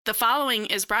The following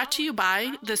is brought to you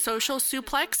by the Social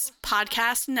Suplex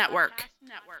Podcast Network.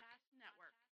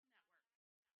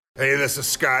 Hey, this is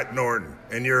Scott Norton,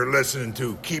 and you're listening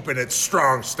to Keeping It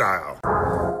Strong Style.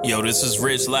 Yo, this is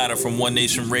Rich Latta from One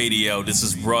Nation Radio. This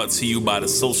is brought to you by the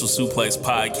Social Suplex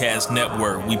Podcast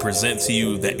Network. We present to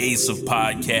you the Ace of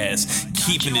Podcasts,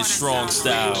 Keeping It Strong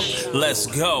Style. Let's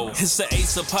go. It's the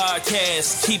Ace of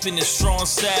Podcasts, Keeping It Strong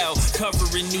Style.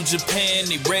 Covering New Japan,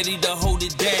 they ready to hold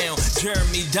it down.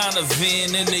 Jeremy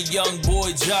Donovan and the young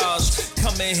boy Josh.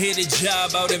 Come and hit a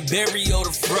job out and bury all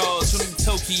the frauds. From the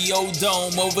Tokyo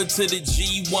Dome over to the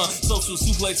G1. Social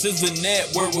Suplex is the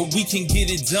network where we can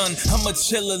get it done. I'ma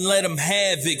chill and let them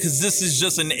have it, cause this is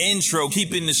just an intro.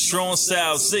 Keeping the strong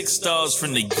style, 6 stars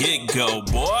from the get-go,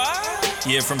 boy.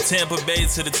 Yeah, from Tampa Bay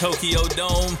to the Tokyo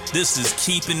Dome, this is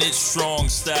Keeping It Strong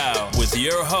Style with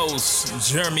your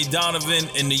hosts, Jeremy Donovan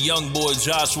and the young boy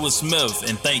Joshua Smith.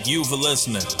 And thank you for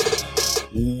listening.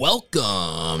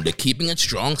 Welcome to Keeping It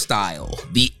Strong Style,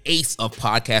 the ace of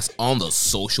podcasts on the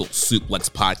Social Suplex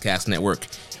Podcast Network.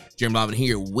 Jeremy Donovan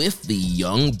here with the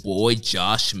young boy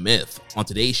Josh Smith. On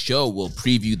today's show, we'll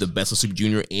preview the Best of Super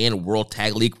Junior and World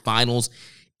Tag League Finals,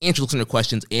 answer listener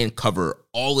questions, and cover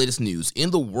all latest news in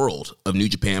the world of New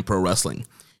Japan Pro Wrestling.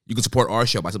 You can support our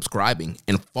show by subscribing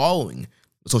and following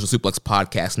the Social Suplex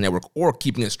Podcast Network or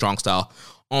Keeping It Strong Style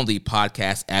on the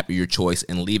podcast app of your choice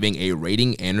and leaving a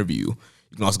rating and review.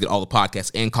 You can also get all the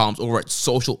podcasts and columns over at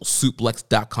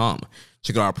socialsuplex.com.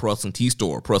 Check out our Pro Wrestling Tee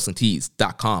store,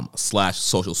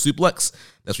 prowrestlingtees.com/socialsuplex.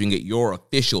 That's where you can get your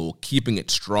official Keeping It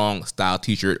Strong Style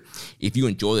t-shirt. If you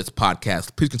enjoy this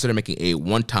podcast, please consider making a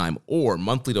one-time or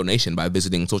monthly donation by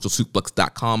visiting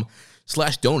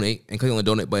socialsuplex.com/donate and clicking on the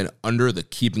donate button under the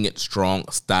Keeping It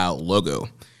Strong Style logo.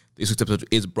 This week's episode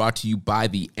is brought to you by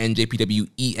the NJPW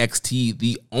EXT,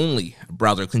 the only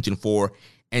browser extension for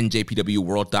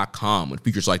NJPWWorld.com, with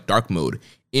features like dark mode,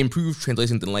 improved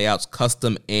translations and layouts,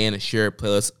 custom and shared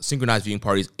playlists, synchronized viewing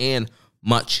parties, and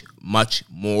much, much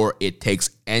more. It takes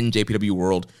NJPW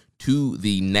World to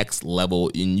the next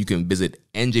level, and you can visit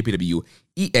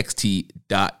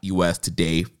njpwext.us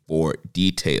today for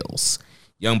details.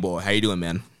 Young boy, how you doing,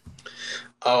 man?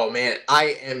 Oh, man,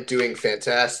 I am doing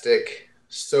fantastic.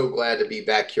 So glad to be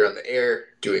back here on the air,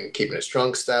 doing Keeping It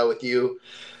Strong Style with you.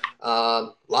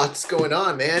 Lots going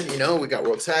on, man. You know, we got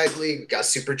World Tag League, we got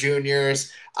Super Juniors.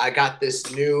 I got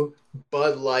this new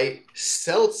Bud Light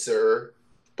seltzer.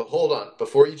 But hold on,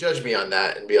 before you judge me on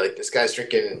that and be like, this guy's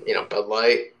drinking, Bud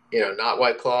Light, not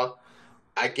White Claw.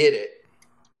 I get it,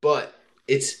 but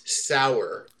it's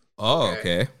sour. Oh,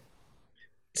 okay.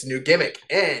 It's a new gimmick,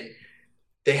 and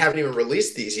they haven't even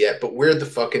released these yet, but we're the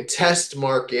fucking test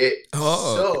market.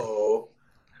 Oh. So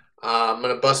I'm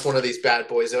going to bust one of these bad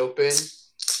boys open.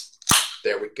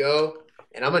 There we go.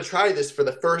 And I'm going to try this for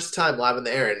the first time live in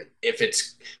the air. And if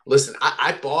it's, listen,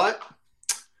 I bought,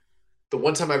 the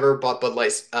one time I ever bought Bud Light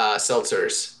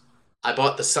seltzers, I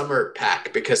bought the summer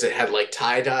pack because it had like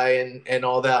tie-dye and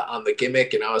all that on the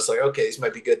gimmick. And I was like, okay, these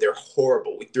might be good. They're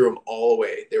horrible. We threw them all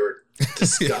away. They were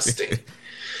disgusting.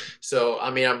 So, I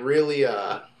mean, I'm really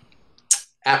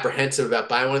apprehensive about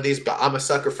buying one of these, but I'm a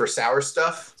sucker for sour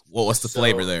stuff. Well, what's the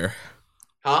flavor there?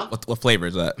 Huh? What flavor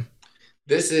is that?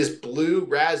 This is blue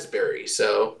raspberry,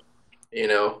 so,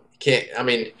 the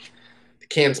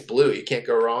can's blue. You can't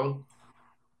go wrong.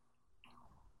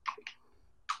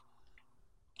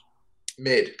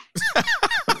 Mid.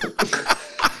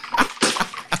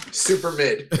 Super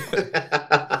mid.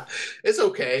 It's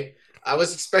okay. I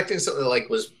was expecting something that,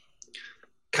 was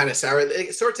kind of sour.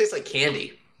 It sort of tastes like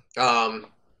candy. It's all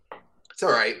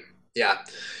right. Yeah.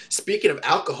 Speaking of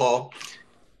alcohol,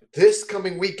 this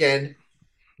coming weekend,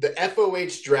 the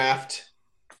FOH draft,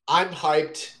 I'm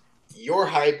hyped, you're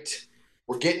hyped,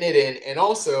 we're getting it in. And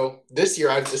also, this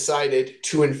year I've decided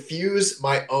to infuse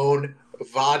my own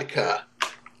vodka.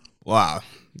 Wow.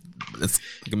 That's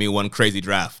going to be one crazy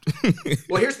draft.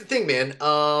 Well, here's the thing, man.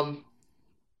 I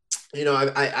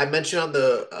mentioned on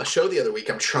the show the other week,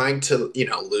 I'm trying to,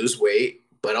 lose weight,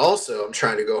 but also I'm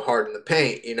trying to go hard in the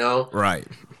paint, Right.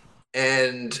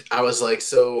 And I was like,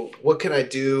 so what can I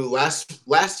do?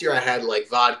 Last year I had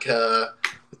vodka,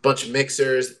 a bunch of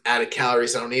mixers, added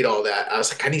calories. I don't need all that. I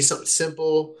was like, I need something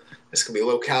simple. It's going to be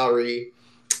low calorie.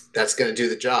 That's going to do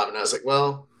the job. And I was like,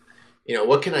 well,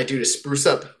 what can I do to spruce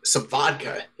up some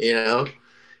vodka, And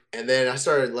then I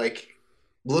started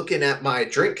looking at my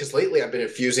drink, because lately I've been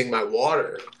infusing my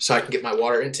water so I can get my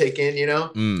water intake in,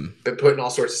 Been putting all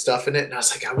sorts of stuff in it. And I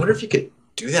was like, I wonder if you could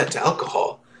do that to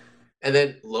alcohol. And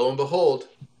then lo and behold,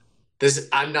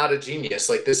 I'm not a genius.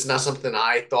 This is not something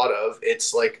I thought of.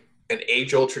 It's an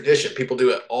age-old tradition. People do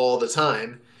it all the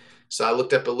time. So I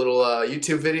looked up a little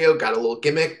YouTube video, got a little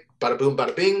gimmick, bada boom,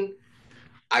 bada bing.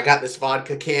 I got this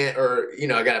vodka can,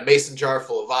 I got a mason jar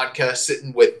full of vodka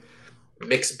sitting with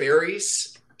mixed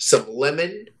berries, some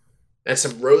lemon, and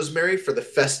some rosemary for the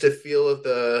festive feel of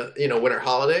the, winter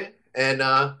holiday. And,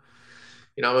 I'm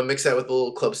going to mix that with a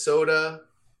little club soda,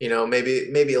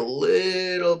 maybe a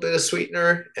little bit of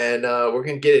sweetener, and we're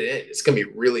going to get it in. It's going to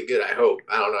be really good, I hope.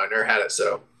 I don't know. I never had it,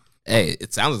 so. Hey,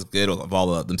 it sounds good with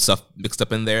all the stuff mixed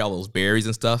up in there, all those berries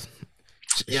and stuff.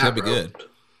 Should be good.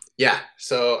 Yeah,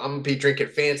 so I'm going to be drinking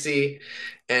fancy.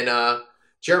 And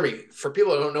Jeremy, for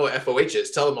people who don't know what FOH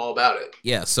is, tell them all about it.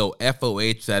 Yeah, so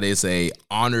FOH, that is a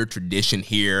honored tradition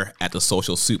here at the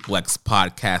Social Suplex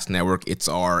Podcast Network. It's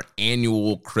our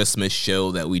annual Christmas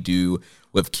show that we do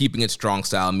with Keeping It Strong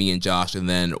Style, me and Josh, and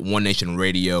then One Nation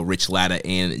Radio, Rich Latta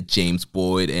and James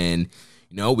Boyd. And,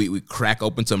 we crack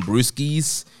open some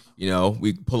brewskis.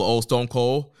 We pull an old Stone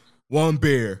Cold. 1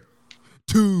 bear,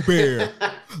 2 bear,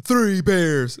 3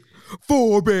 bears,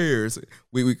 4 bears.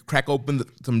 We crack open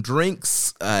some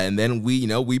drinks, and then we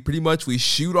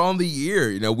shoot on the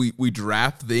year. We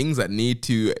draft things that need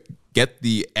to get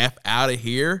the F out of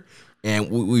here,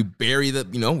 and we bury the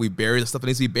stuff that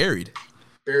needs to be buried.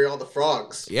 Bury all the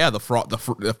frogs. Yeah, the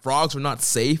frogs are not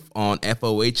safe on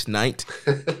FOH night.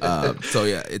 So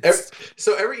yeah,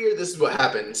 so every year this is what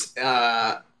happens.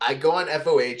 I go on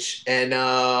FOH and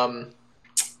I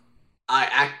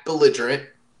act belligerent,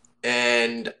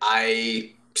 and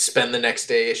I spend the next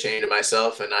day ashamed of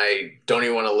myself, and I don't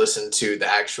even want to listen to the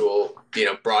actual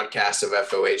broadcast of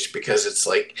FOH because it's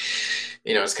like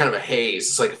it's kind of a haze.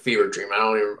 It's like a fever dream.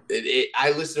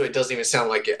 I listen to it. It doesn't even sound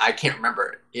like it. I can't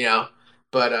remember it.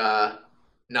 But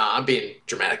no, I'm being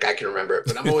dramatic. I can remember it,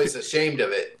 but I'm always ashamed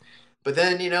of it. But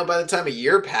then, by the time a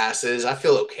year passes, I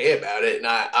feel okay about it, and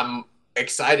I'm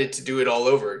excited to do it all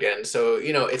over again. So,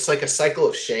 it's like a cycle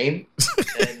of shame.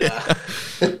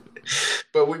 And,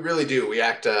 but we really do. We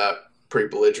act pretty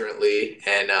belligerently,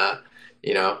 and,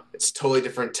 it's a totally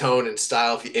different tone and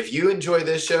style. If you enjoy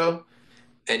this show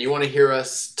and you want to hear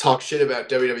us talk shit about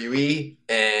WWE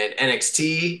and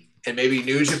NXT and maybe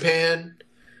New Japan,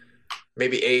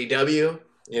 maybe AEW,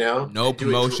 no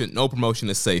promotion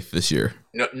is safe this year.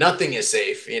 No, nothing is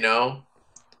safe,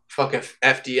 fucking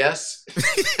FDS.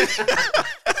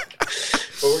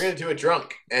 But we're going to do it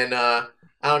drunk. And I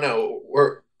don't know,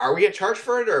 are we going to charge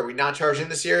for it, or are we not charging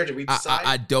this year? Did we decide?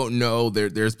 I don't know.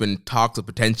 There's been talks of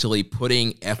potentially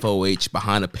putting FOH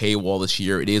behind a paywall this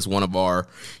year. It is one of our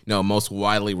most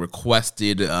widely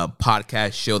requested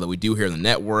podcast show that we do here on the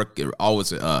network. It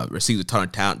always receives a ton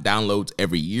of downloads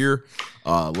every year.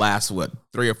 Last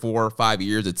 3 or 4 or 5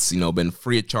 years, it's been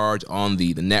free of charge on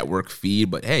the network feed.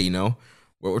 But hey,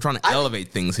 we're trying to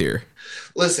elevate things here.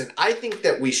 Listen, I think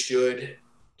that we should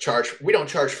charge. We don't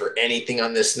charge for anything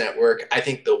on this network. I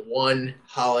think the one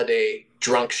holiday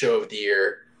drunk show of the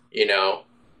year,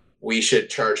 we should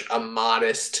charge a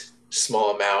modest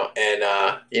small amount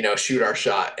and shoot our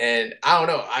shot. And I don't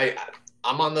know.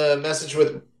 I'm on the message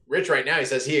with Rich right now. He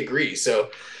says he agrees.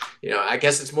 So I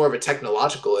guess it's more of a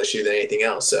technological issue than anything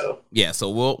else. So yeah, so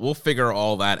we'll figure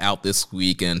all that out this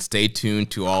week, and stay tuned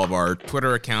to all of our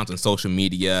Twitter accounts and social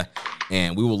media,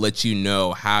 and we will let you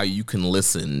know how you can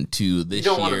listen to this. You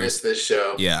don't want to miss this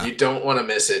show. Yeah, you don't want to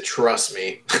miss it. Trust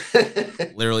me.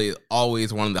 Literally,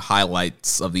 always one of the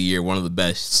highlights of the year. One of the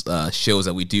best shows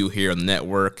that we do here on the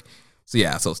network. So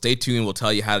yeah, so stay tuned. We'll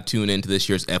tell you how to tune into this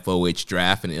year's FOH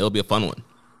draft, and it'll be a fun one.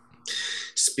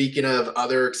 Speaking of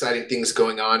other exciting things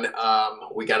going on,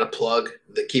 we got to plug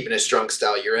the Keeping It Strong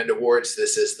Style Year-End Awards.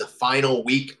 This is the final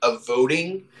week of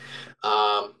voting.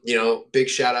 Big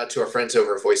shout out to our friends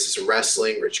over at Voices of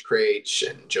Wrestling, Rich Craich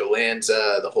and Joe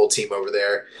Lanza, the whole team over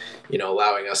there,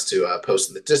 allowing us to post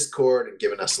in the Discord and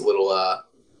giving us a little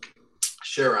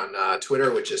share on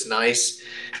Twitter, which is nice.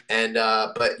 And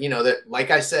but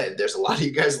like I said, there's a lot of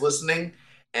you guys listening,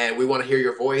 and we want to hear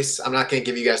your voice. I'm not going to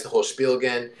give you guys the whole spiel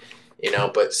again.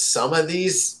 But some of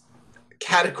these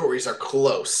categories are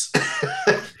close.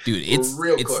 Dude, it's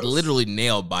literally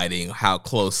nail biting how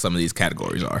close some of these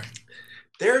categories are.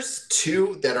 There's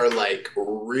 2 that are like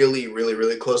really, really,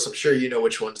 really close. I'm sure you know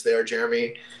which ones they are,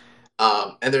 Jeremy.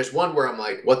 And there's one where I'm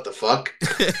like, what the fuck?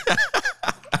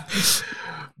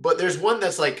 But there's one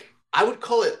that's like, I would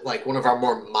call it like one of our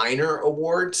more minor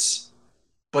awards,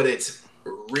 but it's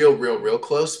real, real, real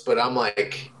close. But I'm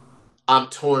like, I'm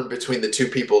torn between the 2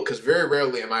 people, because very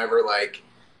rarely am I ever like,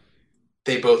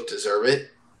 they both deserve it.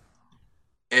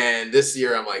 And this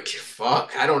year I'm like,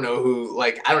 fuck, I don't know who,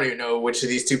 I don't even know which of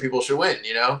these 2 people should win,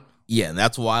 Yeah, and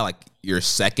that's why your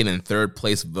second and third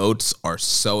place votes are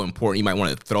so important. You might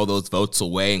want to throw those votes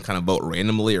away and kind of vote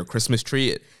randomly or Christmas tree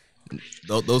it.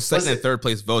 those second and third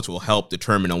place votes will help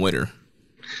determine a winner.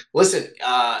 Listen,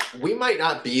 we might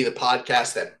not be the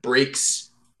podcast that breaks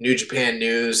New Japan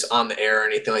news on the air or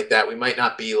anything like that. We might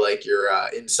not be like your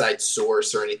inside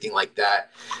source or anything like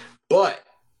that. But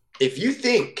if you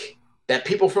think that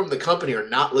people from the company are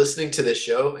not listening to this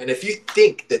show, and if you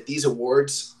think that these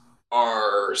awards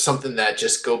are something that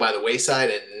just go by the wayside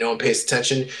and no one pays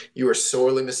attention, you are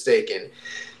sorely mistaken.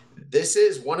 This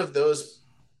is one of those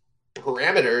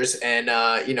parameters and,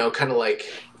 kind of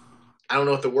like, I don't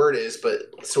know what the word is, but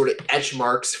sort of etch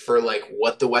marks for like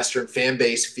what the Western fan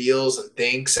base feels and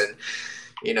thinks, and,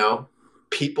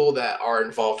 people that are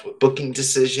involved with booking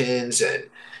decisions and,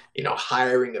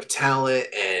 hiring of talent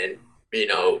and,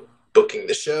 booking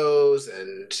the shows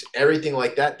and everything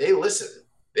like that. They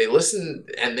listen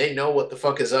and they know what the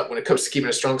fuck is up when it comes to keeping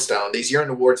a strong style. And these year-end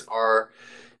awards are,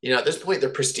 at this point, they're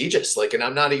prestigious. Like, and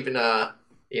I'm not even,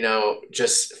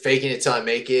 just faking it till I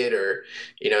make it or,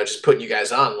 just putting you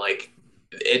guys on. Like,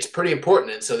 it's pretty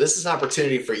important. And so this is an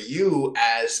opportunity for you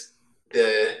as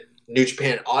the New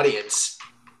Japan audience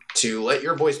to let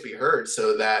your voice be heard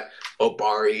so that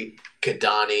Obari,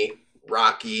 Kadani,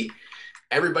 Rocky,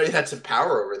 everybody that's in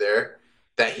power over there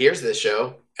that hears this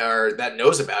show or that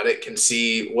knows about it can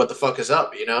see what the fuck is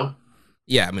up,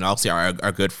 Yeah, I mean, obviously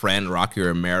our good friend Rocky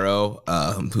Romero,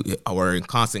 who we're in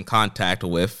constant contact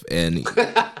with, and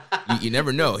you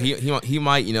never know. He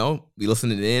might, be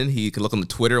listening in. He could look on the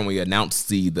Twitter and we announce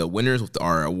the winners with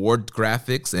our award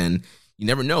graphics, and you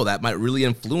never know, that might really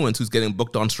influence who's getting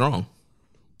booked on Strong.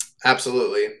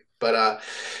 Absolutely. But,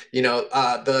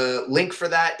 the link for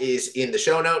that is in the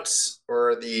show notes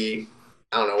or the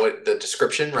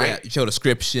description, right? Yeah, show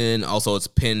description. Also, it's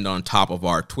pinned on top of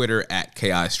our Twitter at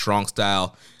KI Strong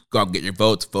Style. Go out and get your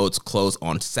votes. Votes close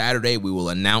on Saturday. We will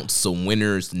announce some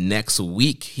winners next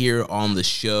week here on the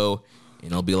show,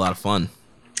 and it'll be a lot of fun.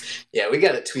 Yeah, we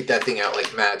got to tweet that thing out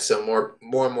like mad so more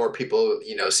and more people,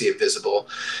 see it visible.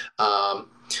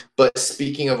 But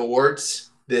speaking of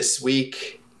awards, this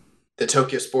week, the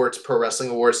Tokyo Sports Pro Wrestling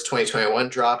Awards 2021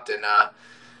 dropped, and,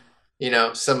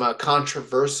 some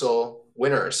controversial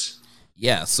winners.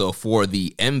 Yeah, so for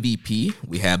the MVP,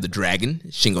 we have the Dragon,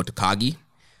 Shingo Takagi.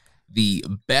 The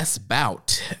best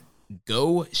bout,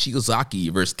 Go Shiozaki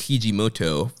versus Keiji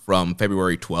Muto from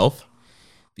February 12th.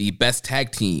 The best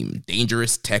tag team,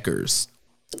 Dangerous Tekkers.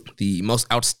 The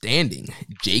most outstanding,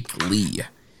 Jake Lee.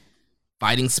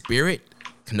 Fighting Spirit,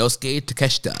 Konosuke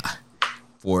Takeshita.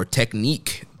 For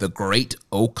Technique, The Great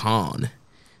O-Khan.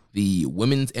 The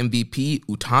women's MVP,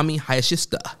 Utami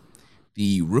Hayashishita.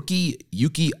 The rookie,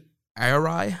 Yuki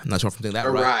Arai. I'm not sure if I'm saying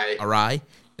that right. Arai.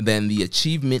 And then the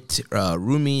achievement,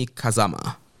 Rumi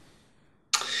Kazama.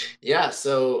 Yeah,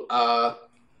 so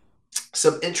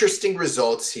some interesting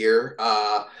results here.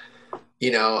 The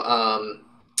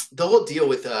whole deal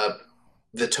with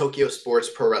the Tokyo Sports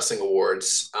Pro Wrestling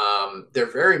Awards,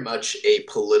 they're very much a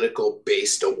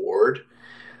political-based award.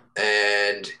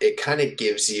 And it kind of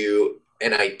gives you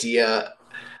an idea.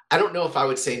 I don't know if I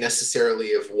would say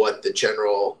necessarily of what the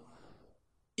general,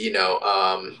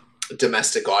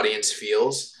 domestic audience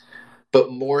feels,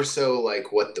 but more so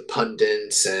like what the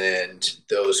pundits and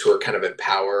those who are kind of in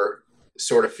power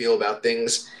sort of feel about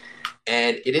things.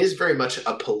 And it is very much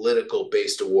a political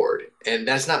based award. And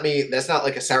that's not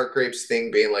like a sour grapes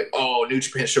thing being like, oh, New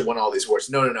Japan should win all these awards.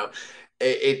 No.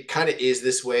 It kind of is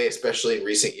this way, especially in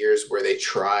recent years, where they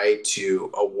try to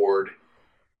award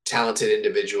talented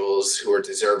individuals who are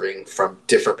deserving from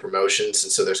different promotions.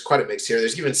 And so there's quite a mix here.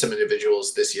 There's even some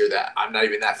individuals this year that I'm not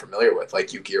even that familiar with,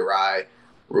 like Yuki Arai,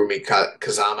 Rumi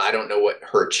Kazama. I don't know what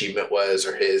her achievement was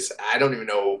or his. I don't even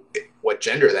know what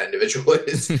gender that individual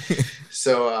is.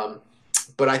 So,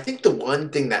 but I think the one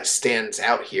thing that stands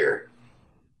out here,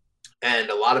 and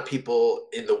a lot of people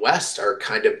in the West are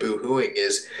kind of boo-hooing,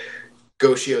 is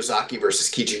Go Shiozaki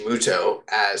versus Keiji Muto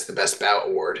as the best bout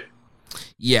award.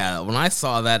 Yeah, when I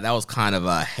saw that was kind of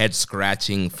a head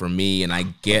scratching for me, and I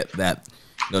get that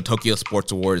Tokyo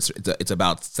Sports Awards, it's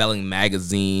about selling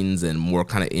magazines and more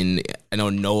kind of I know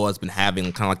Noah's been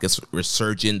having kind of like this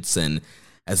resurgence and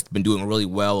has been doing really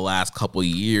well the last couple of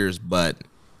years, but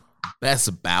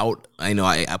best bout,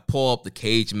 I pull up the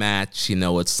cage match,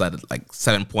 it's at like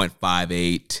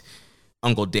 7.58.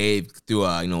 Uncle Dave threw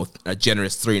a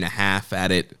generous 3.5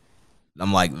 at it.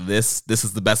 I'm like, this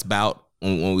is the best bout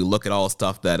when we look at all the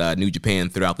stuff that New Japan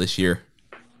threw out this year.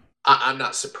 I'm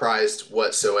not surprised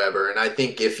whatsoever. And I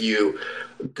think if you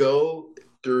go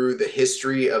through the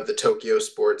history of the Tokyo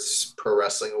Sports Pro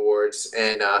Wrestling Awards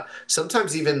and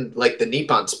sometimes even like the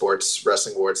Nippon Sports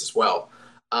Wrestling Awards as well,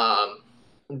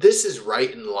 this is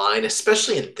right in line,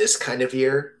 especially in this kind of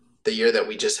year, the year that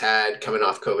we just had coming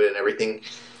off COVID and everything,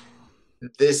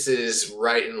 this is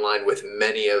right in line with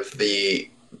many of the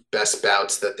best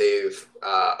bouts that they've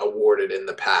awarded in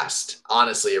the past.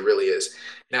 Honestly, it really is.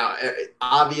 Now,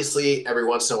 obviously, every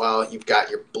once in a while, you've got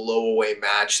your blow-away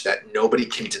match that nobody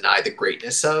can deny the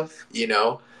greatness of, you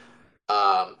know?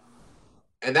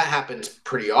 And that happens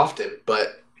pretty often,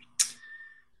 but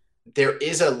there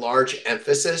is a large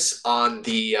emphasis on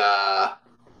the, I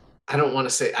don't want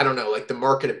to say, I don't know, like the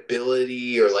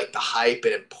marketability or like the hype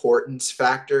and importance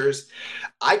factors.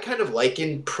 I kind of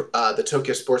liken the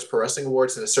Tokyo Sports Pro Wrestling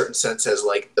Awards in a certain sense as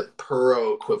like the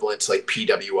Puro equivalent to like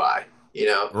PWI, you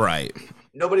know? Right.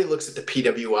 Nobody looks at the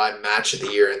PWI match of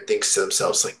the year and thinks to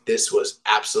themselves, like, this was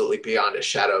absolutely beyond a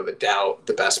shadow of a doubt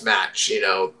the best match. You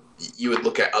know, you would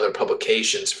look at other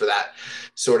publications for that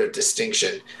sort of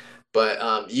distinction.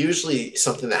 But usually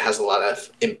something that has a lot of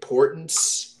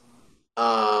importance,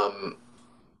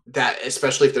 that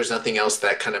especially if there's nothing else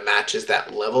that kind of matches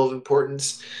that level of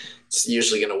importance, it's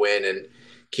usually going to win. And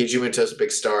Keiji Muto's a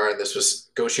big star, and this was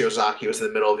Go Shiozaki was in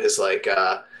the middle of his like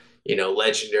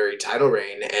legendary title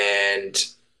reign, and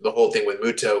the whole thing with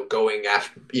Muto going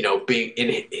after, being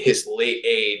in his late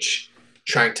age,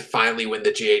 trying to finally win the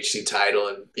GHC title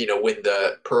and, win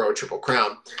the Puro Triple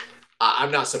Crown.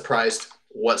 I'm not surprised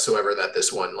whatsoever that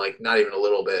this won, like not even a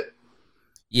little bit.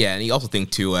 Yeah, and you also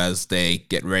think too, as they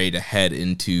get ready to head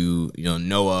into,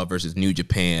 Noah versus New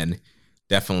Japan,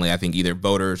 definitely I think either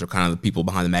voters or kind of the people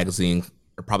behind the magazine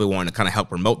are probably wanting to kind of help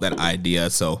promote that idea.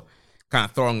 So kind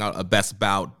of throwing out a best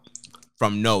bout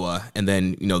from Noah, and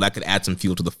then, that could add some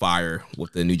fuel to the fire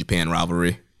with the New Japan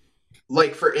rivalry.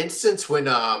 Like, for instance, when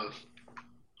God,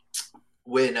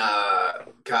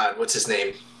 what's his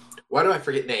name? Why do I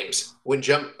forget names? When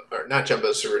Tenru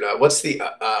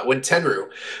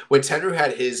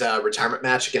had his retirement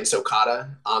match against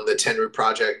Okada on the Tenru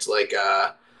Project,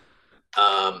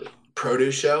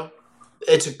 produce show,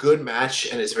 it's a good match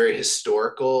and it's very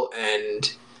historical,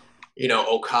 and,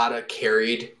 Okada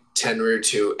carried Tenru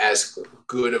to as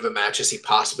good of a match as he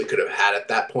possibly could have had at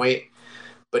that point,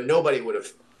 but nobody would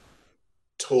have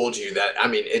told you that. I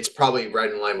mean, it's probably right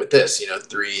in line with this,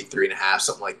 3.5,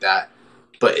 something like that.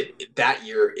 But that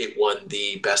year it won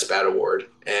the Best Bout award,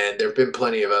 and there have been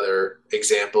plenty of other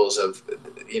examples of,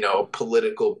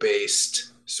 political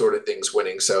based sort of things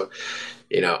winning. So,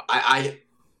 I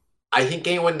think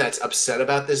anyone that's upset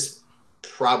about this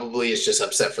probably is just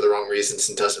upset for the wrong reasons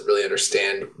and doesn't really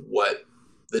understand what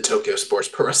the Tokyo Sports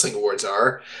Pro Wrestling Awards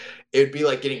are. It would be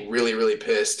like getting really, really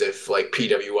pissed if like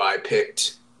PWI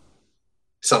picked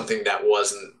something that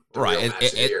wasn't the real match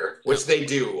of the year, which they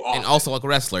do often. And also like a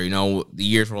wrestler, the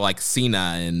years were like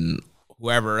Cena and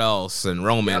whoever else and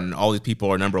Roman, yep. All these people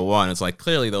are number one. It's like,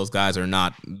 clearly those guys are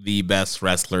not the best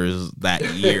wrestlers that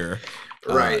year.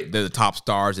 Right. They're the top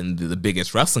stars and the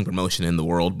biggest wrestling promotion in the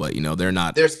world, but, they're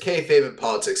not. There's kayfabe and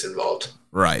politics involved.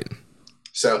 Right.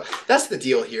 So that's the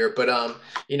deal here. But,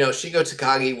 Shingo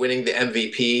Takagi winning the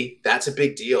MVP, that's a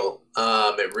big deal.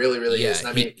 It really, really is. And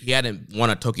I mean, he hadn't won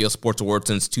a Tokyo Sports Award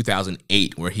since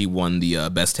 2008, where he won the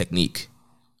Best Technique.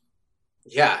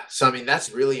 Yeah. So, I mean,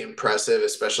 that's really impressive,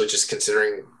 especially just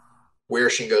considering where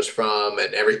Shingo's from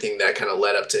and everything that kind of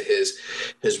led up to his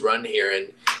run here,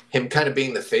 and him kind of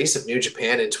being the face of New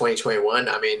Japan in 2021.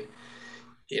 I mean,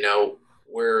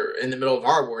 we're in the middle of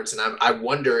our awards, and I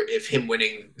wonder if him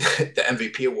winning the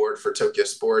MVP award for Tokyo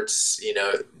Sports,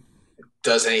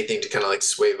 does anything to kind of like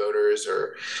sway voters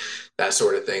or that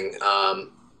sort of thing.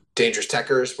 Dangerous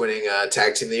Tekkers winning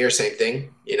Tag Team of the Year, same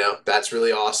thing. That's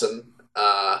really awesome.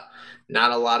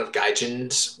 Not a lot of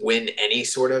Gaijins win any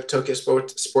sort of Tokyo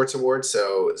Sports Award,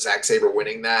 so Zack Sabre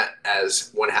winning that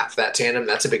as one half of that tandem,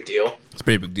 that's a big deal. It's a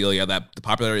pretty big deal, yeah. The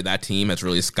popularity of that team has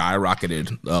really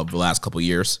skyrocketed the last couple of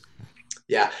years.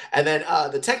 Yeah, and then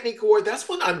the Technique Award, that's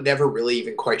one I'm never really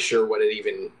even quite sure what it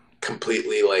even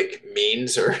completely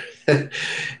means or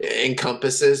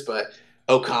encompasses, but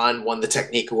Okan won the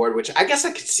Technique Award, which I guess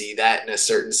I could see that in a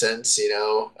certain sense.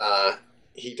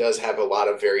 He does have a lot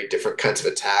of very different kinds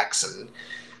of attacks, and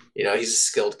he's a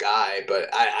skilled guy, but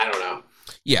I don't know.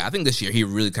 Yeah, I think this year he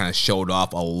really kind of showed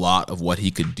off a lot of what he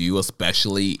could do,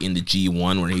 especially in the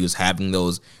G1 when he was having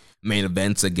those main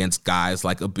events against guys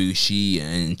like Ibushi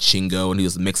and Shingo, and he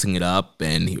was mixing it up.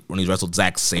 And when he wrestled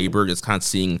Zack Sabre, just kind of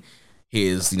seeing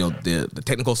his, the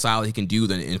technical style he can do,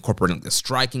 then incorporating the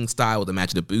striking style with the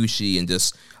match of Ibushi, and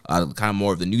just kind of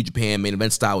more of the New Japan main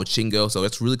event style with Shingo. So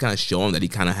it's really kind of showing that he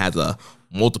kind of has a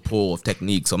multiple of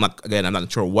techniques. So I'm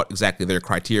not sure what exactly their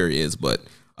criteria is, but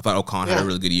I thought Okan had a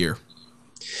really good year.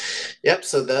 Yep.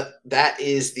 So that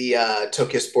is the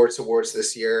Tokyo Sports Awards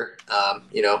this year.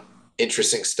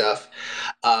 Interesting stuff.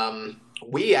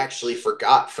 we actually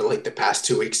forgot for like the past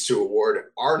 2 weeks to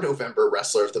award our November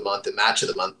Wrestler of the Month and Match of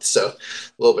the Month. So a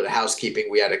little bit of housekeeping.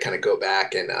 We had to kind of go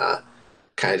back and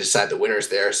kind of decide the winners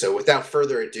there. So without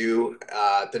further ado,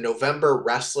 the November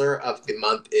Wrestler of the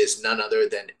Month is none other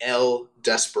than El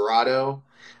Desperado.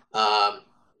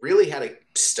 Really had a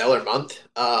stellar month.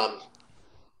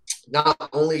 Not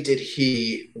only did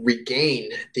he regain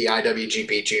the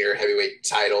IWGP Junior Heavyweight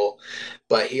title,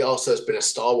 but he also has been a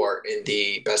stalwart in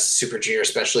the Best Super Junior,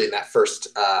 especially in that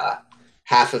first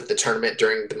half of the tournament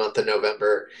during the month of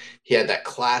November. He had that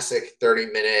classic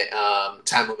 30-minute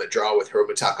time limit draw with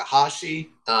Hiromu Takahashi,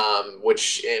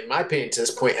 which, in my opinion, to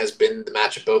this point has been the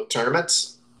match of both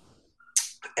tournaments.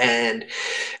 And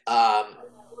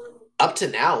up to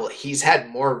now, he's had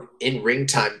more in-ring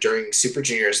time during Super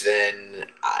Juniors than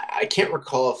I can't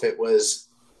recall if it was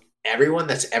everyone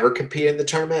that's ever competed in the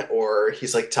tournament or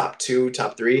he's like top 2,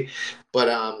 top 3. But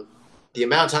the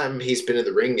amount of time he's been in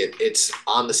the ring, it's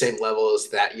on the same level as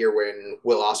that year when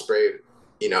Will Ospreay,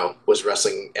 was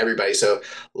wrestling everybody. So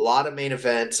a lot of main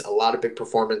events, a lot of big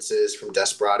performances from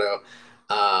Desperado,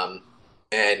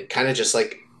 and kind of just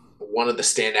like one of the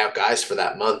standout guys for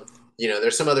that month.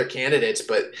 There's some other candidates,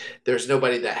 but there's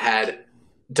nobody that had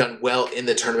done well in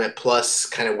the tournament, plus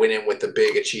kind of went in with a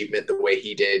big achievement the way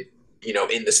he did,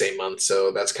 in the same month.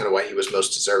 So that's kind of why he was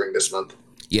most deserving this month.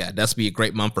 Yeah, that's be a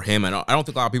great month for him. And I don't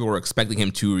think a lot of people were expecting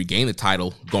him to regain the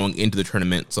title going into the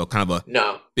tournament. So kind of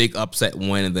a big upset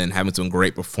win and then having some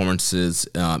great performances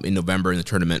in November in the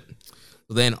tournament.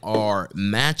 So then our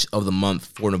match of the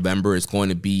month for November is going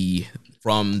to be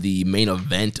from the main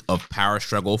event of Power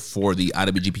Struggle for the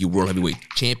IWGP World Heavyweight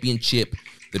Championship.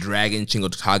 The Dragon, Shingo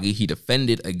Takagi, he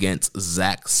defended against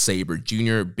Zack Sabre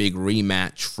Jr. Big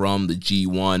rematch from the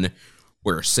G1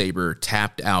 where Sabre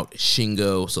tapped out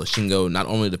Shingo. So Shingo not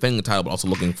only defending the title, but also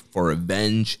looking for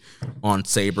revenge on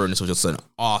Sabre. And this was just an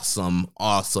awesome,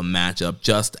 awesome matchup,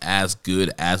 just as good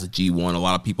as the G1. A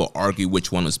lot of people argue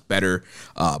which one was better.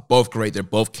 Both great. They're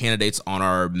both candidates on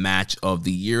our match of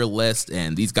the year list.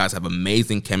 And these guys have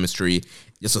amazing chemistry.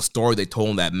 Just a story they told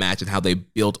in that match and how they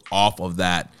built off of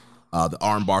that. The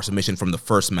armbar submission from the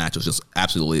first match was just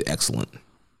absolutely excellent.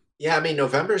 Yeah, I mean,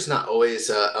 November is not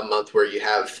always a month where you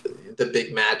have the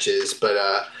big matches, but,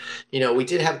 we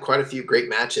did have quite a few great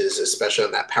matches, especially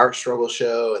on that Power Struggle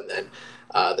show, and then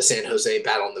the San Jose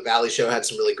Battle in the Valley show had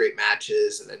some really great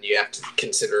matches, and then you have to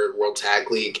consider World Tag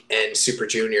League and Super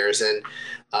Juniors, and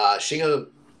Shingo,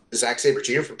 Zack Sabre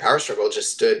Jr. from Power Struggle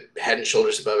just stood head and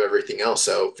shoulders above everything else,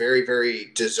 so very, very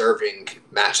deserving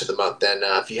match of the month, and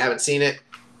if you haven't seen it,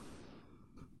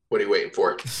 what are you waiting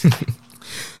for?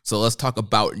 So let's talk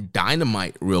about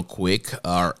Dynamite real quick.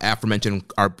 Our aforementioned,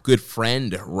 our good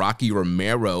friend, Rocky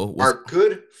Romero. Our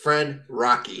good friend,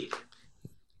 Rocky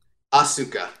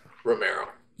Asuka Romero.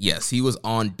 Yes, he was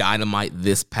on Dynamite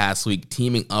this past week,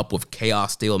 teaming up with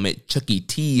Chaos Stablemate Chucky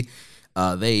T.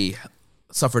 They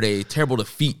suffered a terrible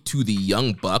defeat to the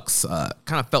Young Bucks.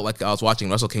 Kind of felt like I was watching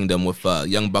Wrestle Kingdom with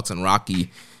Young Bucks and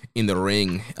Rocky in the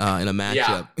ring in a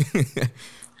matchup.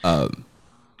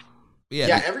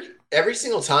 Yeah. Every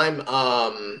single time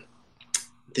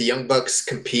the Young Bucks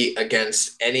compete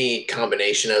against any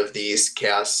combination of these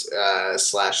Chaos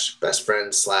slash Best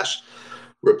Friends slash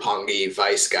Roppongi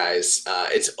Vice guys,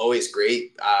 it's always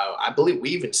great. I believe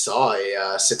we even saw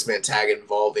a six-man tag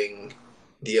involving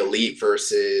the Elite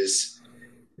versus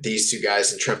these two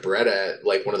guys and Trent Beretta at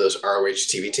like one of those ROH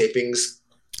TV tapings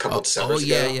a couple Decembers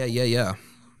ago. Yeah.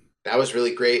 That was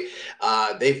really great.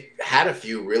 They've had a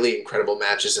few really incredible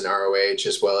matches in ROH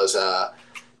as well as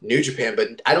New Japan,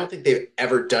 but I don't think they've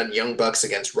ever done Young Bucks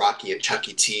against Rocky and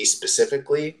Chucky T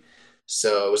specifically.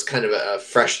 So it was kind of a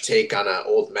fresh take on an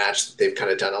old match that they've kind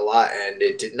of done a lot, and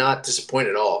it did not disappoint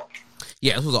at all.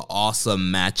 Yeah, this was an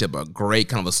awesome matchup, a great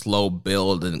kind of a slow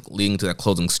build and leading to that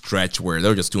closing stretch where they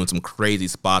were just doing some crazy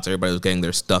spots. Everybody was getting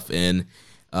their stuff in,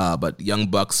 but Young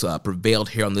Bucks prevailed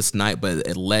here on this night, but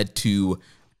it led to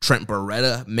Trent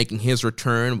Beretta making his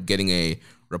return, getting a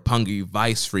Roppongi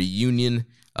Vice reunion,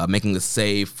 making the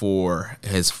save for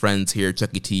his friends here,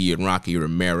 Chucky T and Rocky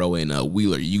Romero in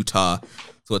Wheeler, Utah.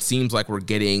 So it seems like we're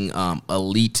getting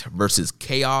Elite versus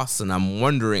Chaos, and I'm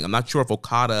not sure if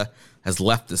Okada has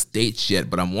left the States yet,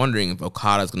 but I'm wondering if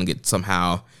Okada is going to get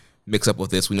somehow mixed up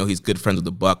with this. We know he's good friends with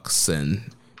the Bucks,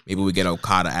 and maybe we get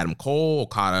Okada Adam Cole,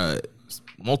 Okada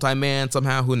multi-man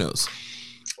somehow, who knows?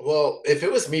 Well, if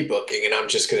it was me booking, and I'm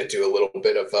just going to do a little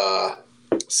bit of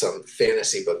some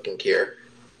fantasy booking here,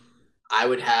 I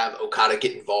would have Okada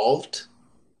get involved.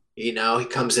 He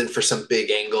comes in for some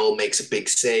big angle, makes a big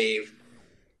save,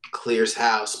 clears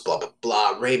house, blah, blah,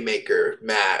 blah. Rainmaker,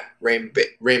 Matt,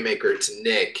 Rainmaker to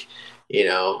Nick,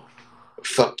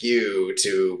 fuck you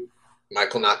to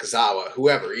Michael Nakazawa,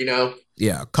 whoever,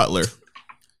 Yeah, Cutler.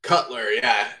 Cutler,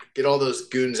 yeah. Get all those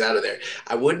goons out of there.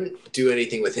 I wouldn't do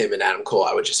anything with him and Adam Cole.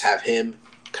 I would just have him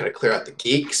kind of clear out the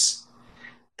geeks.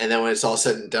 And then when it's all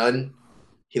said and done,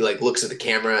 he like looks at the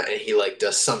camera and he like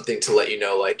does something to let you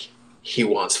know like he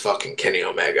wants fucking Kenny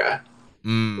Omega.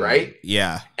 Right?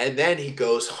 Yeah. And then he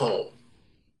goes home.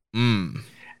 Mm.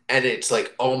 And it's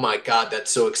like, oh my God, that's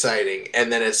so exciting.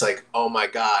 And then it's like, oh my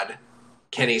God,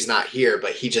 Kenny's not here,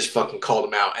 but he just fucking called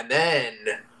him out. And then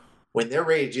when they're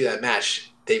ready to do that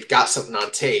match, they've got something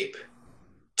on tape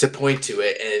to point to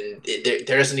it. And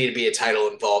there doesn't need to be a title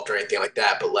involved or anything like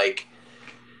that. But like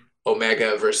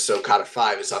Omega versus Okada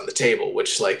 5 is on the table,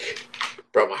 which like,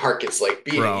 bro, my heart gets like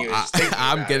beating. Bro,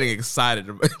 I'm getting excited,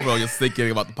 bro, just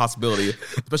thinking about the possibility,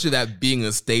 especially that being in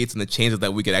the States and the chances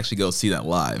that we could actually go see that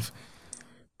live.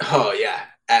 Oh, yeah.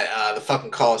 At the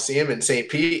fucking Coliseum in St.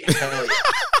 Pete. Hell yeah.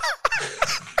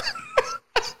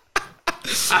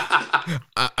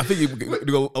 I think you could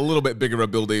do a little bit bigger a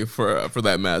building for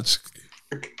that match.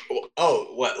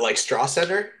 Oh, what, like Straw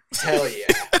Center? Hell yeah.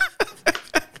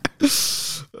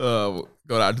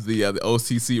 Going out to the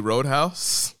OCC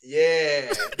Roadhouse.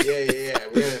 Yeah. We're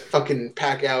gonna fucking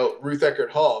pack out Ruth Eckerd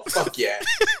Hall. Fuck yeah.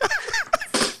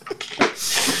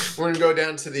 We're gonna go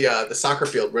down to the soccer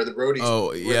field where the roadies.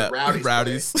 Oh yeah, the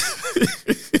rowdies.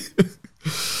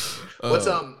 What's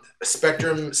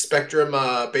Spectrum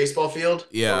baseball field?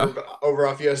 Yeah, over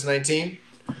off US 19.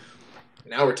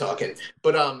 Now we're talking.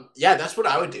 But yeah, that's what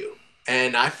I would do.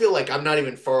 And I feel like I'm not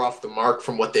even far off the mark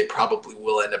from what they probably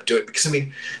will end up doing. Because, I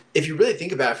mean, if you really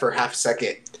think about it for a half a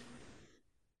second,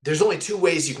 there's only two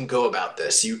ways you can go about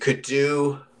this. You could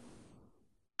do,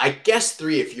 I guess,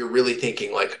 3 if you're really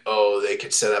thinking like, oh, they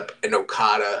could set up an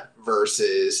Okada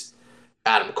versus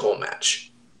Adam Cole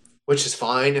match, which is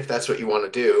fine if that's what you want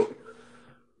to do.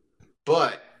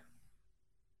 But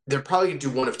they're probably going to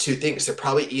do one of 2 things. They're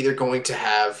probably either going to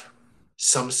have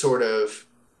some sort of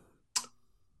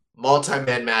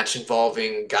multi-man match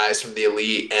involving guys from the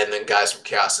Elite and then guys from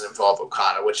Chaos and involve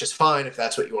Okada, which is fine if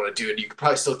that's what you want to do. And you could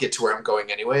probably still get to where I'm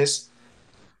going anyways.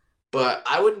 But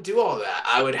I wouldn't do all that.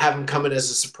 I would have him come in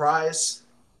as a surprise.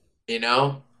 A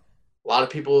lot of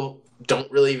people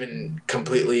don't really even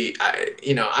completely,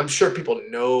 I'm sure people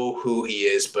know who he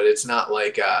is, but it's not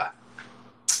like,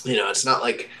 it's not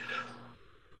like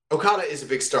Okada is a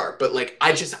big star, but like,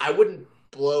 I wouldn't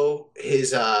blow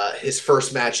his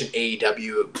first match in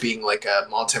AEW being like a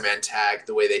multi-man tag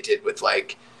the way they did with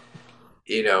like,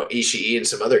 Ishii and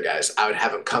some other guys. I would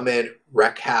have him come in,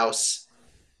 wreck house,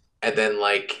 and then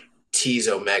like tease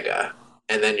Omega.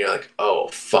 And then you're like, oh,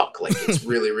 fuck, like it's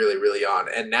really, really, really on.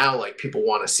 And now like people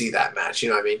want to see that match. You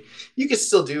know what I mean? You can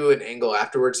still do an angle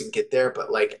afterwards and get there.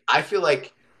 But like, I feel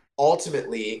like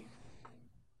ultimately,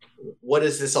 what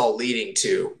is this all leading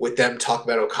to with them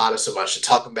talking about Okada so much and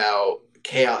talking about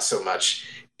Chaos so much,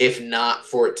 if not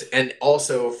for it and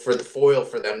also for the foil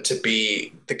for them to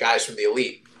be the guys from the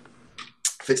Elite?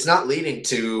 If it's not leading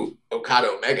to Okada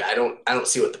Omega, I don't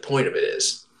see what the point of it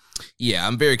is. Yeah,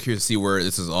 I'm very curious to see where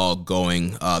this is all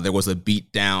going. There was a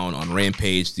beat down on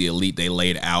Rampage. The Elite, they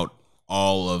laid out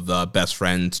all of the best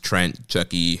friends, Trent,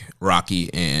 Chucky,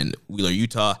 Rocky, and Wheeler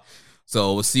Utah.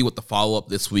 So we'll see what the follow-up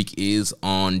this week is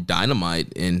on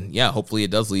Dynamite. And yeah, hopefully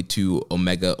it does lead to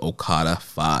Omega Okada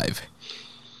 5.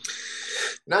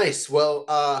 Nice.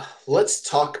 Well, let's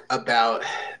talk about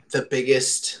the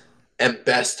biggest and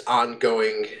best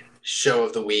ongoing show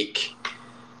of the week.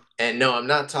 And no, I'm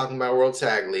not talking about World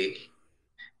Tag League.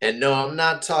 And no, I'm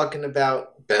not talking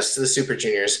about Best of the Super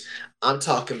Juniors. I'm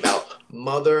talking about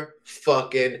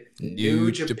motherfucking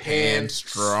New Japan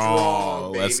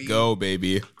Strong, baby. Let's go,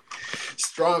 baby.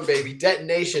 Strong, baby.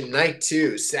 Detonation Night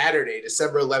 2, Saturday,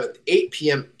 December 11th, 8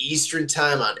 p.m. Eastern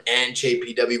Time on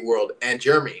NJPW World. And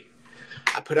Jeremy,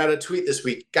 I put out a tweet this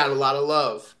week, got a lot of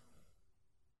love.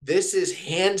 This is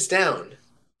hands down,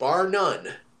 bar none,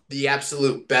 the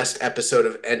absolute best episode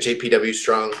of NJPW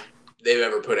Strong they've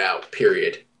ever put out,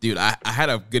 period. Dude, I had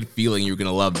a good feeling you were going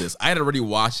to love this. I had already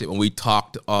watched it when we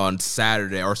talked on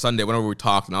Saturday or Sunday, whenever we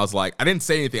talked, and I was like, I didn't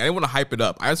say anything. I didn't want to hype it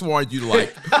up. I just wanted you to,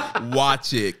 like,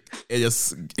 watch it and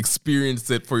just experience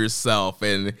it for yourself.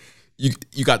 And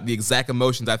you got the exact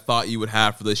emotions I thought you would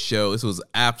have for this show. This was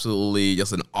absolutely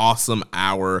just an awesome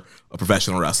hour of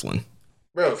professional wrestling.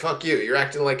 Bro, fuck you. You're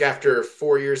acting like after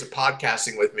 4 years of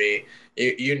podcasting with me,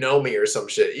 you know me or some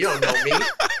shit. You don't know me.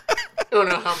 I don't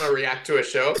know how I'm going to react to a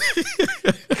show.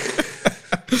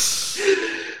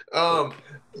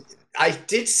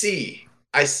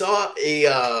 I saw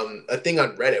a thing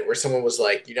on Reddit where someone was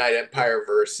like, United Empire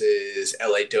versus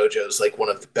LA Dojo is like one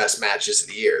of the best matches of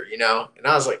the year, And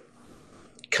I was like,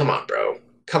 come on, bro.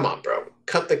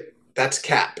 That's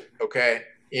cap, okay?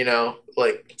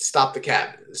 Like, stop the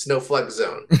cap. It's no flex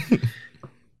zone.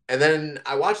 And then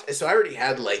I watched, so I already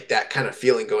had like that kind of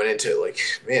feeling going into it. Like,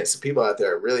 man, some people out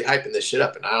there are really hyping this shit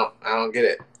up, and I don't get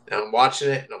it. And I'm watching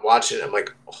it. I'm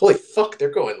like, holy fuck, they're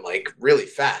going like really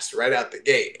fast right out the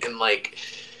gate. And like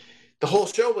the whole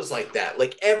show was like that.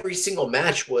 Like every single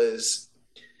match was,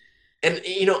 and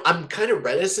I'm kind of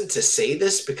reticent to say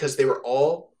this because they were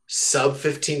all sub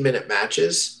 15-minute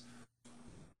matches.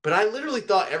 But I literally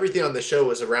thought everything on the show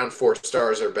was around 4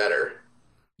 stars or better.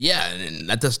 Yeah, and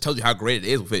that just tells you how great it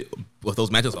is with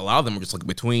those matches. A lot of them were just like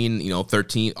between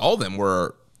 13. All of them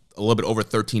were a little bit over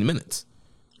 13 minutes.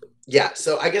 Yeah,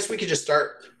 so I guess we could just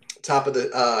start top of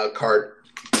the card.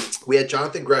 We had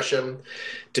Jonathan Gresham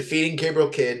defeating Gabriel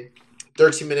Kidd,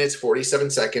 13 minutes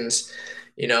 47 seconds.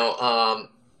 On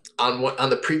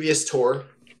the previous tour,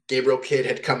 Gabriel Kidd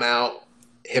had come out.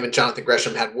 Him and Jonathan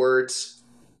Gresham had words.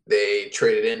 They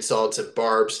traded insults and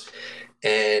barbs,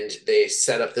 and they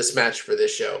set up this match for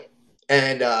this show.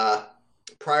 And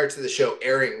prior to the show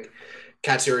airing,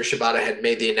 Katsuyori Shibata had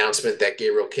made the announcement that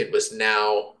Gabriel Kidd was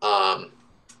now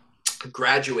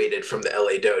graduated from the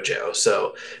LA Dojo.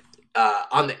 So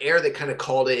on the air, they kind of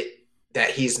called it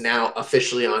that he's now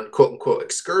officially on quote-unquote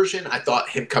excursion. I thought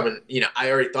him coming, I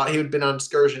already thought he would have been on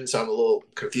excursion, so I'm a little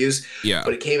confused. Yeah.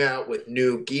 But it came out with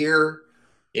new gear,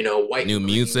 white new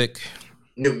music.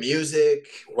 New music,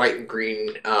 white and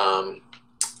green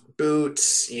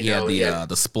boots. The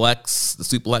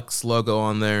Suplex logo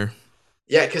on there.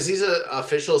 Yeah, because he's an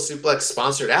official Suplex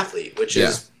sponsored athlete, which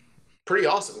is pretty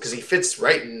awesome because he fits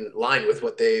right in line with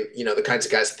what they, the kinds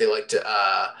of guys that they like to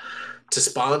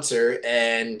sponsor.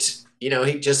 And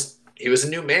he was a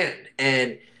new man,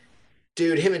 and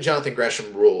dude, him and Jonathan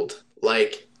Gresham ruled.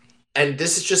 Like, and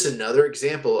this is just another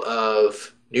example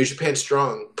of New Japan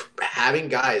Strong having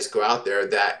guys go out there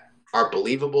that are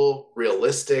believable,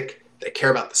 realistic, that care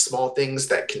about the small things,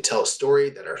 that can tell a story,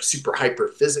 that are super hyper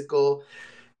physical.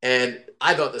 And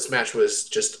I thought this match was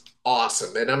just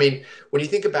awesome. And I mean, when you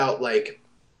think about like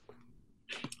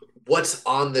what's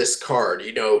on this card,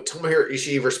 Tomohiro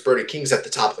Ishii versus Brody King's at the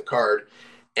top of the card.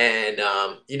 And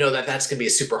that's going to be a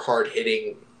super hard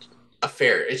hitting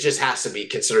affair. It just has to be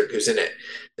considering who's in it.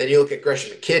 Then you look at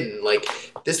Gresham and Kidd, and like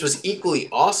this was equally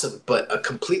awesome, but a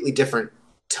completely different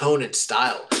tone and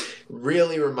style.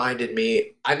 Really reminded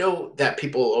me. I know that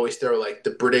people always throw like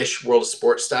the British World of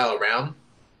Sport style around,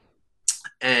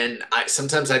 and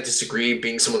sometimes I disagree,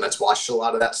 being someone that's watched a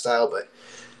lot of that style. But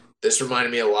this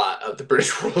reminded me a lot of the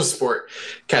British World of Sport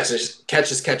catch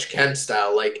can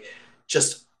style, like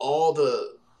just all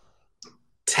the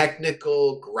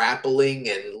technical grappling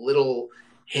and little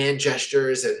hand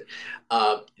gestures, and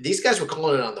these guys were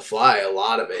calling it on the fly, a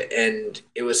lot of it, and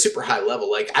it was super high level.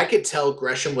 Like I could tell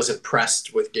Gresham was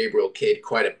impressed with Gabriel Kidd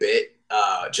quite a bit,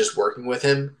 just working with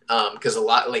him, because a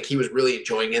lot, like he was really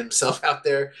enjoying himself out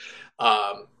there.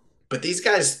 But these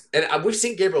guys, and we've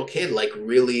seen Gabriel Kidd like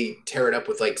really tear it up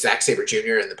with like Zack Sabre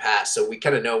Jr. in the past, so we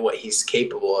kind of know what he's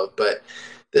capable of. But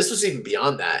this was even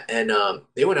beyond that, and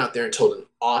they went out there and told an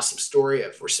awesome story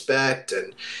of respect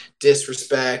and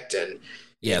disrespect, and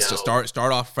so start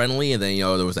off friendly, and then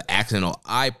there was an accidental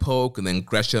eye poke, and then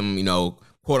Gresham,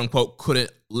 quote unquote,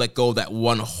 couldn't let go of that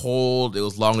one hold. It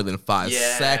was longer than 5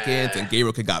 seconds, and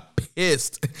Gabriel Kidd got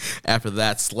pissed after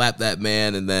that, slapped that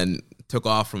man, and then took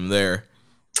off from there.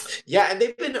 Yeah, and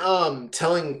they've been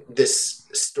telling this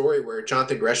story where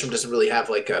Jonathan Gresham doesn't really have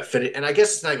like a finish, and I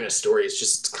guess it's not even a story. It's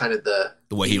just kind of the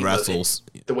way he wrestles.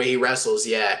 The way he wrestles,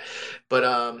 yeah.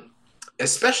 But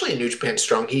especially in New Japan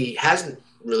Strong, he hasn't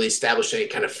really established any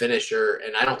kind of finisher,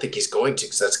 and I don't think he's going to,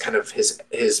 because that's kind of his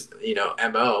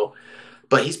MO.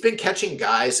 But he's been catching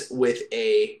guys with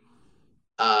a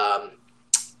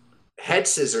head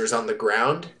scissors on the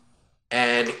ground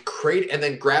and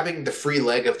then grabbing the free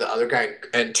leg of the other guy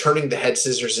and turning the head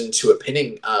scissors into a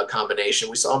pinning combination.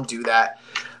 We saw him do that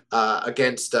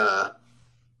against Alex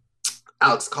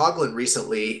Coughlin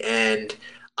recently, and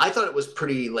I thought it was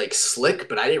pretty like slick,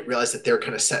 but I didn't realize that they were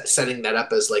kind of setting that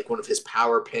up as like one of his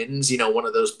power pins, one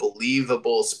of those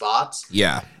believable spots.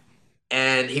 Yeah.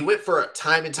 And he went for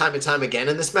time and time and time again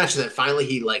in this match, and then finally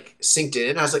he like synced it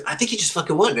in. I was like, I think he just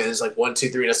fucking won. And it was like 1, 2,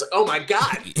 3, and I was like, oh my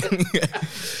god.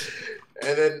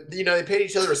 And then they paid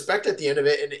each other respect at the end of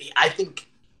it, and I think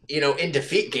in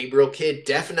defeat, Gabriel Kidd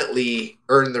definitely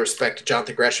earned the respect of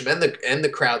Jonathan Gresham and the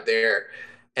crowd there,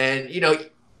 and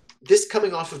this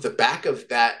coming off of the back of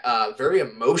that very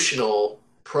emotional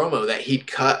promo that he'd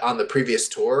cut on the previous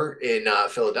tour in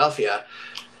Philadelphia.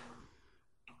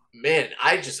 Man,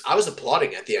 I was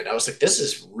applauding at the end. I was like, this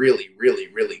is really, really,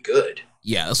 really good.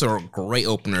 Yeah, that's a great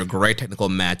opener, great technical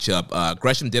matchup.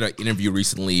 Gresham did an interview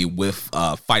recently with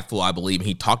Fightful, I believe.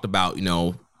 He talked about,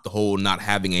 the whole not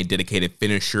having a dedicated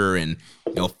finisher, and,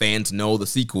 fans know the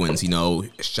sequence,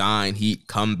 shine, heat,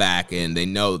 come back, and they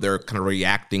know they're kind of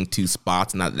reacting to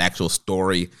spots and not the actual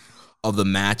story of the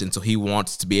match. And so he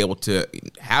wants to be able to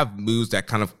have moves that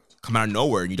kind of come out of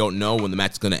nowhere. You don't know when the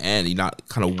match is going to end. You're not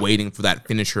kind of waiting for that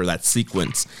finisher, that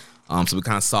sequence. So we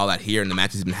kind of saw that here in the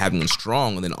matches he's been having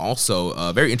strong. And then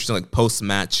also very interesting, like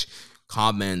post-match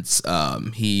comments.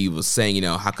 He was saying,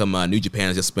 how come New Japan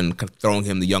has just been kind of throwing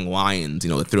him the young lions?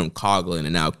 They threw him Coughlin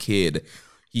and now Kid.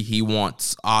 He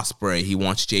wants Ospreay. He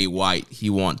wants Jay White. He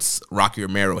wants Rocky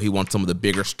Romero. He wants some of the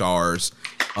bigger stars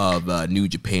of New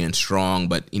Japan strong.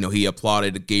 But, he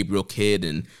applauded Gabriel Kidd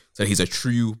and said he's a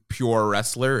true, pure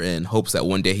wrestler and hopes that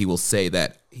one day he will say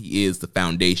that he is the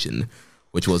Foundation,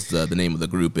 which was the name of the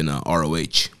group in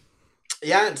ROH.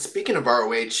 Yeah, and speaking of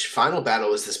ROH, Final Battle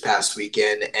was this past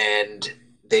weekend, and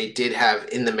they did have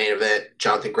in the main event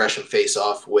Jonathan Gresham face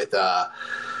off with a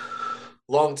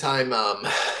longtime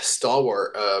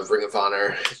stalwart of Ring of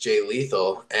Honor, Jay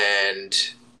Lethal. And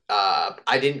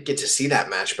I didn't get to see that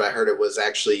match, but I heard it was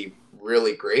actually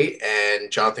really great.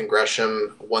 And Jonathan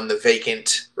Gresham won the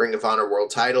vacant Ring of Honor World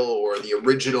title, or the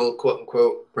original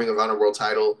quote-unquote Ring of Honor World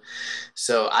title.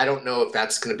 So I don't know if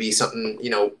that's going to be something,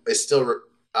 it still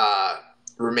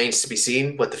remains to be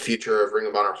seen what the future of Ring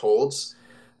of Honor holds.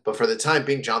 But for the time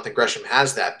being, Jonathan Gresham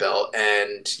has that belt,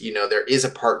 and, there is a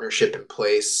partnership in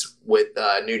place with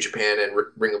New Japan and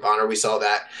Ring of Honor. We saw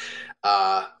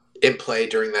that in play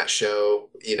during that show.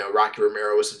 Rocky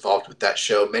Romero was involved with that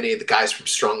show. Many of the guys from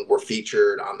Strong were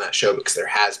featured on that show because there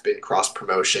has been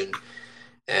cross-promotion.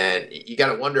 And you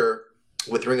got to wonder,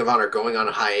 with Ring of Honor going on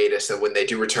a hiatus, and when they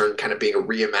do return kind of being a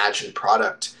reimagined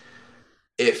product,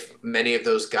 if many of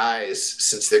those guys,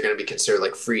 since they're going to be considered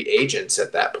like free agents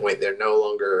at that point, they're no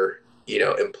longer,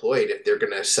 employed, if they're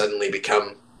going to suddenly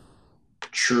become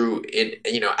true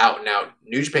out and out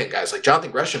New Japan guys. Like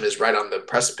Jonathan Gresham is right on the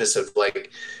precipice of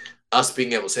like us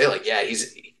being able to say like, yeah,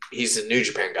 he's a New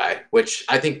Japan guy, which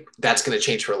I think that's going to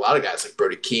change for a lot of guys like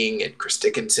Brody King and Chris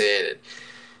Dickinson and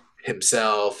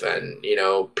himself and,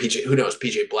 PJ, who knows,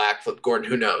 PJ Black, Flip Gordon,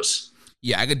 who knows?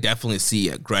 Yeah, I could definitely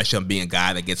see Gresham being a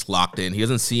guy that gets locked in. He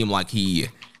doesn't seem like he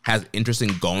has interest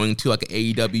in going to like an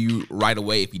AEW right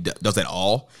away if he does at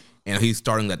all. And he's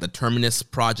starting the Terminus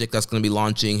project that's going to be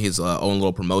launching his own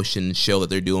little promotion show that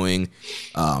they're doing.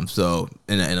 So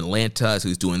in Atlanta, so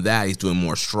he's doing that. He's doing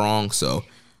more strong. So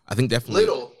I think definitely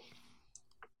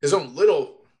his own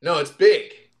little. No, it's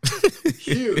big,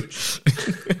 huge.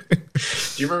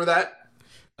 Do you remember that?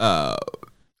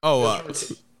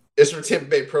 It's from Tampa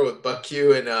Bay Pro with Buck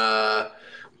Q and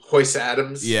Hoyce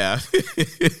Adams. Yeah.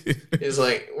 He's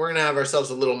like, we're going to have ourselves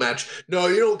a little match. No,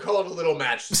 you don't call it a little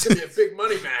match. It's going to be a big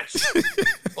money match.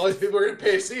 All these people are going to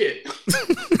pay to see it.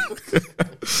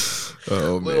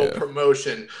 Little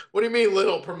promotion. What do you mean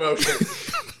little promotion?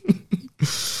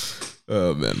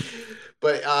 Oh, man.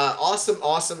 But awesome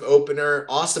opener,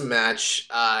 awesome match.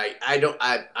 I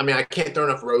can't throw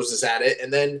enough roses at it.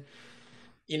 And then,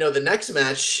 the next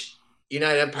match,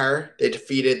 United Empire, they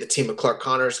defeated the team of Clark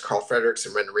Connors, Carl Fredericks,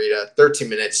 and Ren Narita, 13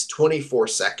 minutes, 24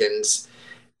 seconds.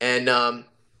 And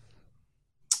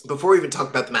before we even talk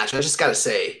about the match, I just got to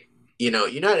say,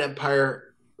 United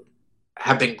Empire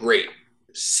have been great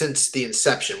since the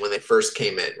inception when they first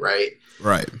came in, right?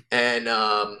 Right. And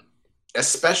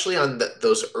especially on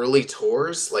those early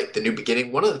tours, like the New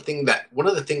Beginning, one of the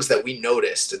things that we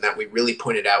noticed and that we really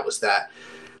pointed out was that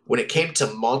when it came to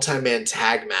multi-man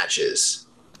tag matches,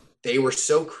 they were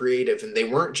so creative, and they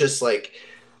weren't just like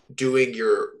doing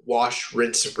your wash,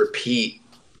 rinse, and repeat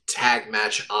tag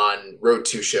match on Road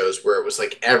 2 shows where it was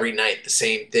like every night the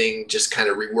same thing, just kind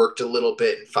of reworked a little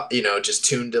bit and, just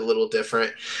tuned a little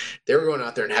different. They were going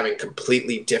out there and having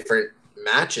completely different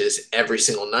matches every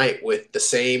single night with the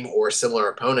same or similar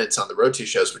opponents on the Road 2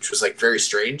 shows, which was like very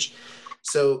strange.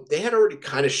 So they had already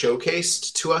kind of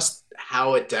showcased to us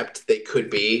how adept they could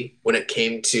be when it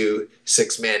came to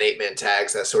 6-man, 8-man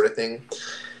tags, that sort of thing.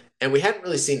 And we hadn't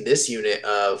really seen this unit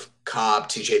of Cobb,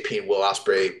 TJP, and Will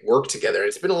Ospreay work together.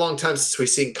 It's been a long time since we've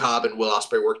seen Cobb and Will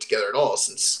Ospreay work together at all,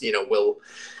 since, Will,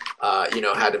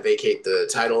 had to vacate the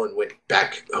title and went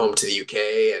back home to the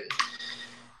UK.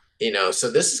 And,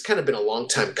 so this has kind of been a long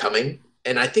time coming.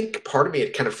 And I think part of me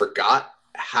had kind of forgot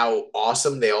how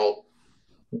awesome they all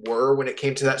were when it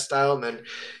came to that style. And then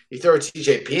you throw a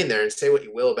TJP in there and say what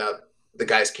you will about the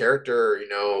guy's character,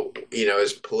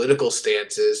 his political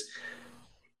stances.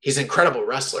 He's an incredible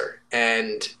wrestler.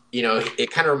 And,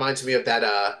 it kind of reminds me of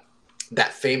that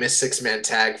that famous 6-man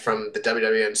tag from the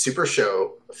WWN Super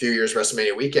Show a few years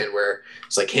WrestleMania weekend, where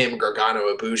it's like him,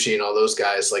 Gargano, Ibushi, and all those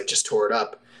guys like just tore it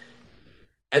up.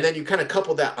 And then you kind of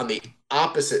couple that on the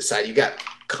opposite side. You got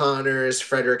Connors,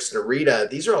 Fredericks, Narita.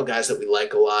 These are all guys that we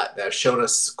like a lot that have shown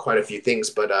us quite a few things.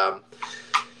 But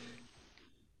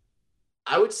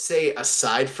I would say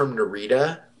aside from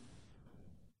Narita,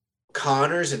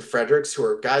 Connors and Fredericks, who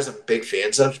are guys I'm big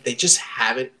fans of, they just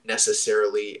haven't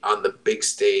necessarily on the big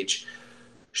stage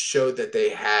showed that they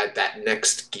had that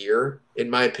next gear, in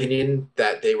my opinion,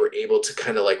 that they were able to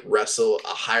kind of like wrestle a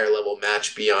higher level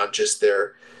match beyond just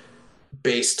their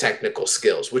base technical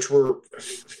skills, which were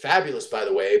fabulous, by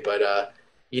the way. But,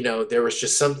 there was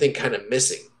just something kind of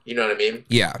missing. You know what I mean?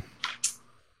 Yeah.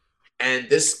 And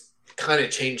this kind of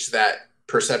changed that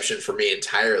perception for me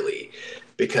entirely,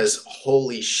 because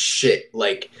holy shit,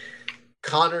 like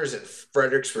Connors and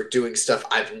Fredericks were doing stuff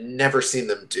I've never seen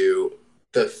them do.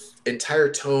 The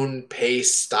entire tone,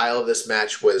 pace, style of this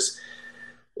match was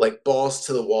like balls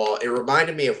to the wall. It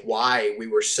reminded me of why we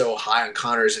were so high on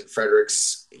Connors and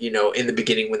Fredericks, in the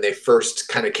beginning when they first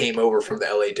kind of came over from the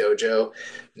LA Dojo.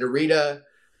 Narita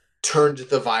turned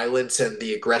the violence and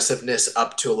the aggressiveness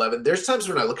up to 11. There's times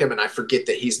when I look at him and I forget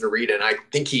that he's Narita and I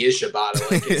think he is Shibata.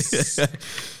 Like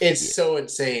it's so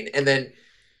insane. And then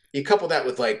you couple that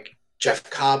with like Jeff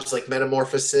Cobb's like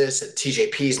metamorphosis and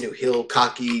TJP's new heel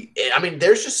cocky. I mean,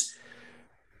 there's just,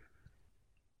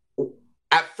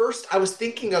 at first I was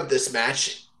thinking of this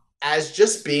match as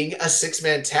just being a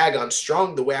 6-man tag on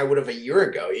Strong the way I would have a year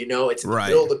ago. It's in the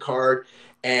middle of the card.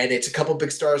 And it's a couple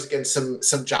big stars against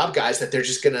some job guys that they're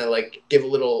just going to like give a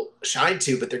little shine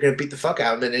to, but they're going to beat the fuck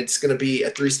out of them, and it's going to be a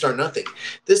 3-star nothing.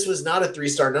 This was not a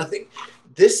 3-star nothing.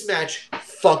 This match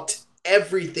fucked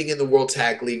everything in the World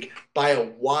Tag League by a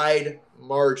wide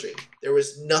margin. There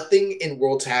was nothing in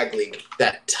World Tag League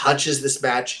that touches this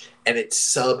match, and it's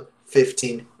sub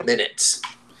 15 minutes.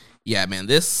 Yeah, man,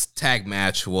 this tag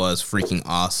match was freaking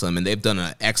awesome, and they've done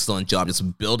an excellent job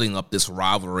just building up this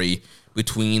rivalry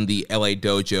between the LA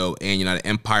Dojo and United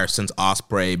Empire since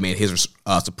Ospreay made his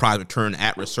surprise return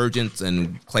at Resurgence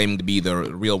and claiming to be the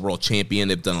real world champion.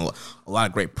 They've done a lot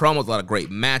of great promos, a lot of great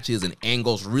matches and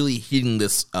angles, really heating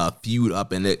this feud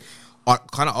up, and it all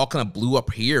kind of blew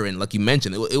up here. And like you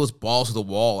mentioned, it was balls to the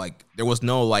wall. Like there was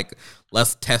no like,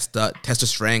 let's test the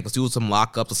strength, let's do some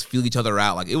lockups, let's feel each other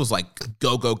out. Like it was like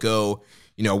go.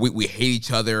 We hate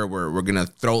each other. We're gonna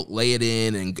lay it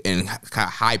in and kind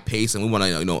of high pace, and we want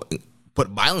to put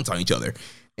violence on each other.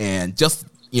 And just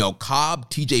Cobb,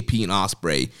 TJP, and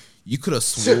Ospreay, you could have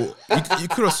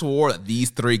swore that these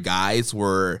three guys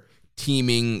were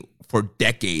teaming for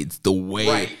decades. The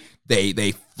way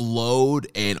they flowed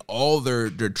and all their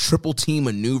triple team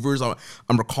maneuvers. I'm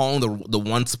recalling the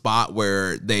one spot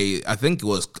where I think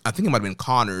it might have been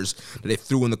Connors that they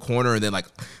threw in the corner, and then like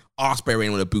Ospreay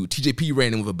ran with a boot, TJP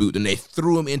ran in with a boot, and they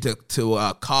threw him into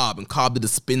Cobb, and Cobb did a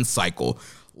spin cycle.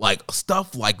 Like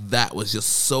stuff like that was just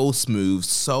so smooth,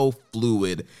 so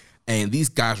fluid, and these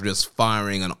guys are just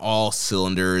firing on all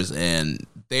cylinders, and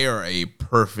they are a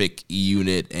perfect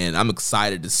unit. And I'm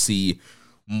excited to see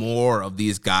more of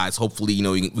these guys. Hopefully,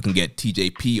 we can get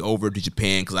TJP over to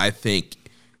Japan, because I think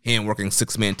him working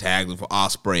 6-man tags with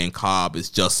Ospreay and Cobb is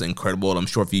just incredible. And I'm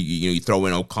sure if you throw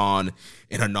in Okan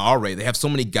and Hanare, they have so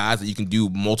many guys that you can do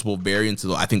multiple variants.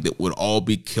 So I think that would all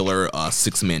be killer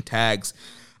 6-man tags.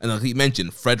 And like you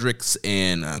mentioned, Fredericks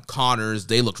and Connors,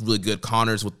 they looked really good.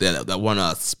 Connors with that one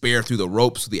spear through the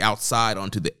ropes to the outside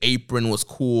onto the apron was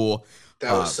cool.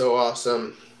 That was so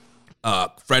awesome.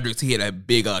 Fredericks, he had a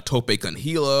big tope con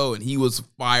hilo, and he was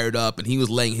fired up, and he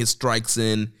was laying his strikes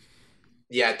in.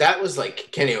 Yeah, that was like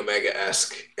Kenny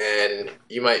Omega-esque, and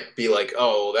you might be like,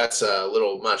 oh, that's a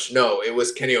little much. No, it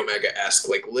was Kenny Omega-esque.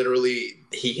 Like, literally,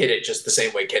 he hit it just the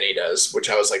same way Kenny does, which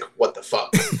I was like, what the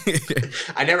fuck?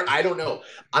 I don't know.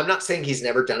 I'm not saying he's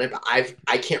never done it, but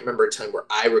I can't remember a time where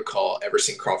I recall ever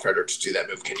seeing Carl Fredericks do that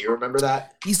move. Can you remember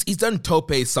that? He's done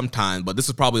topes sometime, but this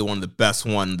is probably one of the best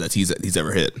ones that he's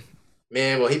ever hit.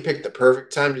 Man, well, he picked the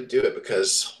perfect time to do it,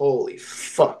 because holy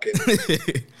fuck.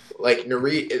 Like,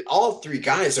 Narita, all three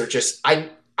guys are just, I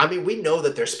mean, we know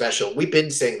that they're special. We've been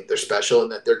saying that they're special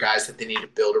and that they're guys that they need to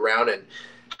build around, and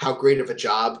how great of a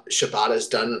job Shibata's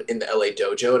done in the LA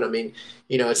Dojo. And I mean,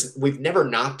 we've never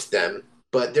knocked them,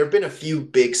 but there have been a few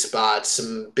big spots,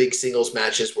 some big singles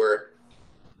matches where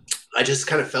I just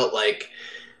kind of felt like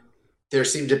there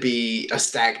seemed to be a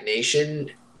stagnation,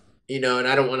 and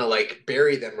I don't want to like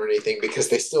bury them or anything, because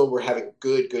they still were having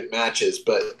good matches,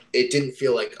 but it didn't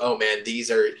feel like, oh man,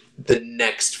 these are the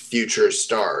next future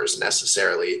stars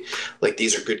necessarily. Like,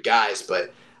 these are good guys,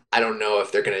 but I don't know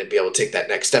if they're going to be able to take that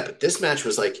next step. But this match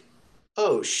was like,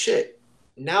 oh shit,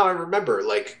 now I remember,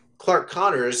 like, Clark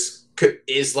Connors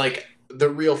is like the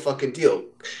real fucking deal.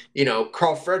 You know,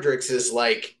 Carl Fredericks is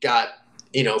like got,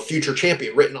 you know, future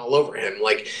champion written all over him.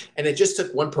 Like, and it just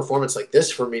took one performance like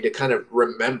this for me to kind of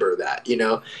remember that, you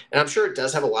know. And I'm sure it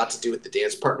does have a lot to do with the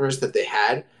dance partners that they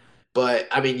had, but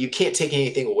I mean, you can't take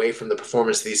anything away from the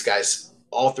performance these guys,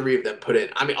 all three of them, put in.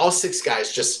 I mean, all six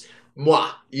guys just moi,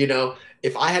 you know.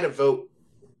 If I had to vote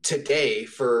today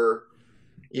for,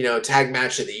 you know, tag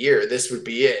match of the year, this would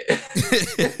be it.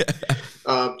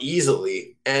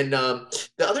 Easily. And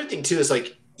the other thing too is,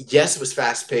 like, yes, it was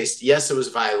fast paced. Yes, it was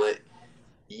violent.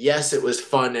 Yes, it was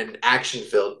fun and action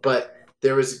filled, but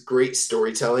there was great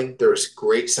storytelling. There was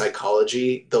great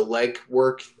psychology. The leg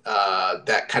work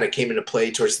that kind of came into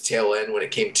play towards the tail end when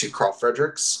it came to Carl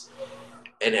Fredericks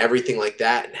and everything like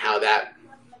that, and how that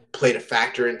played a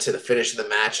factor into the finish of the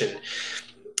match. And,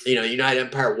 you know, United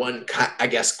Empire won, I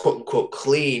guess, quote unquote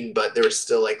clean, but there was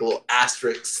still like a little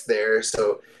asterisk there.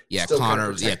 So yeah,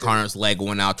 Connor's leg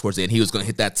went out towards the end. He was going to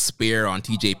hit that spear on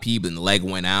TJP, but then the leg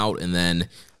went out, and then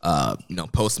you know,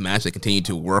 post match they continued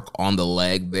to work on the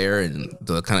leg there and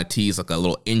to kind of tease like a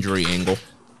little injury angle.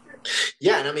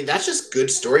 Yeah, and I mean that's just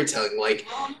good storytelling. Like,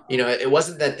 you know, it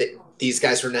wasn't that these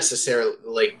guys were necessarily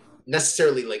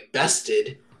like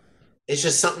bested. It's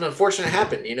just something unfortunate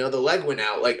happened. You know, the leg went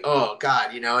out. Like, oh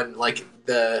god, you know, and like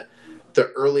the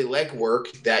early leg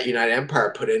work that United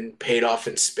Empire put in paid off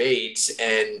in spades.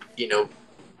 And, you know,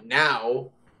 now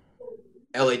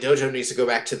LA Dojo needs to go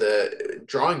back to the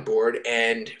drawing board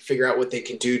and figure out what they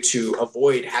can do to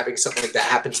avoid having something like that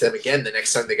happen to them again the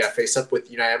next time they got face up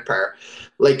with United Empire.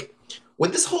 Like,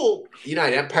 when this whole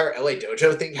United Empire LA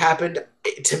Dojo thing happened,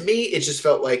 to me, it just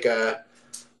felt like a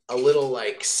little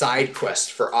like side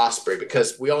quest for Ospreay,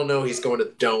 because we all know he's going to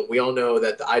the Dome. We all know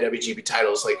that the IWGP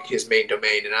title is like his main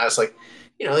domain. And I was like,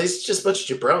 you know, he's just a bunch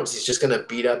of jabrones. He's just going to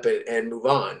beat up and move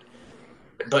on.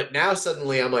 But now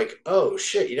suddenly I'm like, oh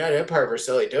shit, United Empire versus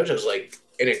LA Dojo is like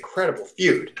an incredible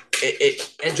feud.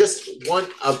 And just one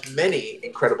of many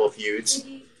incredible feuds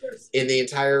in the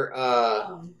entire,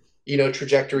 you know,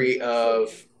 trajectory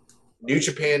of New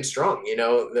Japan Strong. You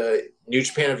know, the New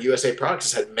Japan of USA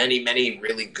Products has had many, many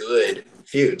really good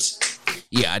feuds.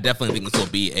 Yeah, I definitely think this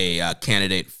will be a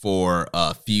candidate for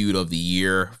feud of the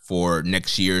year for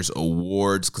next year's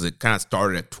awards, because it kind of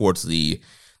started towards the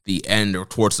end or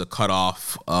towards the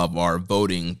cutoff of our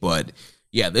voting. But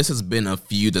yeah, this has been a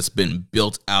feud that's been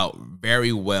built out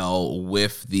very well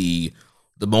with the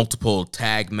multiple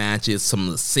tag matches, some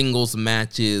of the singles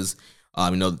matches.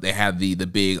 You know, they have the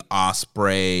big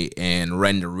Ospreay and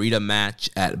Ren Narita match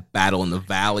at Battle in the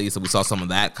Valley. So we saw some of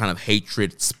that kind of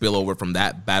hatred spill over from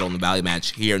that Battle in the Valley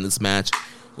match here in this match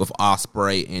with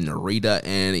Ospreay and Narita.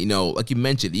 And, you know, like you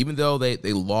mentioned, even though they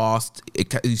lost,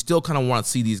 you still kind of want to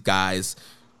see these guys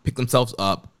pick themselves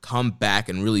up, come back,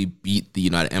 and really beat the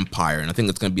United Empire. And I think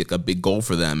it's going to be like a big goal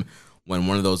for them when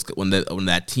when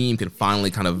that team can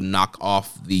finally kind of knock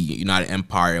off the United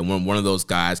Empire, and when one of those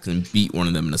guys can beat one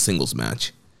of them in a singles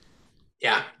match.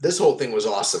 Yeah, this whole thing was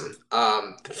awesome.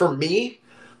 For me,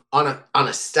 on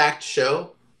a stacked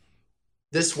show,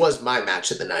 this was my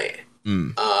match of the night.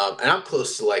 And I'm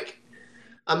close to, like,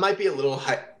 I might be a little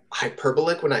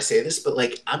hyperbolic when I say this, but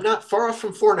like, I'm not far off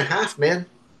from 4.5, man.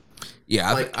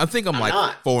 Yeah, like, I think I'm like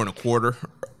not. 4.25.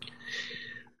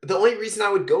 The only reason I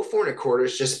would go 4.25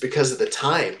 is just because of the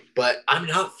time, but I'm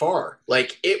not far.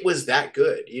 Like, it was that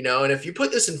good, you know? And if you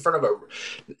put this in front of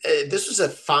this was a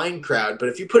fine crowd, but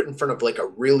if you put it in front of like a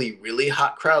really, really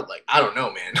hot crowd, like, I don't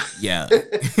know, man. Yeah.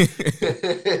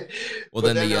 Well,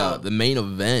 then the main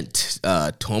event,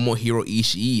 Tomohiro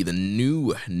Ishii, the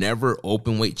new never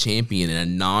openweight champion in a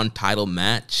non-title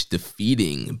match,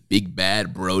 defeating Big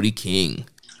Bad Brody King.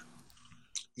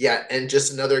 Yeah, and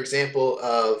just another example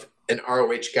of an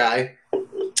ROH guy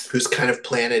who's kind of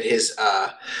planted his,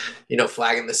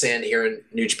 flag in the sand here in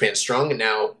New Japan Strong. And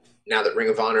now that Ring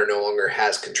of Honor no longer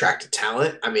has contracted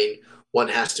talent, I mean, one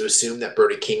has to assume that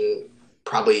Brody King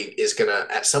probably is going to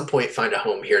at some point find a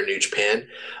home here in New Japan.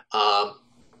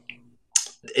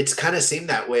 It's kind of seemed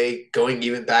that way going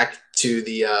even back to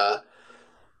the,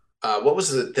 what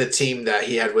was the team that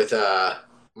he had with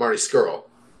Marty Scurll?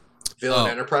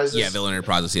 Villain Enterprises? Yeah, Villain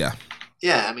Enterprises, yeah.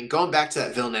 Yeah, I mean, going back to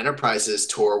that Villain Enterprises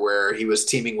tour where he was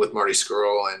teaming with Marty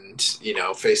Scurll and, you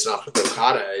know, facing off with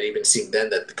Okada, it even seemed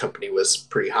then that the company was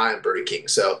pretty high on Brody King.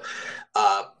 So,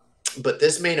 but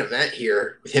this main event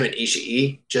here with him and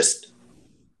Ishii just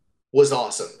was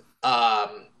awesome.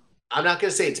 I'm not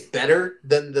going to say it's better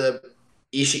than the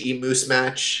Ishii Moose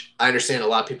match. I understand a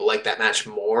lot of people like that match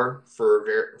more for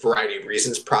a variety of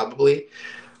reasons, probably.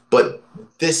 But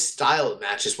this style of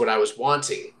match is what I was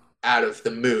wanting. out of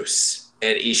the Moose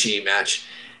and Ishii match.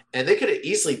 And they could have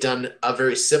easily done a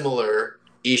very similar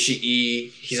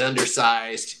Ishii. He's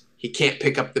undersized. He can't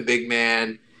pick up the big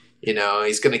man. You know,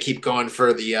 he's going to keep going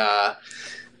for the,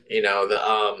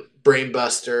 brain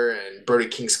buster, and Brody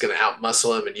King's going to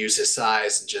outmuscle him and use his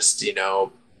size and just,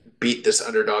 beat this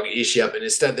underdog Ishii up. And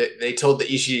instead they told the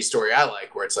Ishii story I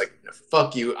like, where it's like,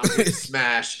 fuck you, I'm going to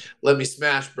smash. Let me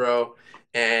smash, bro.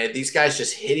 And these guys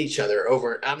just hit each other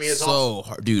over. I mean, it's so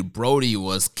hard. Dude, Brody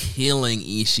was killing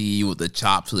Ishii with the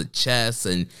chop to the chest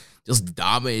and just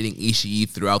dominating Ishii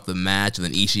throughout the match. And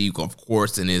then Ishii, of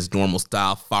course, in his normal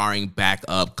style, firing back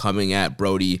up, coming at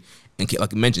Brody. And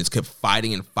like I mentioned, just kept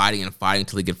fighting and fighting and fighting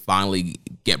until he could finally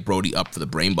get Brody up for the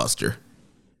brainbuster.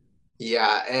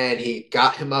 Yeah, and he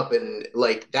got him up, and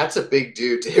that's a big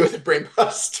dude to hit with a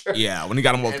brainbuster. Yeah, when he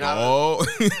got him up,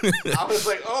 I was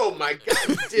like, oh my God,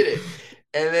 he did it.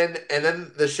 And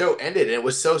then the show ended, and it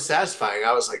was so satisfying.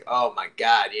 I was like, oh my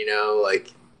God,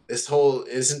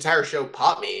 this entire show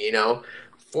popped me,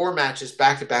 4 matches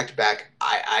back to back to back.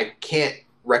 I can't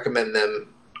recommend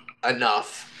them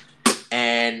enough.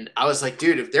 And I was like,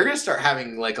 dude, if they're going to start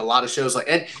having a lot of shows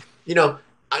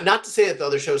not to say that the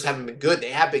other shows haven't been good, they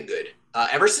have been good.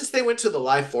 Ever since they went to the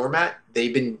live format,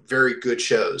 they've been very good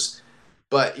shows.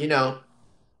 But,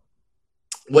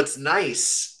 what's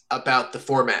nice about the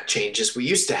format changes, we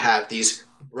used to have these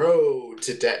Road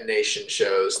to Detonation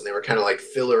shows, and they were kind of like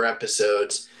filler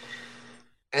episodes.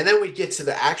 And then we'd get to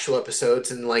the actual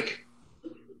episodes, and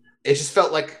it just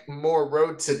felt like more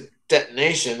Road to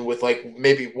Detonation with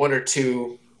maybe 1 or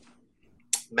 2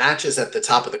 matches at the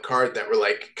top of the card that were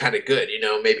kind of good,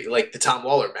 maybe the Tom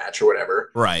Waller match or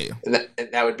whatever. Right. And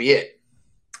that would be it.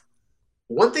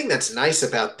 One thing that's nice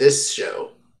about this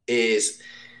show is,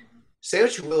 say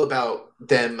what you will about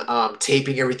them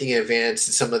taping everything in advance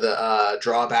and some of the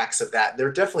drawbacks of that.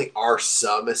 There definitely are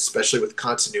some, especially with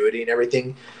continuity and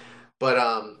everything.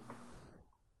 But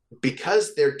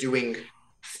because they're doing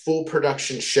full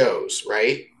production shows,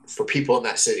 right, for people in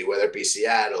that city, whether it be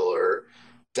Seattle or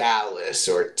Dallas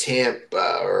or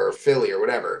Tampa or Philly or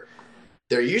whatever,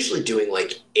 they're usually doing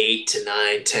 8 to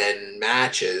 9, 10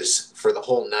 matches for the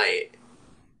whole night.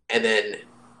 And then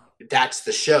that's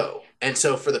the show. And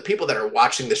so for the people that are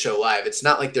watching the show live, it's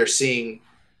not like they're seeing,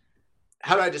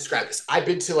 how do I describe this? I've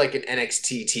been to an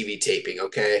NXT TV taping,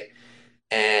 okay?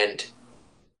 And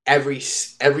every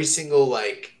single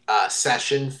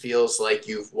session feels like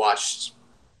you've watched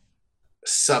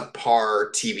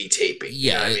subpar TV taping. Yeah,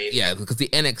 you know what I mean? Yeah, because the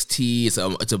NXT is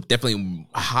it's a definitely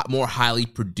more highly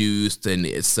produced, and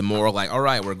it's a more all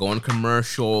right, we're going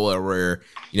commercial, or we're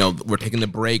taking the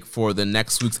break for the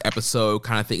next week's episode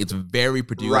kind of thing. It's very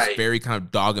produced, right. Very kind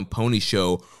of dog and pony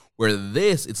show. Where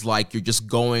this, it's like you're just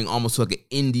going almost like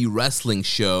an indie wrestling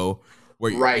show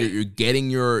where you're getting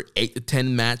your 8 to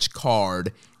 10 match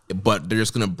card, but they're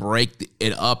just gonna break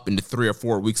it up into 3 or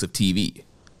 4 weeks of TV.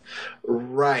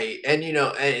 Right. And,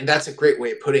 and that's a great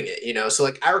way of putting it,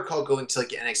 So, I recall going to, an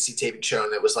NXT taping show,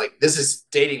 and it was this is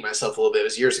dating myself a little bit. It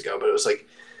was years ago, but it was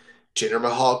Jinder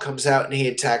Mahal comes out and he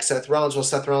attacks Seth Rollins while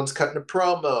Seth Rollins cutting a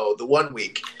promo the one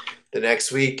week. The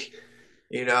next week,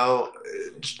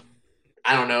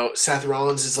 I don't know, Seth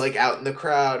Rollins is out in the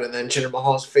crowd, and then Jinder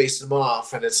Mahal's facing him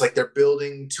off, and it's they're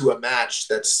building to a match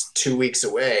that's 2 weeks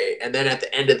away. And then at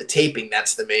the end of the taping,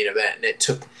 that's the main event. And it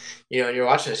took, and you're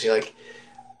watching this, you're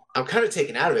I'm kind of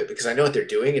taken out of it because I know what they're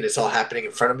doing and it's all happening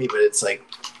in front of me, but it's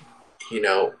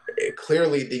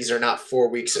clearly these are not 4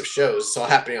 weeks of shows. It's all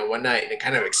happening on one night, and it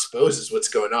kind of exposes what's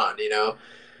going on,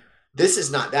 This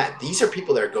is not that. These are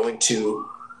people that are going to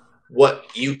what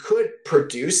you could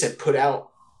produce and put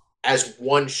out as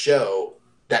one show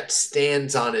that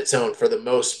stands on its own for the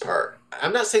most part.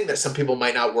 I'm not saying that some people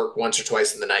might not work once or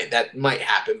twice in the night. That might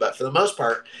happen, but for the most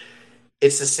part,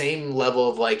 it's the same level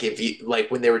of if you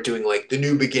when they were doing the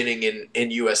New Beginning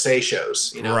in USA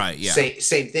shows, right? Yeah,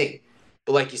 same thing.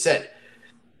 But like you said,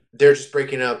 they're just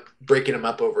breaking them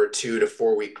up over a 2 to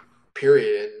 4 week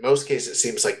period. In most cases, it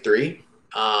seems like 3,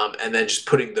 and then just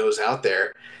putting those out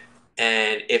there,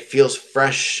 and it feels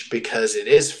fresh because it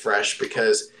is fresh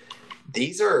because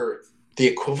these are the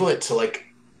equivalent to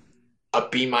a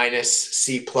B-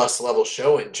 C+ level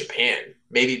show in Japan,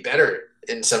 maybe better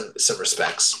in some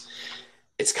respects.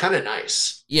 It's kind of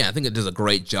nice. Yeah, I think it does a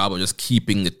great job of just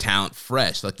keeping the talent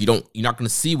fresh. You're not going to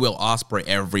see Will Ospreay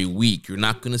every week. You're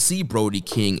not going to see Brody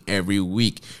King every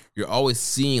week. You're always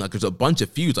seeing there's a bunch of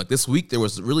feuds. This week there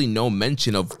was really no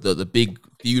mention of the big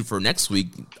feud for next week.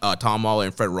 Tom Waller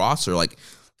and Fred Rosser,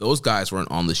 those guys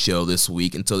weren't on the show this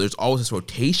week, and so there's always this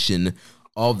rotation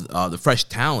of the fresh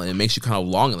talent. It makes you kind of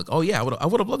long, oh yeah, I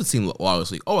would have loved to see him Waller this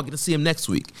week. Oh, I get to see him next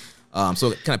week.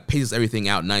 So it kind of paces everything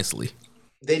out nicely.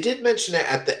 They did mention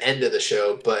it at the end of the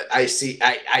show, but I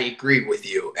agree with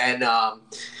you. And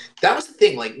that was the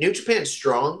thing. Like, New Japan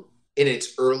Strong in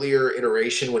its earlier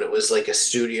iteration, when it was like a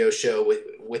studio show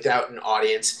without an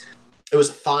audience, it was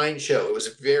a fine show. It was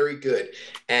very good.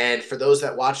 And for those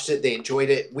that watched it, they enjoyed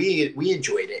it. We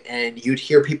enjoyed it. And you'd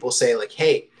hear people say, like,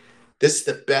 hey, this is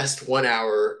the best 1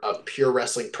 hour of pure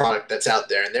wrestling product that's out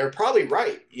there. And they're probably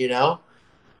right, you know?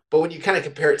 But when you kind of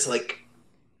compare it to, like,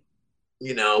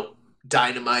 you know,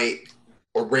 Dynamite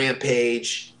or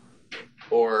Rampage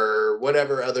or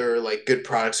whatever other, like, good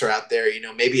products are out there, you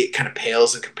know, maybe it kind of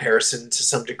pales in comparison to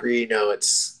some degree. You know,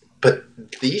 but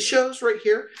these shows right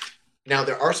here, now,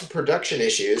 there are some production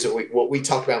issues, what we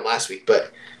talked about last week,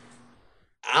 but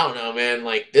I don't know, man.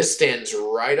 Like, this stands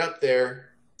right up there.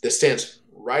 This stands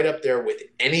right up there with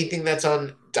anything that's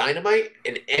on Dynamite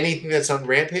and anything that's on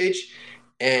Rampage.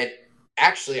 And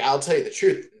actually, I'll tell you the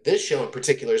truth. This show in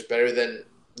particular is better than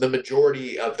the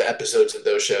majority of the episodes of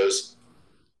those shows.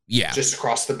 Yeah. Just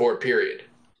across the board, period.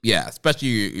 Yeah, especially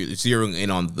you're zeroing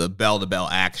in on the bell-to-bell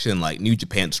action. Like, New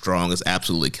Japan Strong is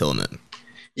absolutely killing it.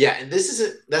 Yeah, and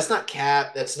that's not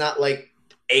Cap. That's not like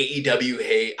AEW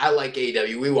hate. I like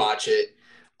AEW. We watch it.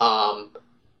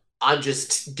 I'm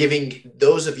just giving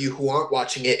those of you who aren't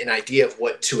watching it an idea of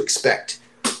what to expect.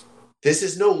 This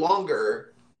is no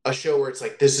longer a show where it's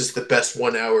like, this is the best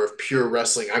 1 hour of pure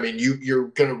wrestling. I mean, you're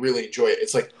going to really enjoy it.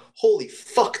 It's like, holy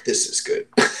fuck, this is good.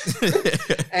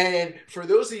 And for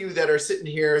those of you that are sitting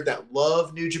here that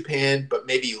love New Japan, but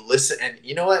maybe you listen, and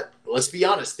you know what? Let's be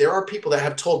honest. There are people that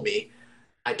have told me,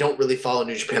 I don't really follow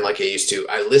New Japan like I used to.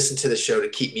 I listen to the show to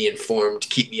keep me informed,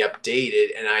 keep me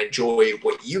updated, and I enjoy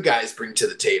what you guys bring to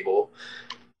the table.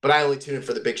 But I only tune in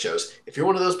for the big shows. If you're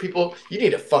one of those people, you need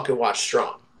to fucking watch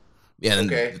Strong. Yeah,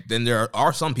 then there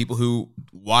are some people who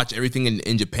watch everything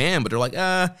in Japan, but they're like,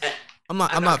 I'm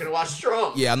not gonna watch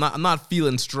Strong. Yeah, I'm not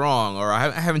feeling Strong, or I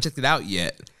haven't checked it out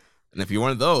yet. And if you're one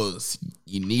of those,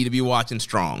 you need to be watching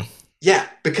Strong. Yeah,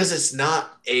 because it's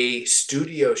not a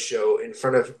studio show in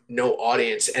front of no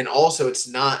audience. And also, it's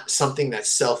not something that's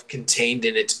self-contained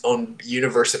in its own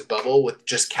universe and bubble with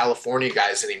just California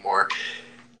guys anymore.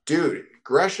 Dude,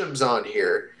 Gresham's on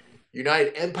here.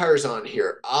 United Empire's on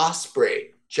here. Ospreay,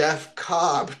 Jeff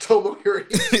Cobb, Tomohiro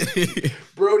Ishii,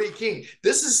 Brody King.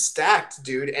 This is stacked,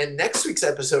 dude. And next week's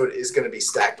episode is going to be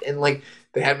stacked. And, like,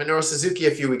 they had Minoru Suzuki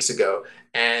a few weeks ago.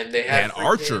 And they had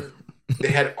Archer. They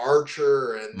had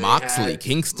Archer and Moxley,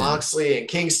 Kingston. Moxley and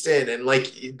Kingston. And,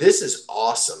 like, this is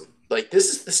awesome. Like, this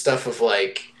is the stuff of,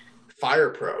 like, Fire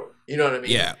Pro. You know what I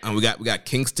mean? Yeah, and we got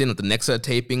Kingston with the next set of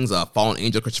tapings, Fallen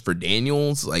Angel, Christopher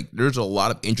Daniels. Like, there's a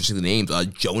lot of interesting names.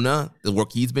 Jonah, the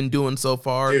work he's been doing so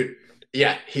far. Dude,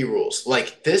 yeah, he rules.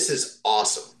 Like, this is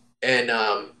awesome. And,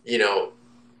 you know,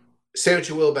 say what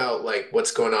you will about, like,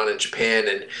 what's going on in Japan.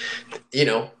 And, you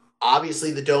know,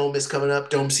 obviously the Dome is coming up.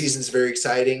 Dome season's very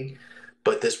exciting.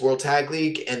 But this World Tag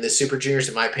League and the Super Juniors,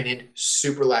 in my opinion,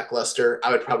 super lackluster. I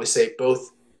would probably say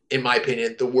both, in my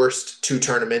opinion, the worst two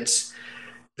tournaments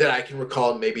that I can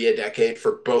recall in maybe a decade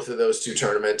for both of those two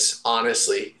tournaments,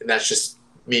 honestly. And that's just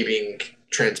me being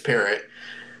transparent.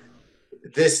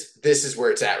 This is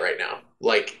where it's at right now.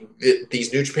 Like,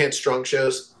 these New Japan Strong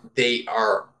shows, they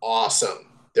are awesome.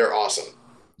 They're awesome.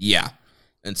 Yeah.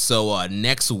 And so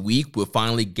next week, we'll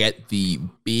finally get the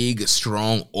big,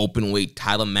 strong, open-weight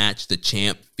title match. The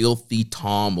champ, Filthy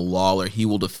Tom Lawler. He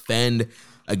will defend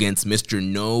against Mr.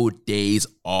 No Days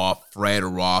Off, Fred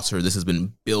Rosser. This has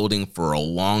been building for a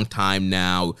long time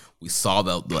now. We saw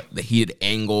the heated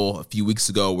angle a few weeks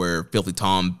ago where Filthy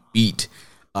Tom beat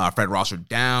Fred Rosser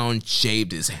down,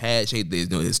 shaved his head, shaved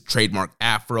his trademark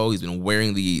afro. He's been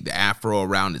wearing the afro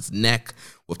around his neck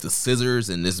with the scissors,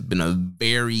 and this has been a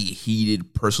very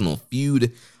heated personal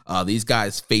feud. These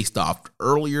guys faced off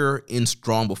earlier in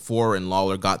Strong before, and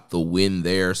Lawler got the win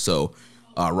there. So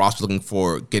Ross was looking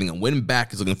for getting a win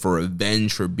back. He's looking for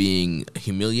revenge for being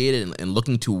humiliated and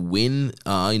looking to win,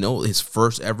 his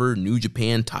first ever New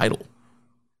Japan title.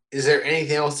 Is there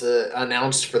anything else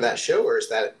announced for that show, or is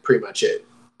that pretty much it?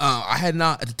 I had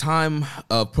not, at the time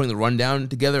of putting the rundown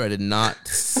together, I did not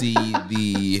see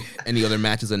any other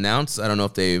matches announced. I don't know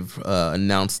if they've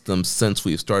announced them since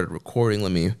we've started recording.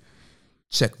 Let me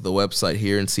check the website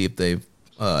here and see if they've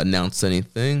announced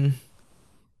anything.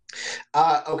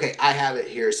 Okay, I have it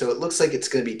here. So it looks like it's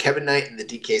going to be Kevin Knight and the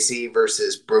DKC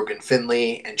versus Brogan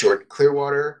Finley and Jordan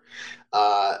Clearwater.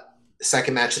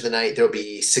 Second match of the night, there'll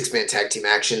be 6-man tag team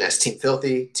action as Team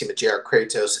Filthy, team of JR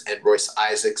Kratos, and Royce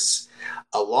Isaacs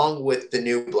along with the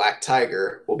new Black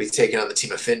Tiger, will be taking on the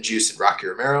team of Finn Juice and Rocky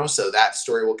Romero. So that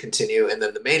story will continue. And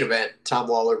then the main event, Tom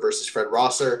Lawler versus Fred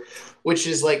Rosser, which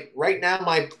is like right now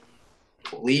my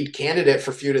lead candidate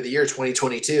for Feud of the Year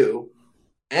 2022.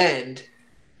 And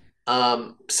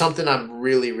something I'm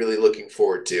really, really looking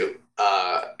forward to.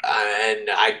 And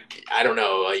I don't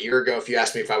know, a year ago, if you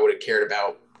asked me if I would have cared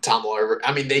about Tom Lawler,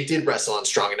 I mean, they did wrestle on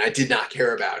Strong, and I did not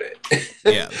care about it.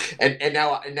 Yeah. and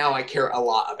now I care a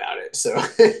lot about it. So,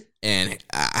 and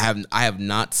I have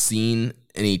not seen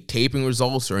any taping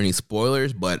results or any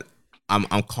spoilers, but I'm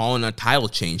calling a title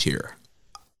change here.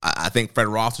 I think Fred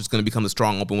Rosser is going to become the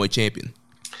Strong Openweight champion.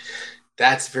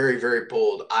 That's very, very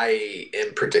bold. I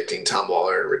am predicting Tom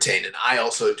Lawler to retain, and I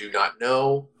also do not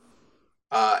know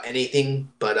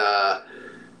anything, but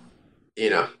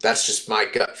that's just my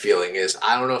gut feeling. Is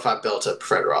I don't know if I belt up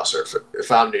Fred Rosser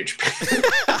if I'm New Japan.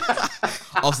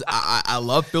 Also, I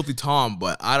love Filthy Tom,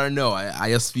 but I don't know. I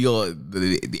just feel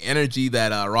the energy that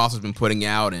Rosser's been putting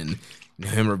out, and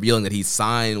him revealing that he's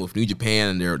signed with New Japan,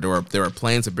 and there are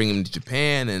plans to bring him to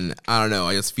Japan, and I don't know.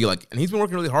 I just feel like, and he's been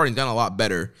working really hard and gotten a lot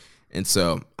better. And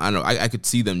so, I don't know, I could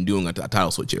see them doing a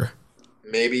title switch here.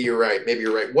 Maybe you're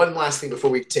right. One last thing before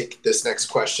we take this next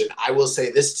question. I will say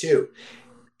this, too.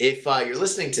 If you're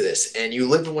listening to this and you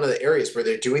live in one of the areas where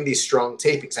they're doing these Strong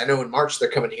tapings, I know in March they're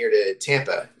coming here to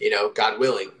Tampa, God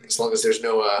willing, as long as there's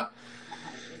no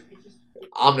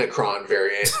Omicron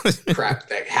variant crap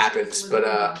that happens.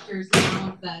 But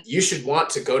you should want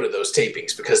to go to those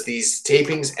tapings, because these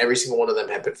tapings, every single one of them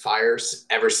have been fires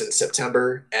ever since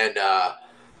September. And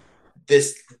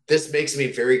this makes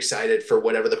me very excited for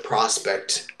whatever the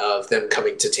prospect of them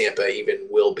coming to Tampa even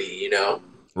will be,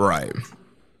 Right.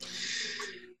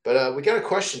 But we got a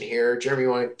question here. Jeremy, you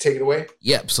want to take it away?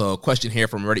 Yep. So a question here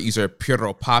from Reddit user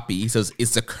Piero Papi. He says,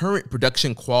 is the current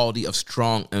production quality of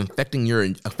Strong affecting your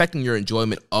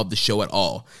enjoyment of the show at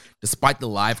all? Despite the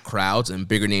live crowds and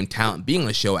bigger name talent being on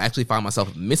the show, I actually find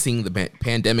myself missing the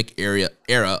pandemic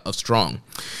era of Strong.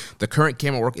 The current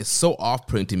camera work is so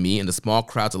off-putting to me, and the small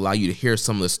crowds allow you to hear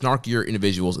some of the snarkier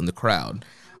individuals in the crowd.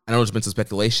 I know there's been some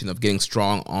speculation of getting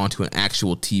Strong onto an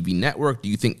actual TV network. Do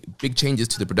you think big changes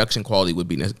to the production quality would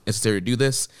be necessary to do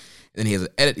this? And then he has an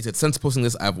edit. He said, since posting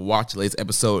this, I've watched the latest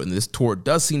episode, and this tour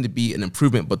does seem to be an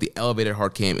improvement, but the elevated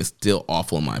hard cam is still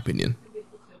awful in my opinion.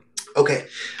 Okay.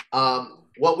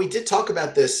 Well, we did talk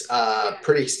about this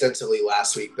pretty extensively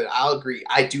last week, but I'll agree.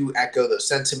 I do echo those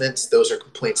sentiments. Those are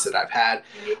complaints that I've had.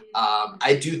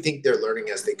 I do think they're learning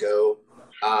as they go.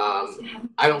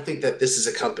 I don't think that this is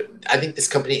a company. I think this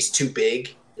company is too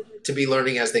big to be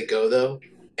learning as they go, though.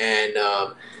 And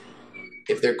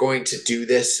if they're going to do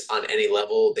this on any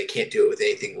level, they can't do it with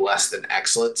anything less than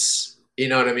excellence. You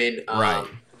know what I mean? Right.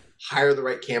 Hire the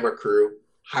right camera crew.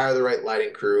 Hire the right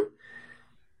lighting crew.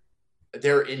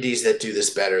 There are indies that do this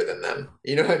better than them.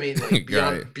 You know what I mean?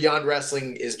 Like Beyond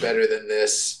Wrestling is better than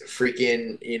this.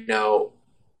 Freaking,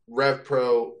 Rev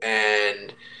Pro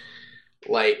and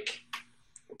like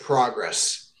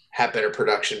Progress have better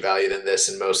production value than this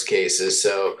in most cases.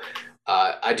 So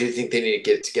I do think they need to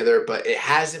get it together, but it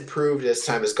has improved as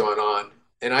time has gone on.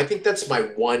 And I think that's my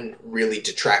one really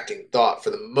detracting thought for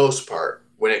the most part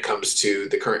when it comes to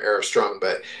the current era of Strong.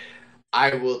 But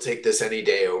I will take this any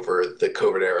day over the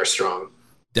COVID era Strong.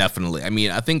 Definitely. I mean,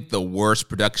 I think the worst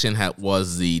production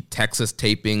was the Texas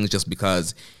tapings, just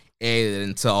because they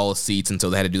didn't sell all the seats, and so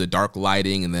they had to do the dark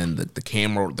lighting, and then the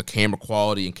camera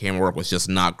quality and camera work was just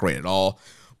not great at all.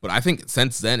 But I think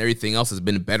since then, everything else has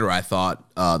been better. I thought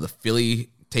the Philly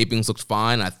tapings looked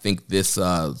fine. I think this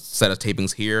set of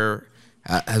tapings here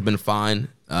has been fine.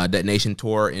 Detonation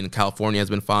Tour in California has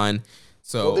been fine.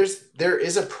 So there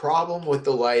is a problem with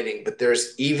the lighting, but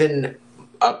there's even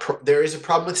there is a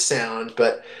problem with sound.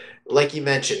 But like you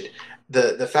mentioned,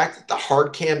 the fact that the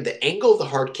hard cam, the angle of the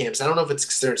hard cams, I don't know if it's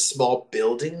because they're in small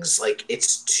buildings, like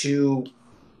it's too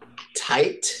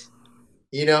tight,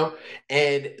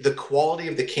 and the quality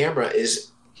of the camera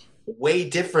is way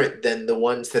different than the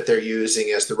ones that they're using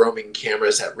as the roaming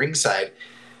cameras at ringside.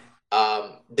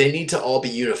 They need to all be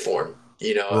uniform.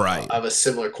 Right. Of a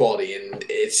similar quality, and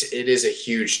it is a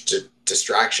huge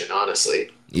distraction,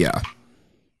 honestly. Yeah.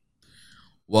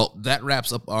 Well, that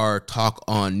wraps up our talk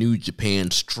on New Japan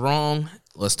Strong.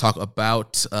 Let's talk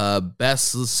about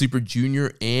Best Super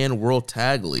Junior and World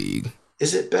Tag League.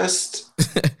 Is it best?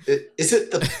 Is it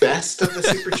the best of the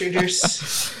Super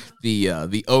Juniors?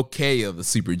 The okay of the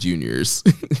Super Juniors.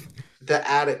 The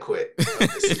adequate of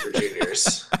the Super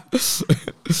Juniors.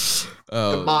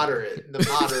 The moderate of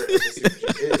the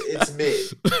Super Juniors. It's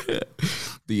mid.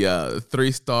 The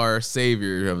 3-star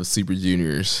savior of the Super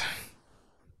Juniors.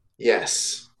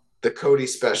 Yes. The Cody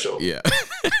special. Yeah.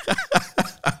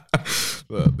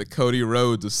 The Cody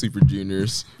Rhodes of Super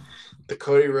Juniors. The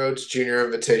Cody Rhodes Junior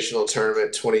Invitational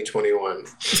Tournament 2021.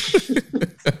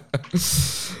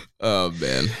 Oh,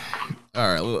 man. All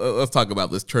right, let's talk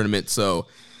about this tournament. So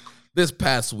this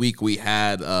past week, we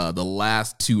had the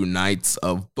last two nights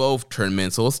of both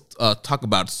tournaments. So let's talk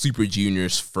about Super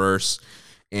Juniors first,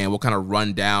 and we'll kind of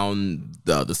run down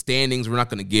the standings. We're not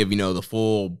going to give, the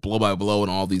full blow-by-blow in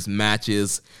all these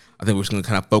matches. I think we're just going to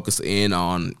kind of focus in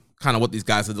on kind of what these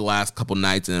guys did the last couple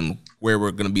nights and where we're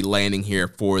going to be landing here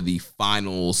for the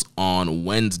finals on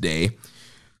Wednesday.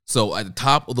 So at the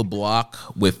top of the block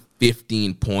with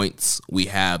 15 points, we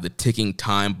have the ticking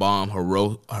time bomb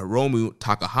Hiromu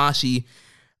Takahashi.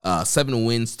 7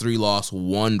 wins, 3 loss,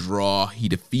 1 draw. He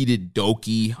defeated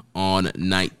Doki on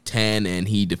night 10, and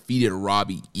he defeated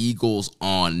Robbie Eagles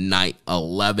on night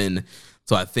 11.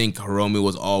 So I think Hiromu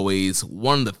was always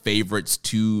one of the favorites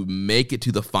to make it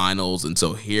to the finals, and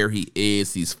so here he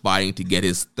is. He's fighting to get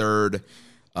his third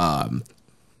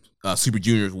Super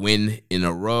Juniors win in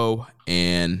a row,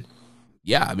 and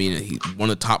yeah, I mean, he's one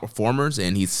of the top performers,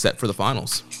 and he's set for the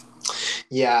finals.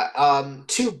 Yeah,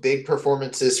 2 big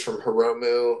performances from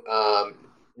Hiromu.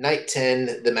 Night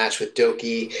 10, the match with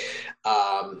Doki.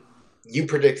 You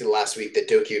predicted last week that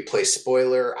Doki would play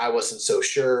spoiler. I wasn't so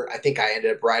sure. I think I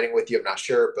ended up riding with you. I'm not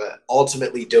sure, but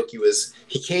ultimately Doki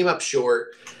he came up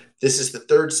short. This is the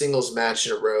 3rd singles match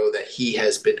in a row that he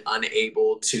has been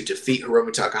unable to defeat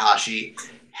Hiromu Takahashi.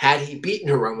 Had he beaten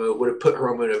Hiromu, it would have put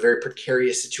Hiromu in a very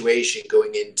precarious situation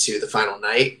going into the final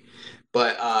night.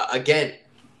 But again,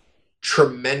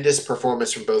 tremendous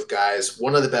performance from both guys.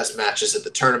 One of the best matches at the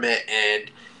tournament,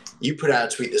 and you put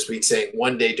out a tweet this week saying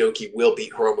one day Doki will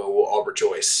beat Hiromu. We'll all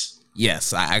rejoice.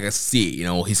 Yes, I can see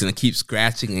it. He's going to keep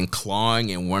scratching and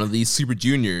clawing, and one of these Super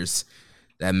Juniors,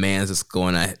 that man's just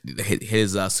going to hit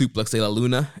his suplex de la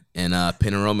Luna and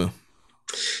pin Hiromu.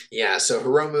 Yeah, so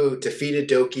Hiromu defeated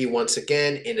Doki once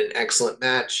again in an excellent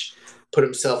match, put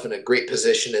himself in a great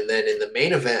position, and then in the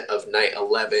main event of night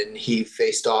 11, he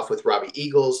faced off with Robbie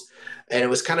Eagles. And it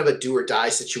was kind of a do-or-die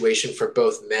situation for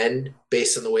both men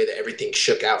based on the way that everything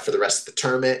shook out for the rest of the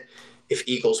tournament. If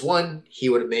Eagles won, he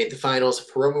would have made the finals.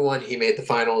 If Hiromu won, he made the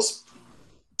finals.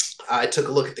 I took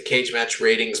a look at the cage match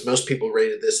ratings. Most people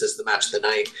rated this as the match of the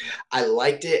night. I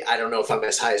liked it. I don't know if I'm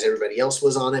as high as everybody else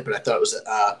was on it, but I thought it was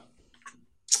a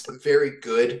very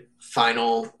good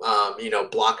final,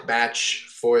 block match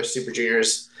for Super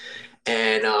Juniors.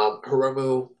 And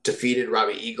Hiromu defeated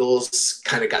Robbie Eagles,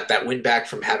 kind of got that win back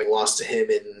from having lost to him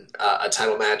in a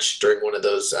title match during one of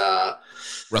those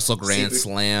Wrestle Grand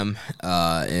Slam.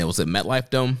 And it was at MetLife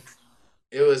Dome.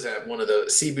 It was at one of the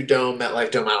Cebu Dome,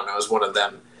 MetLife Dome. I don't know. It was one of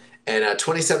them. And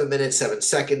 27 minutes, 7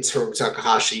 seconds, Hiromu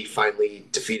Takahashi finally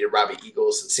defeated Robbie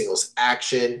Eagles in singles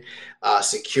action,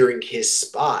 securing his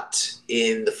spot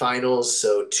in the finals.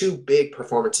 So 2 big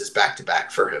performances back-to-back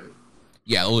for him.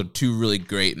 Yeah, those are 2 really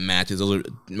great matches. Those are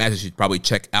matches you should probably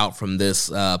check out from this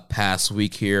past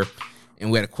week here. And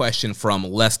we had a question from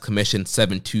Les Commission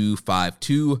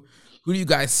 7252. Who do you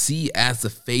guys see as the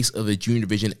face of the junior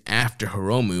division after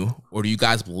Hiromu? Or do you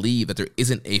guys believe that there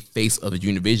isn't a face of the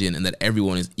junior division and that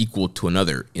everyone is equal to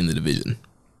another in the division?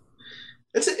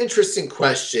 That's an interesting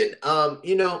question.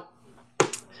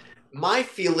 My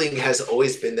feeling has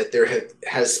always been that there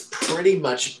has pretty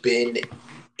much been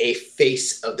a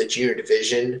face of the junior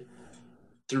division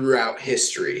throughout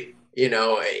history, in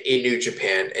New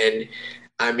Japan. And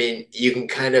I mean, you can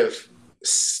kind of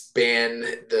span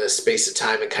the space of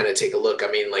time and kind of take a look. I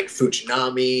mean, like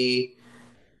Fujinami,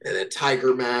 and then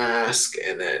Tiger Mask,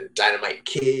 and then Dynamite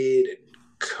Kid, and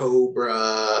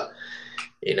Cobra,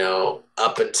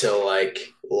 up until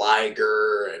like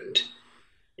Liger and,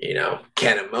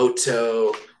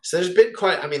 Kanemoto. So there's been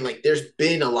there's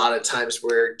been a lot of times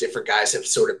where different guys have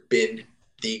sort of been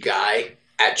the guy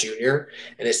at junior,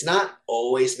 and it's not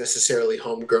always necessarily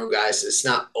homegrown guys. It's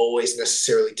not always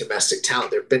necessarily domestic talent.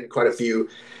 There have been quite a few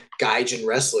Gaijin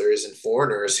wrestlers and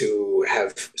foreigners who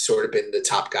have sort of been the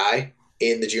top guy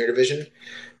in the junior division.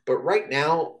 But right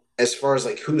now, as far as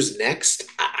like who's next,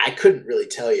 I couldn't really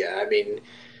tell you. I mean,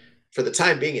 for the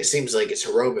time being, it seems like it's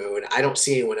Hiromu, and I don't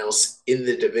see anyone else in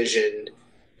the division.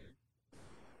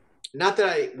 Not that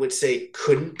I would say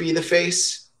couldn't be the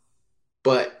face,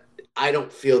 but I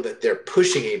don't feel that they're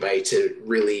pushing anybody to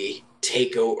really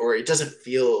take over, or it doesn't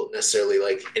feel necessarily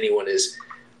like anyone is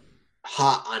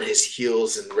hot on his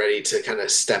heels and ready to kind of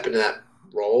step into that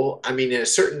role. I mean, in a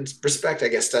certain respect, I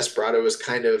guess Desperado was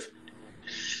kind of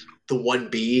the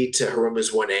 1B to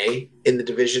Hiromu's 1A in the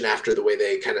division after the way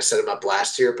they kind of set him up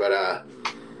last year. But, I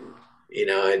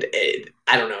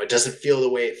don't know. It doesn't feel the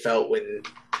way it felt when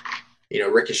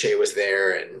Ricochet was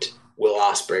there and Will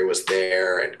Ospreay was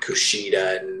there and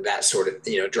Kushida and that sort of,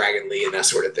 Dragon Lee and that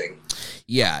sort of thing.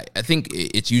 Yeah, I think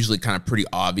it's usually kind of pretty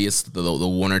obvious the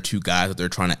one or two guys that they're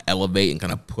trying to elevate and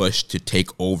kind of push to take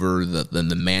over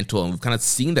the mantle. And we've kind of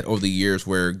seen that over the years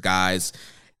where guys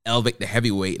elevate the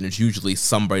heavyweight, and it's usually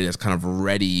somebody that's kind of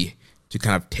ready to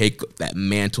kind of take that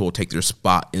mantle, take their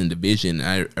spot in the division.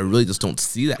 I really just don't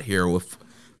see that here with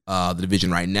the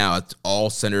division right now. It's all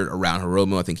centered around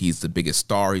Hiromu. I think he's the biggest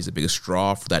star. He's the biggest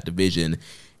draw for that division.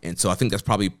 And so I think that's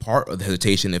probably part of the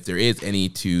hesitation, if there is any,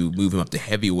 to move him up to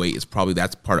heavyweight. Is probably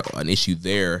that's part of an issue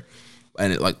there.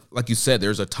 And like you said,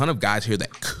 there's a ton of guys here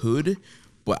that could,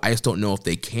 but I just don't know if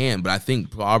they can. But I think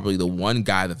probably the one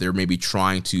guy that they're maybe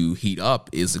trying to heat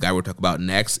up is the guy we're talking about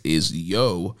next, is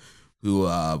Yo, who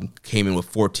came in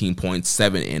with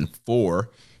 14.7-4,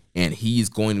 and he's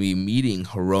going to be meeting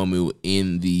Hiromu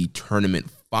in the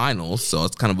tournament finals. So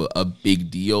it's kind of a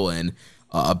big deal and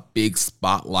a big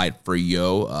spotlight for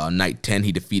Yo. Night 10,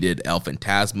 he defeated El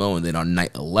Phantasmo, and then on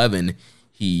night 11,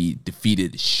 he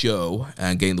defeated Sho,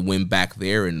 getting the win back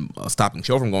there and stopping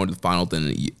Sho from going to the final,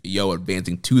 then Yo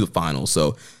advancing to the final.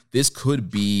 So this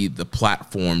could be the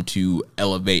platform to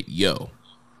elevate Yo.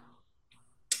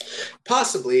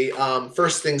 Possibly.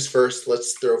 First things first,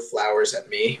 let's throw flowers at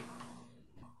me.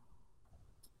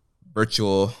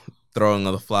 Virtual throwing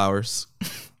of the flowers.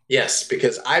 Yes,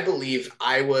 because I believe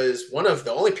I was one of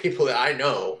the only people that I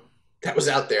know that was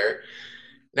out there.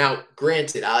 Now,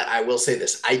 granted, I will say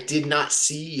this. I did not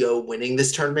see Yo winning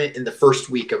this tournament in the first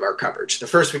week of our coverage. The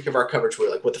first week of our coverage, we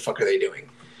were like, what the fuck are they doing?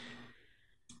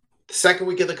 The second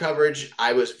week of the coverage,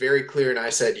 I was very clear, and I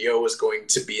said Yo was going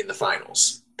to be in the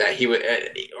finals. That he would,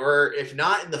 or if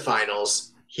not in the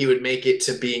finals, he would make it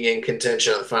to being in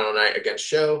contention on the final night against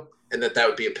Sho, and that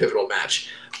would be a pivotal match.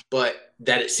 But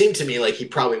that it seemed to me like he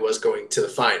probably was going to the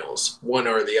finals, one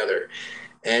or the other.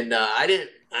 And I didn't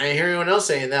hear anyone else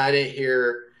saying that. I didn't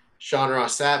hear Sean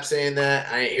Ross Sapp saying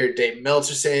that. I didn't hear Dave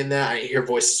Meltzer saying that. I didn't hear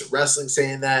Voices of Wrestling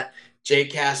saying that.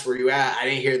 J-Cast, where you at? I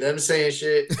didn't hear them saying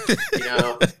shit.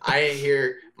 I didn't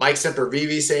hear Mike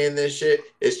Sempervive saying this shit.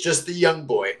 It's just the young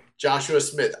boy, Joshua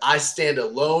Smith. I stand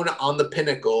alone on the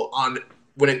pinnacle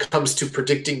when it comes to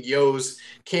predicting Yo's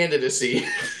candidacy.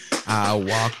 I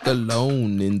walk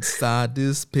alone inside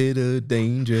this pit of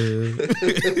danger.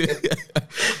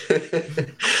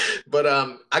 But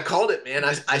I called it, man.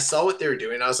 I saw what they were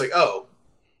doing. I was like, oh,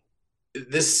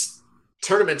 this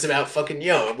tournament's about fucking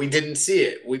Yo, and we didn't see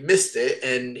it. We missed it,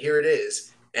 and here it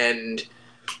is. And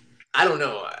I don't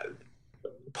know.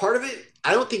 Part of it,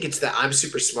 I don't think it's that I'm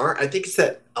super smart. I think it's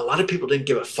that a lot of people didn't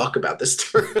give a fuck about this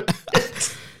tournament.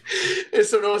 And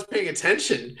so no one's paying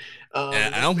attention.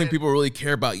 And I don't think people really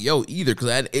care about Yo either,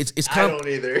 because it's kind of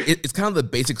it's kind of the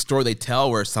basic story they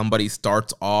tell, where somebody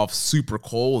starts off super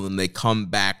cold and they come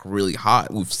back really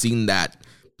hot. We've seen that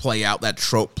that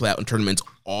trope play out in tournaments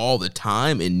all the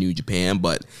time in New Japan,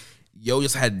 but Yo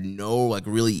just had no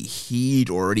really heat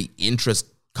or any interest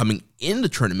coming in the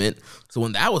tournament. So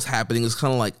when that was happening, it's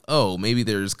kind of like, oh, maybe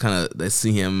they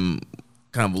see him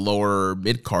kind of lower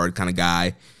mid card kind of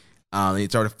guy. And he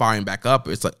started firing back up.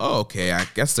 It's like, oh, okay, I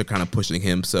guess they're kind of pushing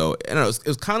him. So, I don't know, it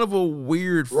was kind of a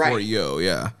weird for Yo,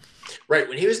 yeah. Right,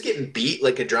 when he was getting beat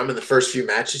like a drum in the first few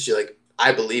matches, you're like,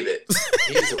 I believe it.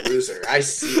 He's a loser. I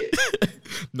see it.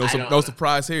 No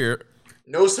surprise here.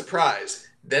 No surprise.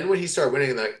 Then when he started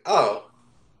winning, like, oh,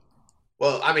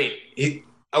 well, I mean,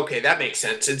 okay, that makes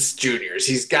sense. It's juniors.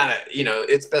 He's got to,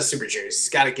 it's Best Super Juniors. He's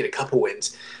got to get a couple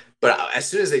wins. But as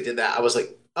soon as they did that, I was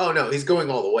like, oh, no, he's going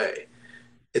all the way.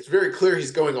 It's very clear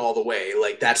he's going all the way.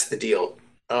 Like, that's the deal.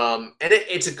 And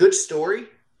it's a good story,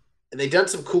 and they've done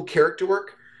some cool character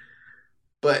work.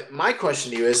 But my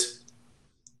question to you is,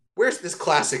 where's this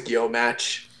classic Yo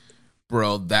match?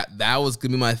 Bro, that was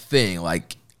going to be my thing.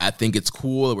 Like, I think it's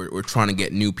cool. We're trying to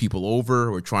get new people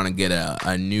over. We're trying to get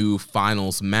a new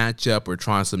finals matchup. We're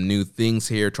trying some new things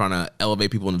here, trying to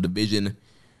elevate people in the division.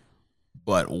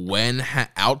 But when,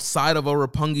 outside of a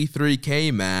Roppongi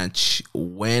 3K match,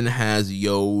 when has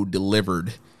Yo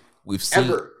delivered? We've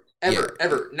seen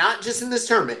ever. Not just in this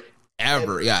tournament.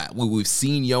 Ever. Yeah. We've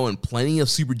seen Yo in plenty of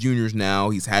Super Juniors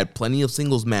now. He's had plenty of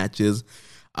singles matches.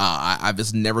 I've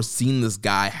just never seen this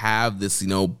guy have this,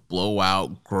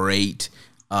 blowout, great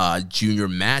junior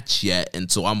match yet.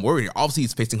 And so I'm worried. Obviously,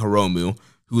 he's facing Hiromu,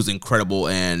 who's incredible,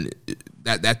 and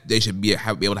that they should be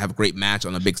able to have a great match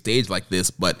on a big stage like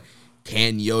this. But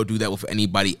can Yo do that with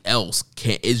anybody else?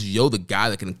 Is Yo the guy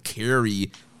that can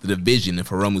carry the division if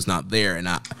Hiromu's not there? And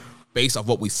based off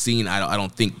what we've seen, I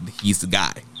don't think he's the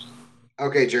guy.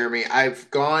 Okay, Jeremy, I've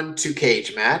gone to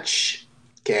Cage Match.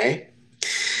 Okay.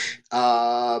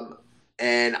 And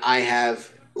and I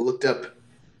have looked up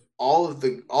all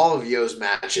of Yo's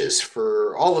matches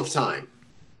for all of time,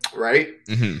 right?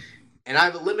 Mm-hmm. And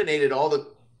I've eliminated all the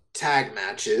tag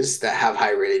matches that have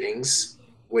high ratings,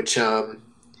 which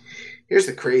here's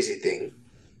the crazy thing.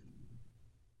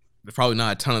 There's probably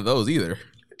not a ton of those either.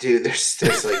 Dude,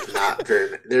 there's like not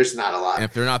very there's not a lot. And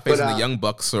if they're not facing the Young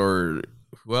Bucks or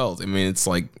who else, I mean, it's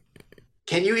like,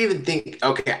 can you even think,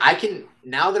 okay,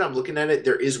 now that I'm looking at it,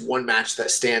 there is one match that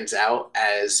stands out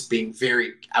as being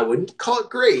very, I wouldn't call it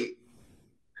great,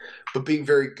 but being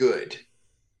very good.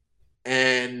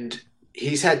 And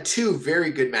he's had 2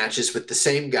 very good matches with the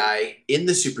same guy in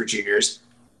the Super Juniors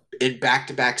in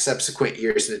back-to-back subsequent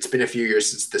years, and it's been a few years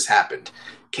since this happened.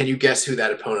 Can you guess who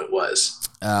that opponent was?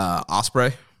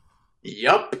 Ospreay?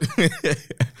 Yup.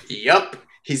 Yup.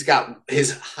 He's got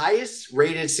his highest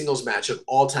rated singles match of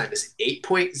all time is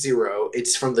 8.0.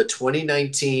 It's from the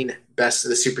 2019 Best of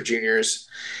the Super Juniors.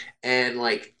 And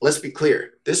like, let's be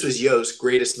clear, this was Yo's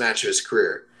greatest match of his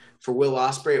career. For Will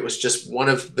Ospreay, it was just one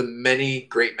of the many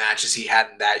great matches he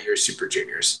had in that year's Super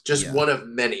Juniors. Just one of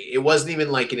many. It wasn't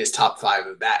even like in his top 5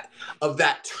 of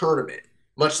that tournament,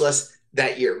 much less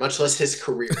that year, much less his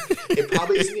career. It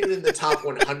probably isn't even in the top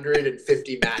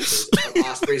 150 matches of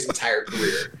Ospreay's entire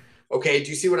career. Okay, do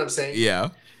you see what I'm saying? Yeah.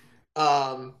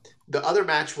 The other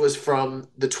match was from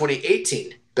the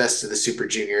 2018 Best of the Super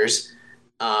Juniors,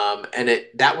 and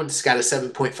that one's got a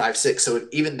 7.56, so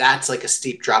even that's like a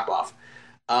steep drop-off.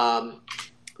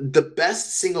 The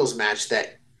best singles match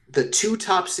the 2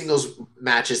 top singles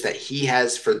matches that he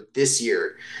has for this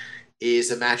year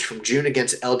is a match from June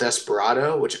against El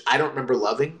Desperado, which I don't remember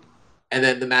loving, and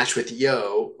then the match with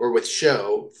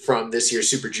Sho from this year's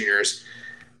Super Juniors.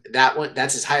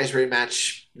 That's his highest rated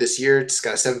match this year. It's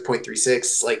got a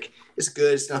 7.36. Like, it's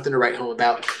good. It's nothing to write home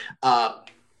about.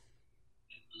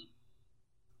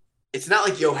 It's not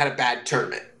like Yo had a bad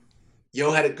tournament.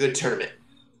 Yo had a good tournament.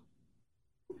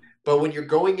 But when you're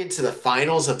going into the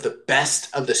finals of the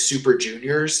Best of the Super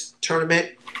Juniors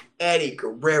tournament, Eddie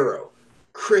Guerrero,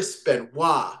 Chris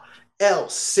Benoit, El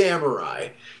Samurai.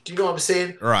 Do you know what I'm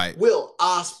saying? Right. Will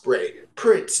Ospreay,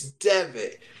 Prince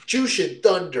Devitt, Jushin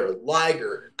Thunder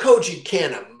Liger, Koji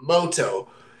Kanemoto.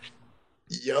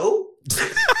 Yo?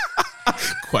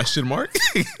 Question mark?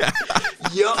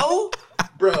 Yo?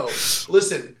 Bro,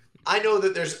 listen, I know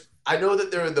that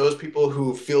there are those people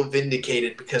who feel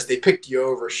vindicated because they picked Yo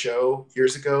over Sho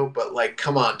years ago, but like,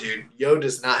 come on, dude. Yo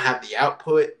does not have the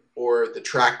output or the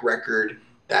track record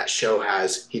that Sho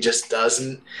has. He just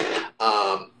doesn't.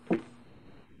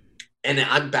 And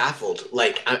I'm baffled.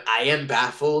 Like, I am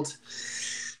baffled.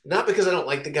 Not because I don't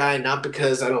like the guy, not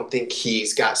because I don't think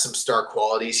he's got some star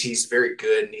qualities. He's very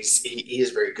good, and he is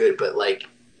very good. But like,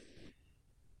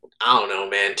 I don't know,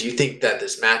 man. Do you think that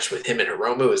this match with him and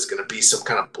Hiromu is going to be some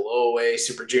kind of blowaway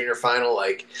Super Junior final?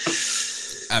 Like,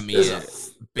 I mean,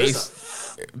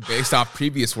 based off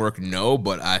previous work, no.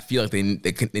 But I feel like they need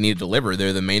to deliver.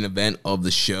 They're the main event of the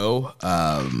show.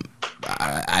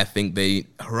 I think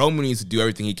Hiromu needs to do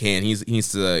everything he can. He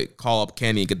needs to call up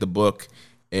Kenny and get the book.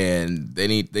 And they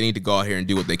need to go out here and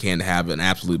do what they can to have an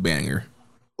absolute banger.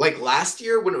 Like last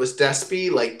year when it was Despy,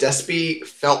 like Despy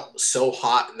felt so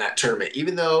hot in that tournament.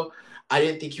 Even though I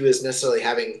didn't think he was necessarily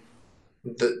having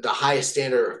the highest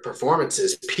standard of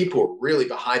performances, people were really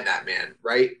behind that man,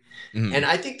 right? Mm-hmm. And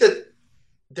I think that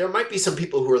there might be some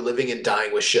people who are living and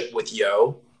dying with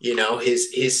Yo, you know,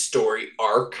 his story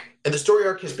arc. And the story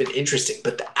arc has been interesting,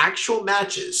 but the actual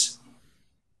matches,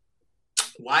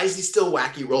 why is he still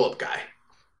wacky roll-up guy?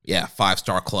 Yeah,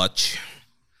 5-star clutch.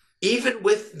 Even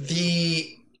with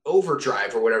the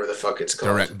overdrive or whatever the fuck it's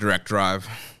called. Direct drive.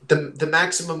 The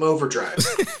maximum overdrive.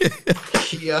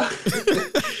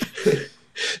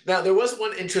 Now, there was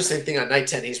one interesting thing on Night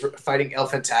 10. He's fighting El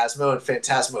Phantasmo, and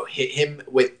Phantasmo hit him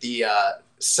with the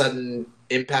sudden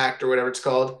impact or whatever it's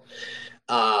called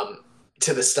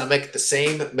to the stomach. The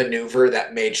same maneuver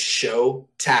that made Sho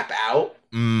tap out.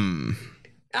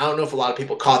 I don't know if a lot of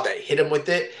people caught that. He hit him with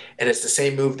it, and it's the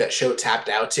same move that Sho tapped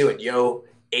out to, and Yo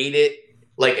ate it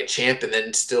like a champ and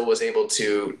then still was able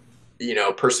to, you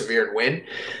know, persevere and win.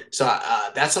 So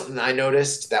that's something that I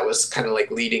noticed that was kind of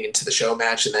like leading into the Sho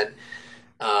match. And then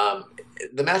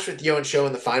the match with Yo and Sho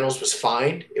in the finals was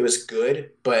fine. It was good,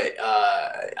 but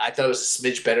I thought it was a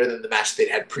smidge better than the match they'd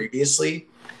had previously.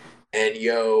 And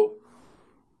Yo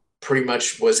pretty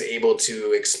much was able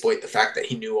to exploit the fact that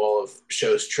he knew all of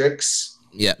Sho's tricks.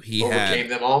 Yep, he overcame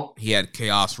them all. He had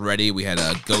Chaos ready. We had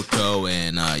Goto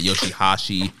and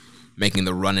Yoshihashi making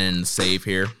the run in and save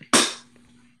here.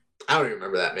 I don't even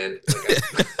remember that, man.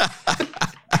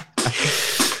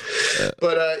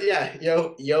 But yeah,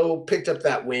 Yo picked up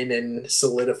that win and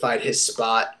solidified his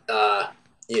spot.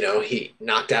 He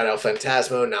knocked out El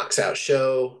Fantasmo, knocks out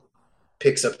Show,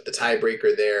 picks up the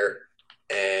tiebreaker there,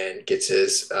 and gets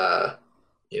his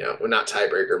not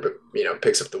tiebreaker, but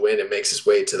picks up the win and makes his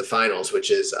way to the finals, which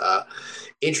is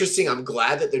interesting. I'm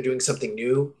glad that they're doing something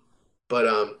new, but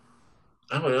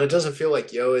I don't know. It doesn't feel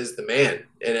like Yo is the man,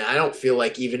 and I don't feel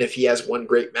like even if he has one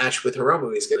great match with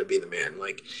Hiromu, he's going to be the man.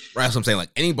 Like, right, that's what I'm saying.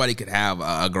 Like, anybody could have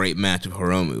a great match with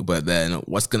Hiromu, but then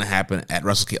what's going to happen at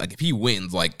Wrestle Kingdom? Like, if he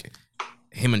wins, like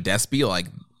him and Despy, like,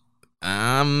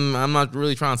 I'm not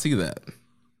really trying to see that.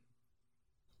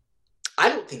 I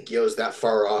don't think Yo's that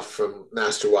far off from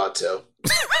Master Wato.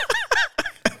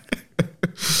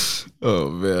 Oh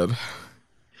man.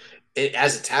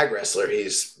 As a tag wrestler,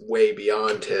 he's way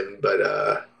beyond him.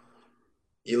 But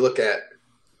you look at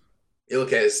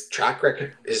his track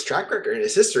record, and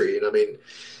his history, and I mean,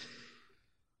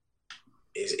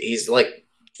 he's like,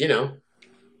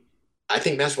 I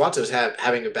think Master Wato's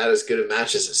having about as good of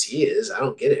matches as he is. I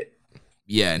don't get it.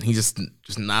 Yeah, and he's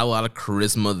just not a lot of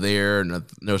charisma there.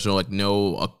 There's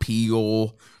no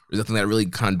appeal. There's nothing that really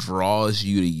kind of draws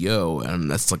you to Yo,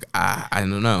 and that's like I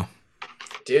don't know.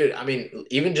 Dude, I mean,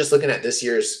 even just looking at this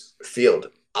year's field,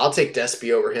 I'll take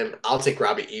Despy over him. I'll take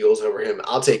Robbie Eagles over him.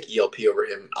 I'll take ELP over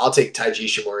him. I'll take Taiji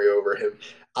Ishimori over him.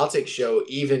 I'll take Show,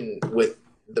 even with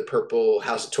the purple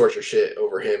House of Torture shit,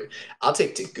 over him. I'll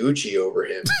take Taguchi over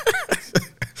him.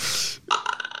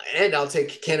 And I'll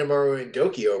take Kanemaru and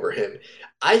Doki over him.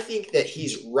 I think that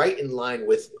he's right in line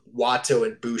with Wato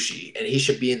and Bushi, and he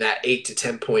should be in that 8 to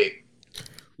 10 point.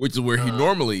 Which is where he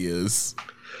normally is.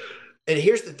 And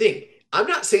here's the thing. I'm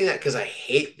not saying that because I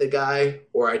hate the guy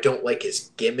or I don't like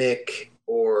his gimmick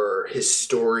or his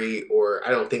story or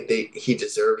I don't think he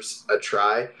deserves a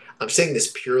try. I'm saying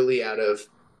this purely out of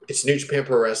it's New Japan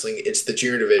Pro Wrestling, it's the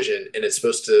junior division, and it's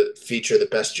supposed to feature the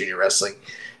best junior wrestling.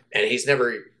 And he's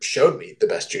never showed me the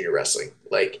best junior wrestling.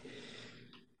 Like,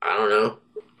 I don't know.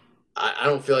 I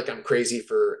don't feel like I'm crazy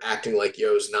for acting like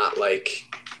Yo's not like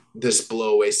this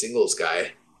blowaway singles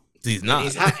guy. He's not.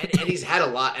 And he's had a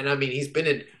lot. And I mean, he's been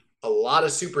in a lot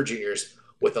of super juniors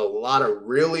with a lot of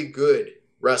really good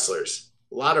wrestlers,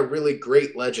 a lot of really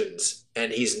great legends,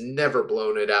 and he's never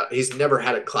blown it out. He's never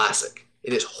had a classic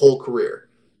in his whole career.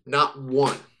 Not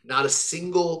one. Not a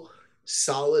single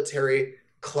solitary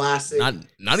classic.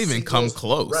 Not even come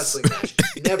close. Wrestling match.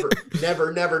 Never.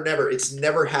 It's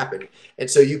never happened. And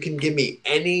so you can give me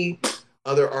any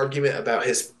other argument about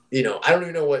his, I don't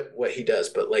even know what he does,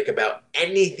 but like about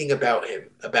anything about him,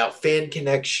 about fan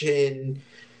connection,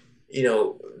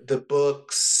 the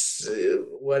books,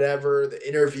 whatever, the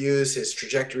interviews, his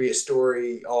trajectory, his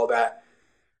story, all that.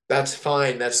 That's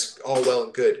fine. That's all well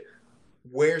and good.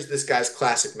 Where's this guy's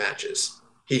classic matches?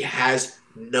 He has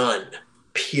none.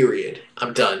 Period.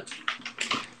 I'm done.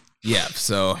 Yeah,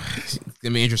 so it's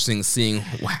gonna be interesting seeing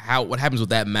what happens with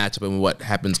that matchup and what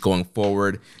happens going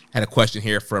forward. Had a question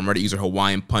here from Reddit user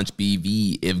Hawaiian Punch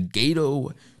BV. If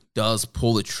Gato does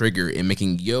pull the trigger in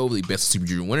making Yo the best Super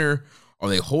Junior winner, are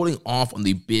they holding off on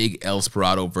the big El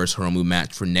Desperado versus Hiromu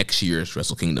match for next year's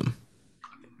Wrestle Kingdom?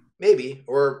 Maybe,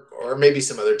 or maybe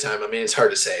some other time. I mean, it's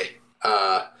hard to say.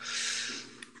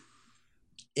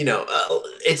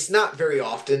 It's not very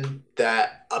often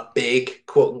that a big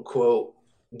quote unquote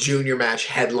junior match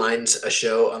headlines a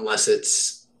show unless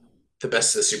it's the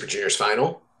best of the Super Juniors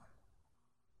final.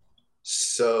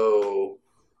 So,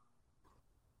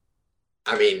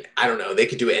 I mean, I don't know. They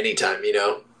could do it anytime,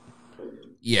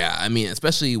 Yeah, I mean,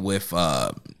 especially with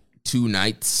 2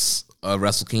 nights of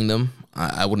Wrestle Kingdom,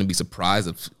 I wouldn't be surprised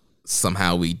if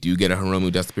somehow we do get a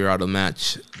Hiromu Desperado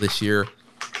match this year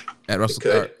at Wrestle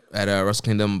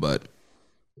Kingdom, but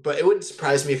it wouldn't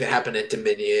surprise me if it happened at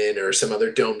Dominion or some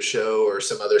other dome show or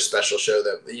some other special show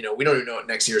that we don't even know what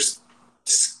next year's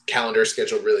calendar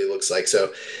schedule really looks like.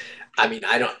 So, I mean,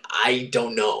 I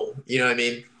don't know. You know what I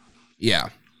mean? Yeah.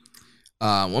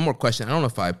 One more question. I don't know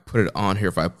if I put it on here,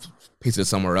 if I pasted it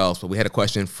somewhere else, but we had a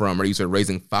question from our user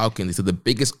Raising Falcon. He said the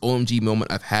biggest OMG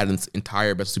moment I've had in this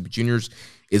entire Best Super Juniors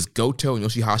is Goto and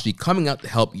Yoshihashi coming out to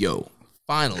help Yo.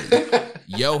 Finally,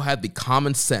 Yo had the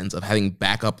common sense of having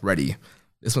backup ready.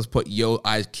 This must put Yo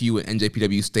IQ and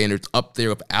NJPW standards up there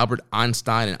with Albert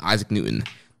Einstein and Isaac Newton.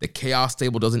 The Chaos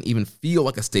stable doesn't even feel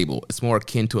like a stable. It's more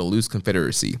akin to a loose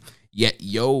confederacy. Yet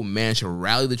Yo managed to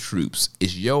rally the troops.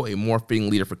 Is Yo a more fitting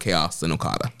leader for Chaos than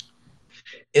Okada?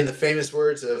 In the famous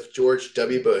words of George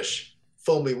W. Bush,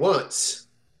 fool me once.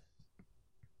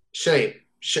 Shame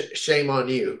on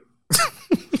you.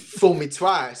 Fool me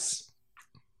twice.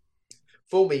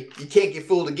 Fool me, you can't get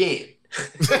fooled again.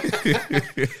 So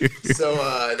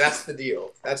that's the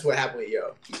deal. That's what happened with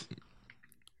Yo.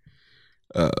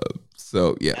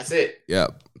 So yeah, That's it. yeah.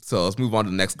 So let's move on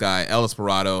to the next guy. El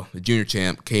Desperado, the junior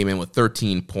champ, came in with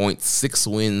 13 points, 6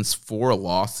 wins, 4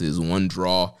 losses, 1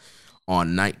 draw.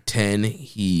 On night 10,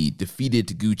 he defeated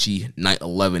Taguchi. Night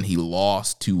 11, he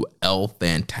lost to El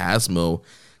Phantasmo.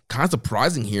 Kind of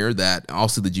surprising here that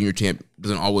also the junior champ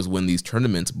doesn't always win these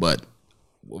tournaments, but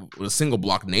with a single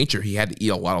block nature, he had to eat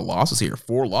a lot of losses here.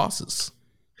 4 losses.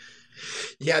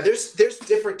 Yeah, there's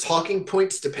different talking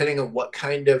points depending on what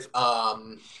kind of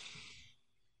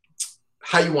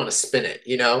how you want to spin it,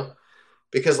 you know?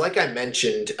 Because like I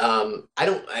mentioned,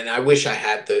 I wish I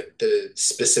had the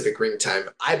specific ring time.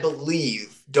 I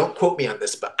believe, don't quote me on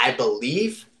this, but I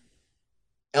believe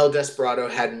El Desperado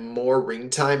had more ring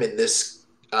time in this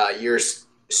year's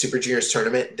Super Juniors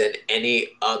tournament than any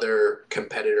other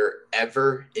competitor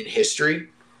ever in history.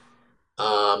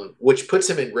 Which puts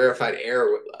him in rarefied air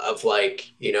of,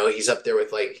 like, you know, he's up there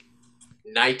with like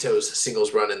Naito's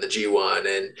singles run in the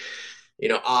G1 and, you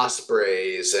know,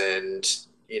 Ospreys and,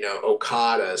 you know,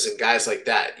 Okadas and guys like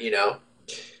that, you know.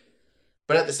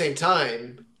 But at the same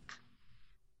time,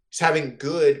 he's having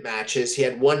good matches. He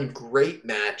had one great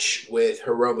match with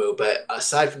Hiromu, but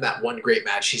aside from that one great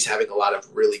match, he's having a lot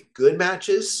of really good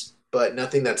matches, but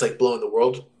nothing that's like blowing the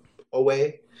world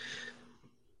away.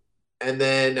 And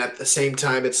then at the same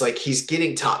time, it's like he's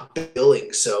getting top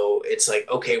billing. So it's like,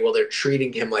 okay, well, they're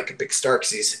treating him like a big star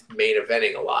because he's main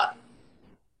eventing a lot.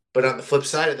 But on the flip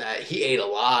side of that, he ate a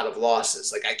lot of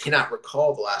losses. Like, I cannot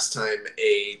recall the last time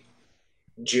a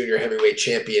junior heavyweight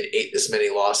champion ate this many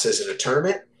losses in a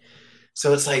tournament.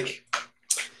 So it's like,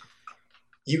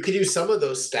 you could use some of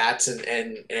those stats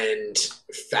and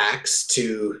facts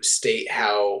to state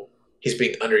how he's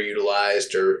being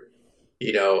underutilized or,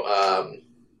 you know,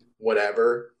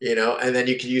 whatever, you know, and then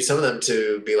you could use some of them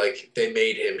to be like, they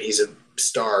made him, he's a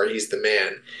star, he's the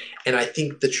man. And I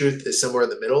think the truth is somewhere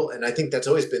in the middle. And I think that's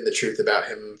always been the truth about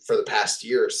him for the past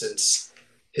year since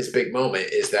his big moment,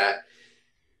 is that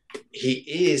he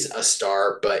is a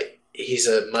star, but he's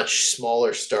a much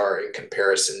smaller star in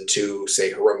comparison to,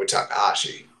 say, Hiromu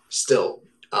Takahashi. Still,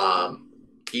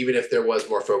 even if there was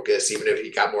more focus, even if he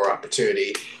got more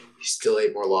opportunity, he still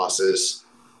ate more losses.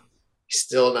 He's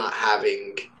still not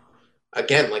having,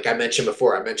 again, like I mentioned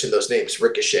before, I mentioned those names: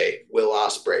 Ricochet, Will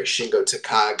Ospreay, Shingo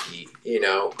Takagi, you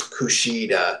know,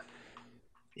 Kushida.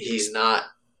 He's not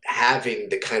having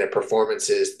the kind of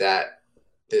performances that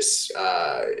this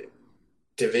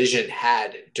division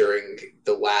had during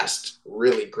the last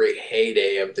really great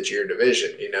heyday of the junior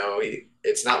division. You know,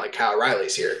 it's not like Kyle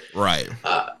O'Reilly's here. Right.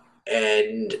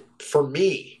 And for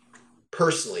me,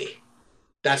 personally,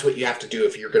 that's what you have to do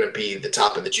if you're going to be the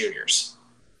top of the juniors.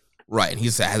 Right, and he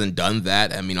just hasn't done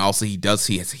that. I mean, also he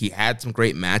had some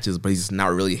great matches, but he's just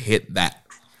not really hit that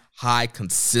high,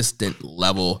 consistent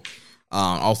level.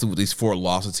 Also, with these 4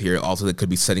 losses here, also they could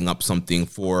be setting up something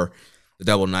for the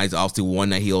Devil Knights. Obviously, one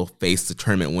night he'll face the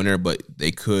tournament winner, but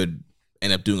they could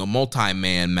end up doing a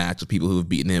multi-man match with people who have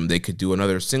beaten him. They could do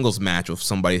another singles match with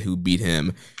somebody who beat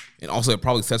him. And also, it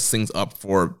probably sets things up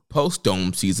for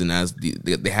post-Dome season, as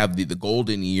they have the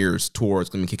Golden Years tour. It's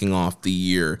going to be kicking off the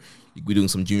year. You could be doing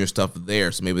some junior stuff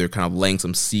there, so maybe they're kind of laying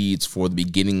some seeds for the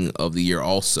beginning of the year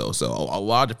also. So a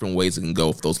lot of different ways it can go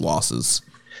with those losses.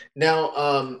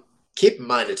 Now, keep in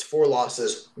mind, it's 4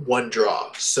 losses, 1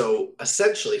 draw. So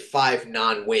essentially 5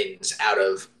 non-wins out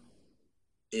of,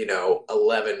 you know,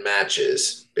 11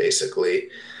 matches, basically.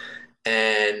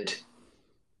 And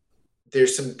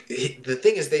there's the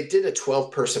thing is, they did a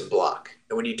 12-person block.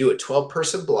 And when you do a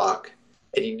 12-person block,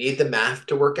 and you need the math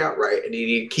to work out right, and you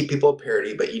need to keep people at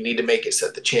parity, but you need to make it so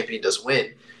that the champion does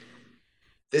win.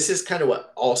 This is kind of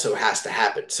what also has to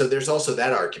happen. So there's also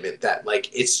that argument that,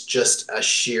 like, it's just a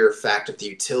sheer fact of the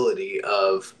utility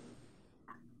of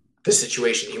the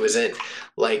situation he was in.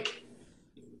 Like,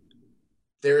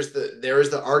 there is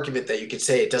the argument that you could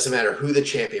say it doesn't matter who the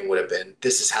champion would have been.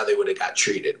 This is how they would have got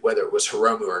treated, whether it was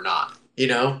Hiromu or not, you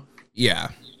know? Yeah.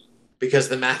 Because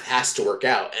the math has to work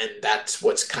out, and that's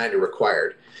what's kind of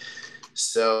required.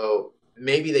 So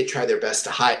maybe they try their best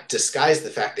to disguise the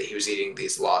fact that he was eating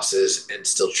these losses and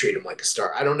still treat him like a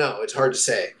star. I don't know. It's hard to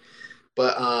say.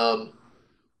 But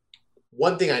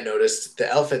one thing I noticed, the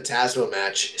El Phantasmo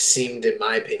match seemed, in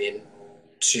my opinion,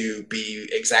 to be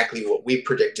exactly what we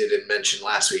predicted and mentioned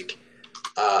last week.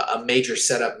 A major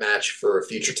setup match for a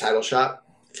future title shot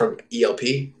from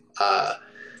ELP.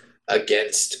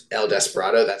 Against El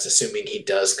Desperado. That's assuming he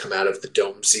does come out of the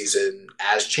Dome season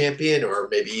as champion, or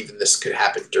maybe even this could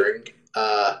happen during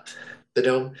the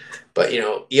Dome. But, you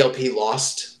know, ELP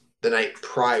lost the night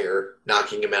prior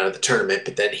knocking him out of the tournament,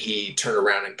 but then he turned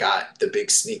around and got the big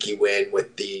sneaky win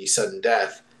with the sudden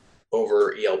death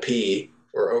over ELP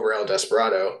or over El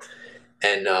Desperado,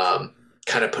 and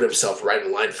kind of put himself right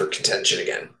in line for contention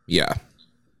again. Yeah.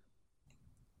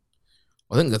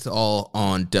 I think that's all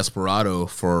on Desperado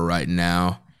for right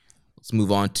now. Let's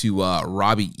move on to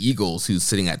Robbie Eagles, who's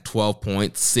sitting at 12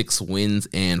 points, 6 wins,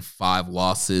 and 5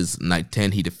 losses. Night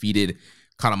 10, he defeated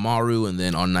Kanemaru, and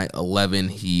then on night 11,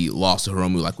 he lost to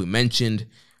Hiromu, like we mentioned.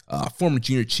 Former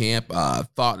junior champ,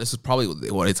 thought this is probably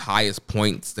his highest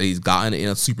points that he's gotten in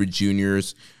a Super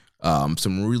Juniors.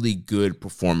 Some really good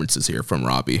performances here from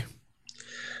Robbie.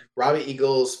 Robbie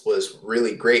Eagles was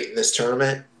really great in this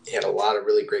tournament. He had a lot of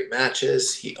really great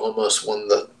matches. He almost won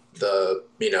the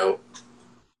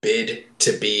bid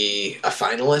to be a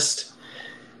finalist.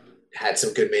 Had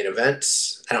some good main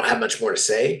events. I don't have much more to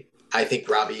say. I think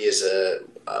Robbie is a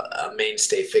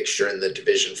mainstay fixture in the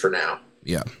division for now.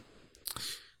 Yeah.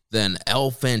 Then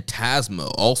El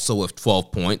Phantasmo, also with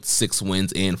 12 points, 6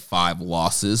 wins, and 5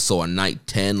 losses. So on night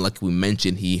 10, like we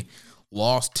mentioned, he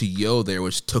lost to Yo there,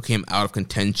 which took him out of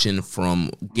contention from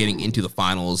getting into the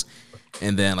finals.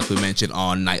 And then, like we mentioned,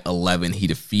 on night 11, he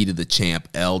defeated the champ,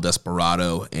 El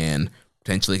Desperado, and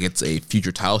potentially gets a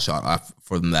future title shot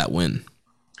for them that win.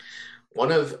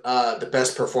 One of the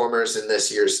best performers in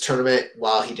this year's tournament,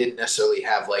 while he didn't necessarily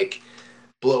have like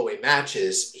blowaway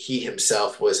matches, he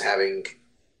himself was having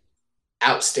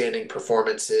outstanding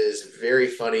performances, very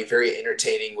funny, very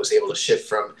entertaining, was able to shift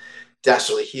from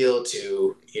dastardly heel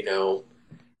to,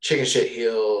 chicken shit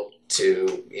heel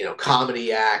to,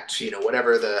 comedy act,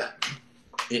 whatever the,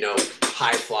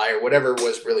 high flyer, whatever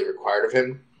was really required of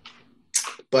him.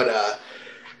 But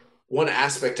one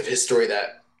aspect of his story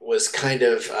that was kind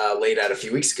of laid out a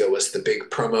few weeks ago was the big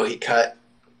promo he cut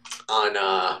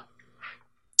on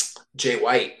Jay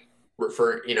White,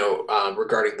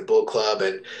 regarding the Bull Club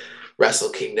and Wrestle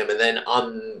Kingdom. And then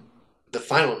on the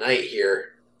final night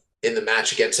here in the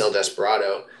match against El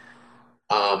Desperado,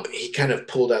 he kind of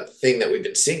pulled out the thing that we've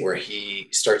been seeing where he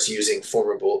starts using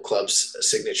former Bull Club's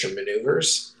signature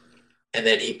maneuvers, and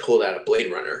then he pulled out a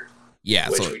Blade Runner. Yeah,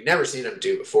 which we'd never seen him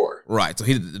do before. Right, so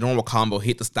he did the normal combo,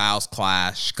 hit the Styles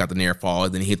Clash, got the near fall,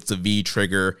 then he hits the V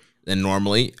trigger. Then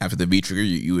normally after the V trigger,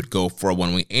 you would go for a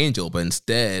One Wing Angel, but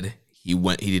instead he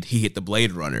hit the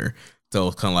Blade Runner. So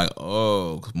it's kind of like,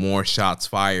 oh, more shots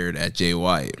fired at Jay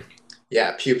White.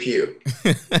 Yeah, pew pew.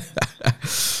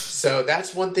 So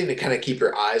that's one thing to kind of keep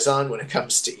your eyes on when it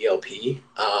comes to ELP.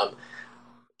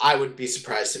 I would be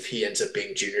surprised if he ends up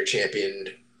being junior champion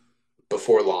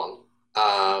before long.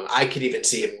 I could even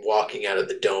see him walking out of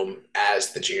the Dome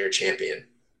as the junior champion.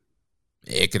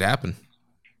 It could happen.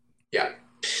 Yeah.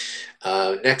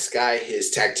 Next guy, his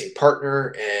tag team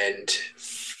partner and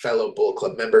fellow Bull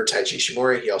Club member, Taiji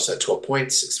Ishimori. He also had 12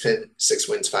 points, 6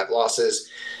 wins, 5 losses.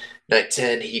 Night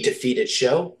 10, he defeated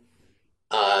Sho,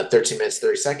 13 minutes,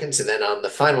 30 seconds. And then on the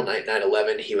final night, night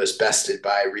 11, he was bested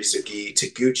by Rizuki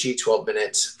Taguchi, 12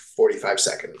 minutes, 45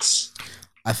 seconds.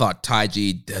 I thought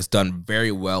Taiji has done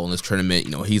very well in this tournament.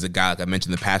 He's a guy, like I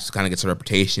mentioned in the past, who kind of gets a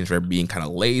reputation for being kind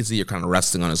of lazy or kind of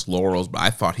resting on his laurels. But I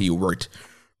thought he worked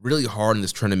really hard in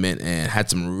this tournament and had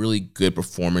some really good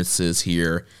performances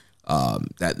here.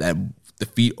 That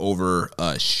defeat over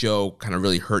Sho kind of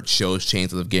really hurt Sho's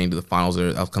chances of getting to the finals.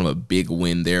 That was kind of a big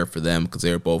win there for them because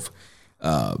they were both,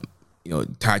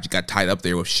 Taiji got tied up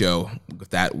there with Sho with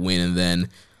that win. And then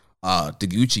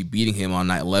Taguchi beating him on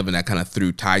night 11, that kind of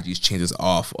threw Taiji's chances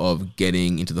off of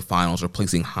getting into the finals or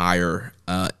placing higher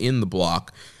in the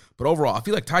block. But overall, I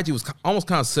feel like Taiji was almost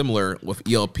kind of similar with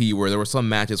ELP, where there were some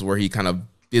matches where he kind of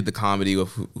did the comedy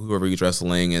with whoever he was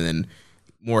wrestling and then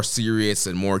more serious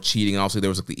and more cheating. And also there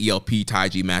was like the ELP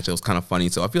Taiji match that was kind of funny.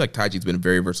 So I feel like Taiji's been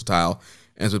very versatile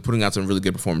and has been putting out some really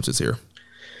good performances here.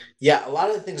 Yeah, a lot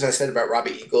of the things I said about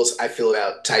Robbie Eagles, I feel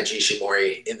about Taiji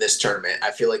Ishimori in this tournament. I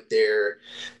feel like they're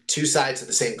two sides of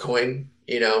the same coin,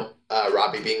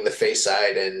 Robbie being the face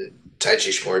side and Taiji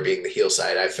Ishimori being the heel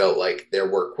side. I felt like their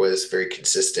work was very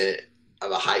consistent, of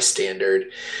a high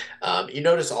standard. You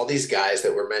notice all these guys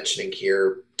that we're mentioning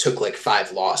here took like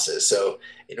 5 losses. So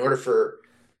in order for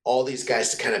all these guys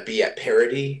to kind of be at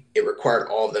parity, it required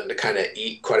all of them to kind of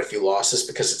eat quite a few losses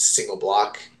because it's a single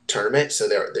block tournament. So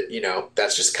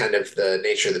that's just kind of the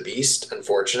nature of the beast,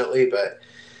 unfortunately. But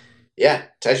yeah,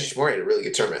 Taiji Ishimori had a really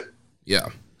good tournament. Yeah.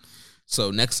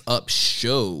 So next up,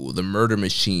 Sho, the Murder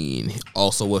Machine,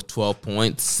 also with 12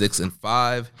 points, 6 and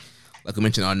 5. Like I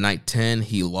mentioned, on night 10,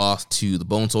 he lost to the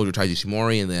Bone Soldier, Taiji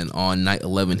Ishimori, and then on night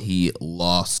 11, he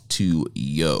lost to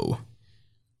Yo.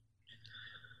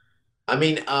 I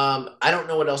mean, I don't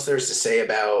know what else there's to say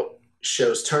about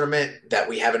Sho's tournament that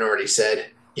we haven't already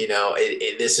said.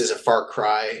 This is a far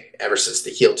cry ever since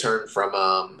the heel turn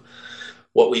from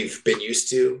what we've been used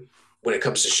to when it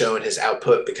comes to showing his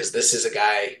output, because this is a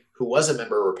guy who was a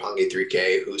member of Roppongi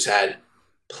 3K who's had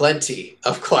plenty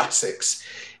of classics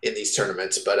in these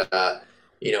tournaments. But,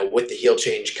 with the heel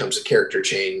change comes a character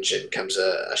change and comes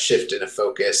a shift in a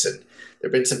focus. And there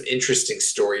have been some interesting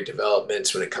story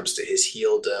developments when it comes to his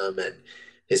heeldom and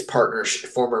his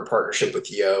former partnership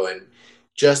with Yo, and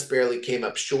just barely came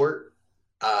up short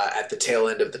at the tail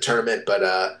end of the tournament.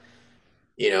 But,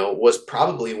 was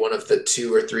probably one of the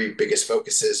 2 or 3 biggest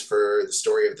focuses for the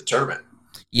story of the tournament.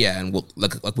 Yeah, and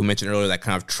like we mentioned earlier, that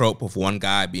kind of trope of one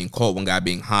guy being cold, one guy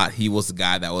being hot. He was the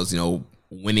guy that was,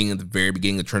 winning at the very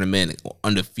beginning of the tournament,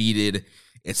 undefeated.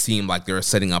 It seemed like they were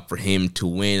setting up for him to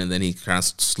win, and then he kind of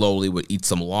slowly would eat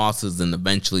some losses, and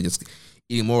eventually just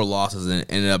eating more losses, and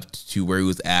ended up to where he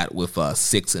was at with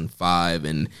 6-5,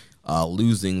 and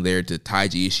losing there to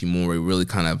Taiji Ishimori. Really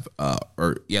kind of,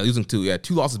 losing 2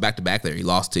 losses back to back there. He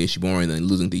lost to Ishimori and then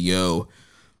losing to Yo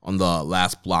on the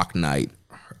last block night.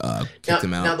 Kicked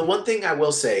him out. Now, the one thing I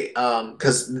will say,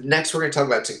 because next we're going to talk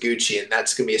about Taguchi, and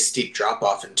that's going to be a steep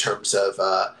drop-off in terms of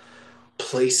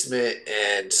placement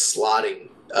and slotting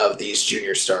of these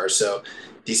junior stars. So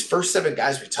these first 7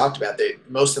 guys we talked about,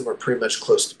 most of them were pretty much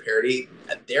close to parity.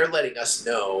 And they're letting us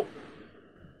know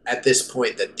at this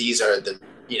point that these are the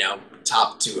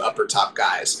top to upper top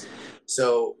guys.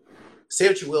 So say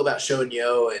what you will about Sho and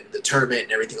Yo and the tournament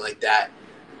and everything like that.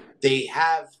 They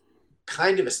have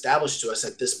kind of established to us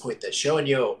at this point that Sho and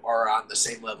Yo are on the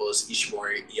same level as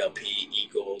Ishimori, ELP,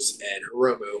 Eagles, and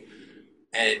Hiromu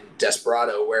and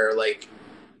Desperado, where it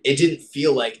didn't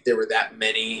feel like there were that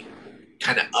many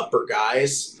kind of upper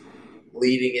guys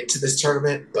leading into this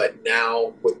tournament. But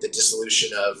now with the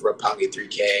dissolution of Roppongi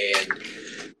 3K and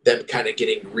them kind of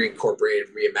getting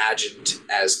reincorporated, reimagined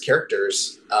as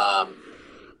characters,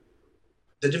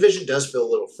 the division does feel a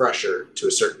little fresher to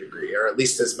a certain degree, or at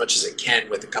least as much as it can,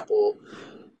 with a couple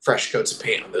fresh coats of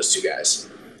paint on those 2 guys.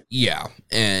 Yeah,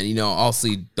 and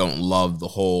obviously don't love the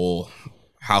whole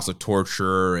House of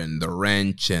Torture and the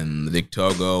Wrench and the Dick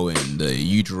Togo and the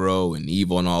Yujiro and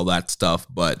Evil and all that stuff,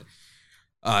 but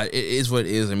it is what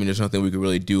it is. I mean, there's nothing we could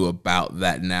really do about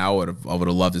that now. I would have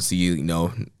loved to see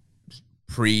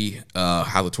pre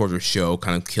House of Torture show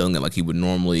kind of killing it like he would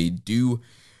normally do.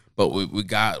 But we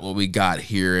got what we got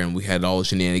here, and we had all the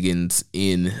shenanigans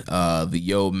in the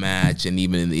Yo match and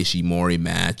even in the Ishimori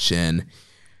match. And,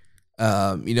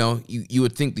 you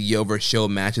would think the Yo versus Sho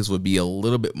matches would be a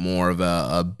little bit more of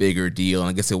a bigger deal. And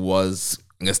I guess it was,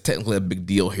 technically a big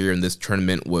deal here in this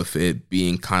tournament, with it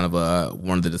being kind of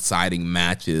one of the deciding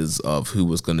matches of who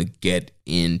was going to get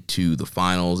into the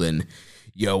finals. And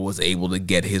Yo was able to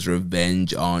get his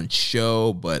revenge on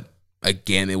Sho, but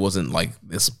again, it wasn't like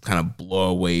this kind of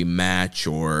blow-away match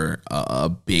or a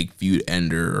big feud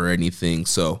ender or anything.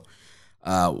 So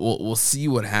we'll see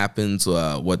what happens,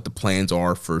 what the plans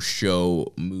are for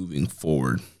Sho moving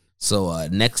forward. So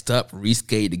next up,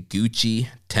 Risuke Taguchi,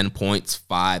 10 points,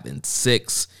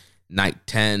 5-6. Night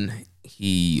 10,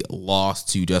 he lost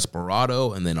to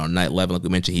Desperado, and then on night 11, like we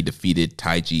mentioned, he defeated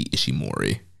Taiji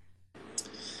Ishimori.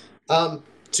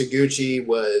 Taguchi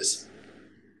was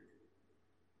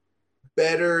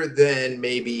better than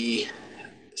maybe,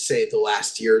 say, the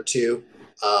last year or 2,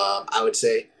 I would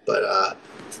say, but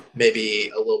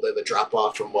maybe a little bit of a drop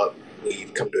off from what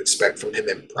we've come to expect from him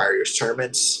in prior years'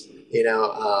 tournaments.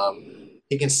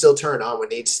 He can still turn on when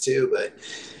needs to, but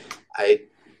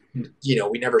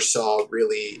we never saw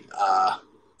really a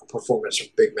performance from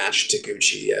big match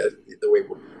Taguchi the way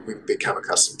we've become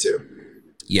accustomed to.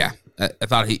 Yeah, I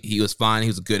thought he was fine. He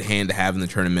was a good hand to have in the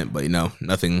tournament, but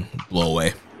nothing blow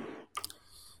away.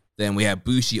 Then we have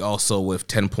Bushi also with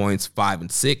 10 points,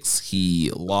 5-6.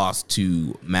 He lost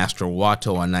to Master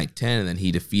Wato on night 10, and then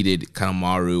he defeated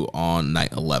Kanemaru on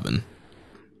night 11.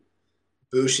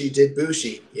 Bushi did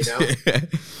Bushi,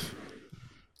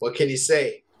 What can you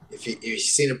say? If you've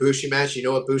seen a Bushi match, you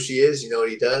know what Bushi is, you know what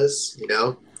he does,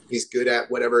 He's good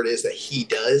at whatever it is that he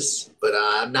does, but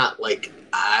I'm not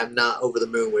over the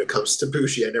moon when it comes to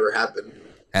Bushi. I never have been.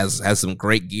 Has some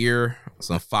great gear,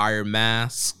 some fire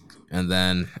mask, and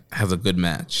then has a good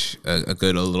match, a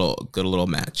good little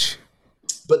match.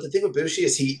 But the thing with Bushi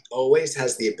is he always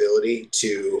has the ability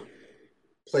to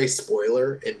play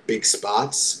spoiler in big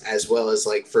spots, as well as,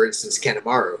 for instance,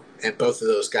 Kanemaru. And both of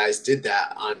those guys did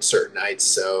that on certain nights,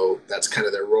 so that's kind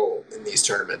of their role in these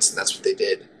tournaments, and that's what they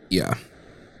did. Yeah.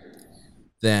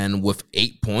 Then with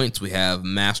 8 points, we have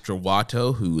Master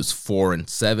Wato, who is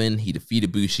 4-7. He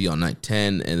defeated Bushi on night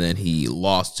 10, and then he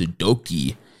lost to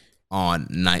Doki on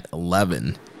night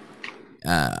 11.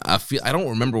 I don't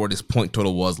remember what his point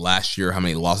total was last year, how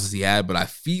many losses he had, but I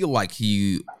feel like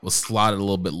he was slotted a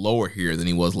little bit lower here than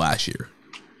he was last year.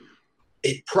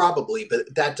 It probably,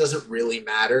 but that doesn't really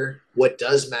matter. What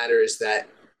does matter is that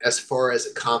as far as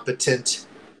a competent,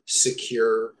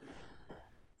 secure,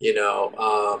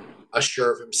 a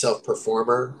sure of himself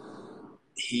performer,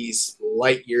 he's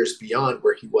light years beyond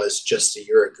where he was just a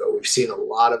year ago. We've seen a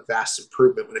lot of vast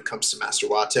improvement when it comes to Master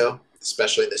Wato,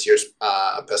 especially in this year's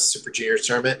Best Super Juniors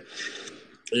tournament.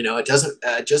 It doesn't.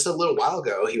 Just a little while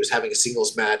ago, he was having a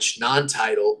singles match,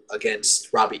 non-title,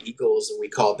 against Robbie Eagles, and we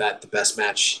called that the best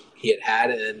match he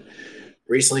had. And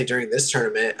recently, during this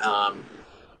tournament,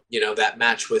 that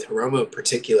match with Hiromu in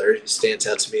particular stands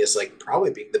out to me as like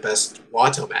probably being the best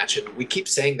Wato match. And we keep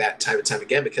saying that time and time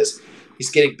again because he's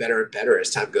getting better and better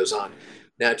as time goes on.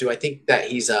 Now, do I think that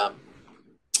he's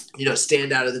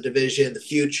stand out of the division, the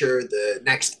future, the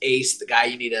next ace, the guy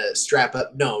you need to strap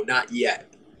up? No, not yet.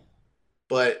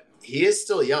 But he is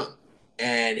still young,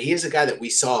 and he is a guy that we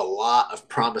saw a lot of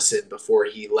promise in before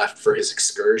he left for his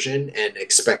excursion and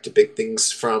expected big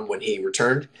things from when he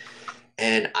returned.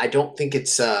 And I don't think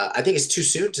I think it's too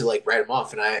soon to like write him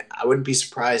off. And I wouldn't be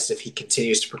surprised if he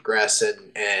continues to progress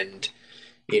and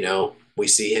we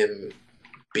see him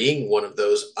being one of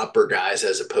those upper guys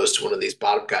as opposed to one of these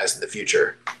bottom guys in the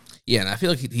future. Yeah, and I feel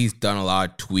like he's done a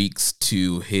lot of tweaks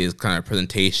to his kind of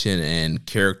presentation and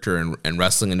character and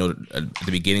wrestling. I know at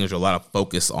the beginning there was a lot of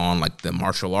focus on like the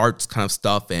martial arts kind of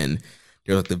stuff, and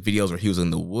there was like the videos where he was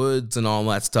in the woods and all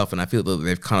that stuff. And I feel that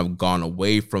they've kind of gone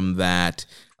away from that.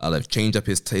 They've changed up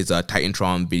his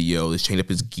Titantron video. They've changed up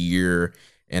his gear,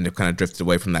 and they've kind of drifted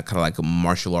away from that kind of like a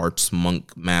martial arts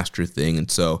monk master thing. And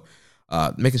so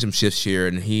making some shifts here,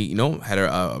 and he had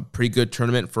a pretty good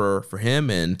tournament for him.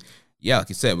 And yeah, like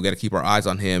you said, we got to keep our eyes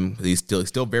on him. He's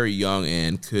still very young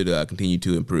and could continue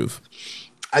to improve.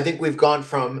 I think we've gone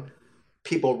from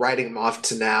people writing him off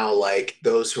to now, like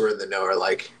those who are in the know are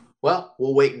like, well,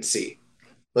 we'll wait and see.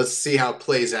 Let's see how it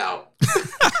plays out.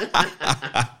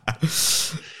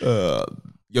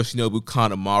 Yoshinobu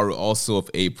Kanemaru also of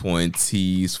 8 points.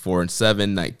 He's 4-7.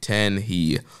 Night 10,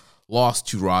 he lost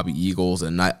to Robbie Eagles,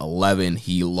 and night 11,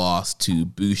 he lost to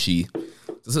Bushi.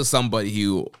 This is somebody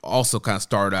who also kind of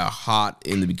started out hot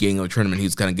in the beginning of the tournament. He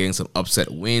was kind of getting some upset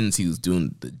wins. He was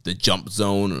doing the jump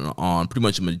zone on pretty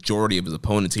much a majority of his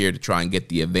opponents here to try and get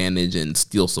the advantage and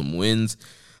steal some wins.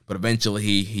 But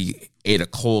eventually he ate a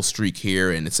cold streak here,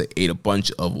 and ate a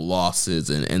bunch of losses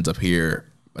and ends up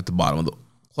here at the bottom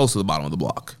close to the bottom of the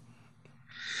block.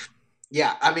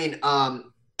 Yeah, I mean,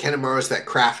 Kanemaru's that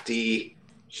crafty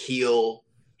heel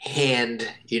hand,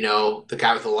 the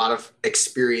guy with a lot of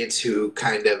experience who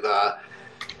kind of,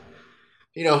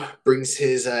 brings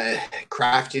his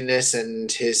craftiness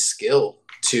and his skill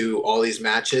to all these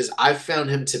matches. I've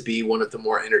found him to be one of the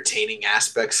more entertaining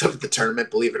aspects of the tournament,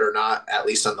 believe it or not, at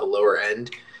least on the lower end.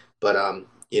 But,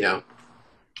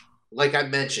 like I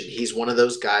mentioned, he's one of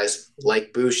those guys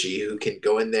like Bushi who can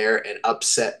go in there and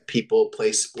upset people,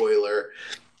 play spoiler.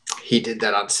 He did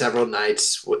that on several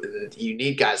nights. You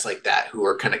need guys like that who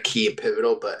are kind of key and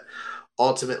pivotal, but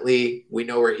ultimately we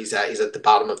know where he's at. He's at the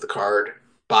bottom of the card,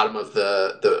 bottom of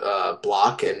the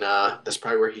block, and that's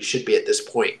probably where he should be at this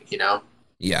point,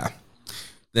 Yeah.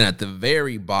 Then at the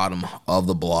very bottom of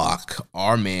the block,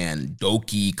 our man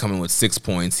Doki coming with 6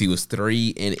 points. He was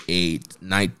 3-8.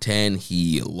 Night 10,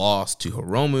 he lost to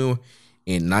Hiromu.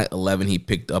 In night 11, he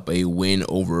picked up a win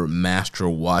over Master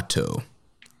Wato.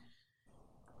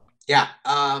 Yeah,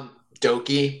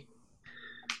 Doki,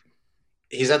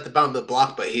 he's at the bottom of the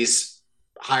block, but he's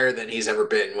higher than he's ever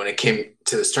been when it came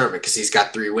to this tournament because he's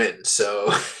got 3 wins.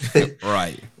 So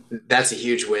right. That's a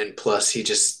huge win. Plus,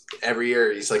 every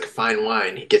year, he's like a fine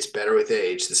wine. He gets better with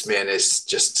age. This man is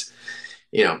just,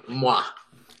 mwah.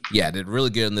 Yeah, did really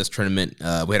good in this tournament.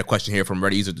 We had a question here from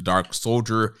Red User the Dark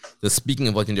Soldier. Speaking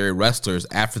of legendary wrestlers,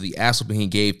 after the ass whooping he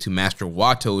gave to Master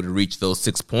Wato to reach those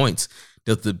 6 points,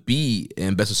 does the B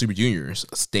in Best of Super Juniors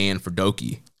stand for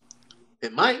Doki?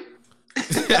 It might.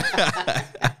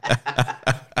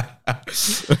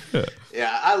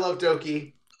 Yeah, I love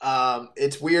Doki.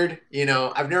 It's weird,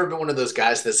 I've never been one of those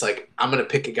guys that's like, I'm going to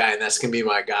pick a guy and that's going to be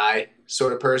my guy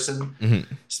sort of person,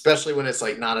 especially when it's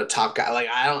like not a top guy. Like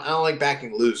I don't like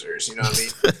backing losers, you know what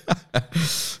I mean?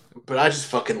 But I just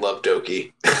fucking love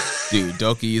Doki. Dude,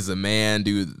 Doki is a man,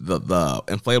 dude. The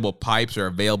inflatable pipes are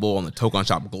available on the Tokon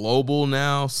Shop Global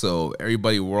now, so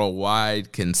everybody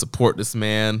worldwide can support this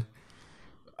man.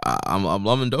 I'm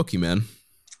loving Doki, man.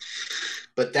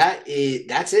 But that's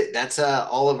it. That's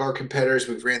all of our competitors.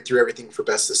 We've ran through everything for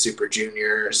Best of Super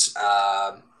Juniors.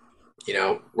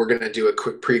 we're going to do a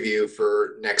quick preview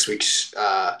for next week's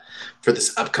for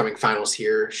this upcoming finals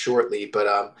here shortly.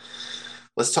 But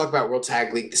let's talk about World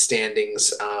Tag League, the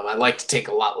standings. I'd like to take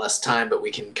a lot less time, but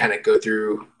we can kind of go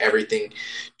through everything.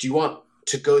 Do you want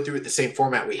to go through it the same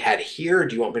format we had here? Or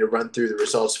do you want me to run through the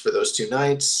results for those 2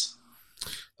 nights?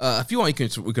 If you want,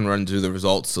 we can run through the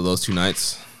results of those 2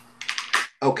 nights.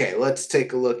 Okay, let's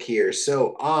take a look here.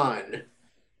 So on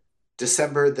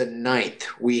December the 9th,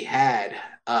 we had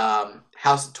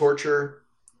House of Torture.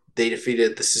 They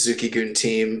defeated the Suzuki-gun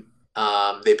team.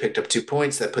 They picked up 2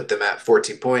 points. That put them at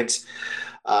 14 points.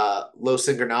 Los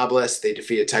Ingobernables, they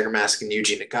defeated Tiger Mask and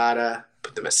Yuji Nagata.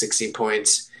 Put them at 16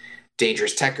 points.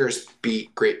 Dangerous Techers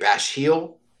beat Great Bash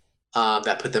Heel.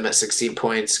 That put them at 16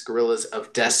 points. Gorillas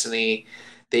of Destiny,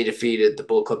 they defeated the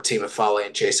Bullet Club team of Fale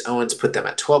and Chase Owens. Put them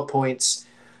at 12 points.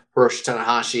 Hiroshi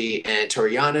Tanahashi and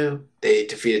Toru Yano, they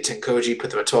defeated Tenkoji,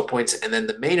 put them at 12 points. And then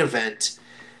the main event,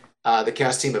 the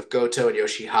Chaos team of Goto and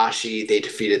Yoshihashi, they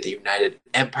defeated the United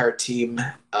Empire team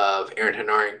of Aaron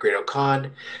Hanari and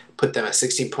Great-O-Khan, put them at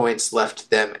 16 points, left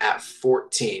them at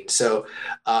 14. So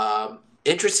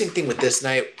interesting thing with this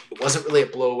night, it wasn't really a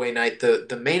blowaway night.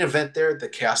 The main event there, the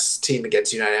Chaos team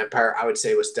against United Empire, I would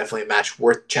say was definitely a match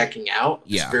worth checking out.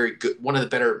 Yeah. It's very good, one of the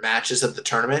better matches of the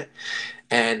tournament.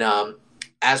 And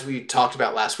as we talked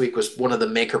about last week, was one of the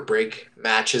make or break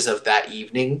matches of that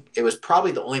evening. It was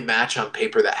probably the only match on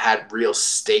paper that had real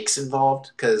stakes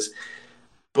involved because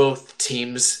both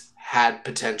teams had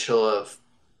potential of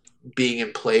being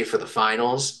in play for the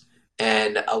finals,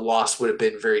 and a loss would have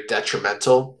been very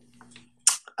detrimental.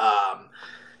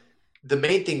 The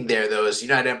main thing there, though, is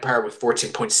United Empire with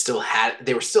 14 points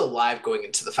they were still alive going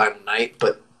into the final night,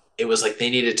 but it was like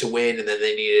they needed to win, and then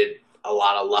they needed a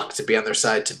lot of luck to be on their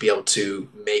side to be able to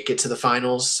make it to the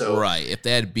finals. So right, if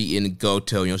they had beaten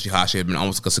Goto and Yoshihashi, it had been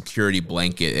almost like a security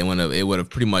blanket. It would have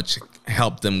pretty much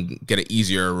helped them get an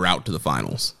easier route to the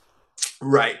finals.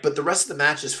 Right, but the rest of the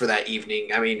matches for that evening,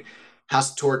 I mean, House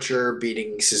of Torture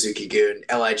beating Suzuki-gun,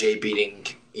 LIJ beating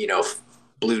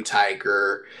Blue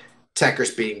Tiger,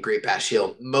 Techers beating Great Bash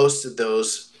Heel. Most of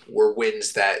those were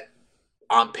wins that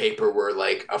on paper were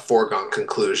like a foregone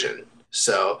conclusion.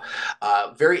 So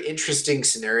very interesting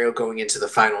scenario going into the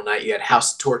final night. You had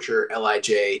House of Torture,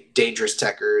 LIJ, Dangerous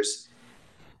Techers,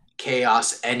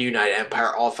 Chaos, and United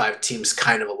Empire, all 5 teams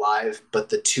kind of alive, but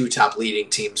the 2 top leading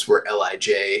teams were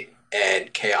LIJ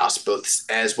and Chaos, both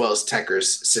as well as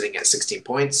Techers sitting at 16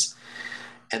 points.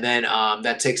 And then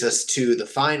that takes us to the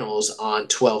finals on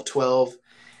 12-12,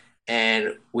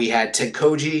 and we had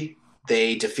Tenkoji.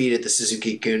 They defeated the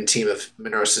Suzuki-gun team of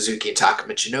Minoru Suzuki and Taka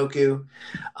Michinoku.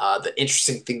 The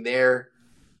interesting thing there,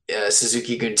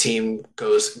 Suzuki-gun team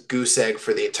goes goose egg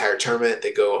for the entire tournament.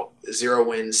 They go 0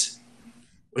 wins,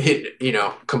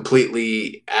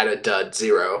 completely at a dud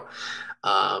 0.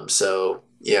 So,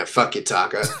 yeah, fuck you,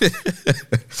 Taka.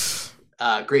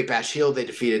 Great Bash Heel, they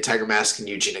defeated Tiger Mask and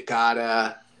Yuji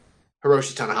Nagata.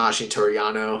 Hiroshi Tanahashi and Toru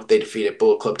Yano, they defeated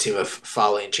Bullet Club team of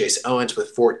Fale and Chase Owens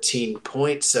with 14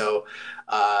 points. So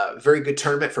very good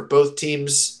tournament for both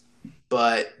teams,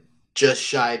 but just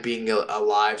shy of being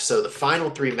alive. So the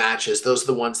final 3 matches, those are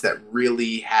the ones that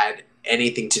really had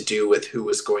anything to do with who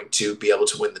was going to be able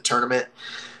to win the tournament.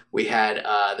 We had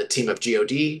the team of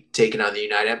GOD taking on the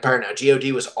United Empire. Now,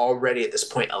 GOD was already at this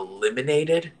point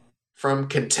eliminated from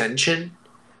contention,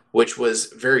 which was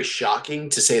very shocking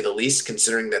to say the least,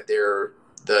 considering that they're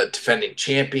the defending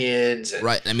champions.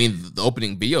 Right. I mean, the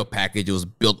opening video package was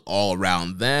built all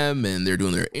around them, and they're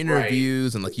doing their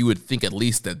interviews, and like you would think at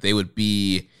least that they would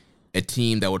be a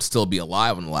team that would still be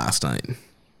alive on the last night.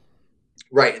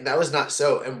 Right, and that was not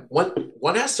so. And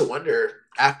one has to wonder,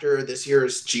 after this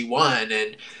year's G1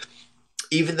 and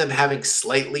even them having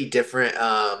slightly different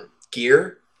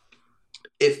gear,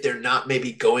 if they're not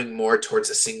maybe going more towards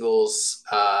a singles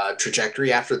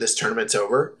trajectory after this tournament's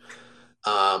over,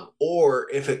 or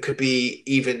if it could be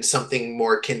even something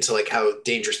more akin to like how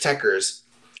Dangerous Techers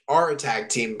are a tag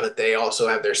team, but they also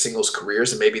have their singles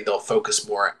careers, and maybe they'll focus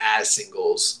more as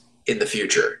singles in the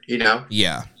future,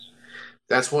 Yeah.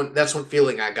 That's one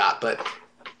feeling I got. But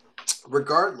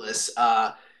regardless,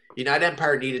 United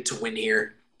Empire needed to win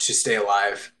here to stay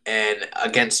alive, and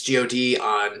against GOD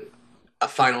on a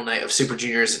final night of Super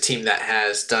Juniors, a team that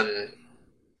has done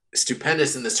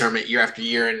stupendous in this tournament year after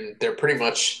year, and they're pretty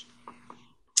much,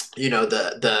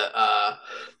 the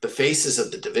faces of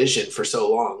the division for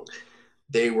so long.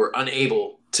 They were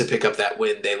unable to pick up that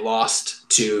win. They lost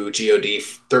to GOD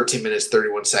 13 minutes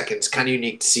 31 seconds. Kind of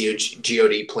unique to see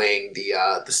GOD playing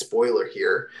the spoiler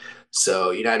here. So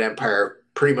United Empire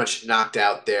pretty much knocked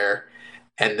out there,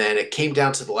 and then it came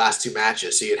down to the last 2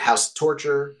 matches. So you had House of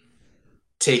Torture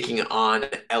taking on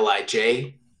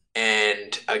LIJ.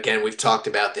 And again, we've talked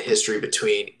about the history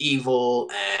between Evil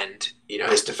and,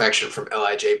 his defection from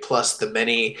LIJ, plus the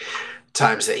many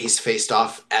times that he's faced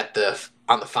off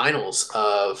on the finals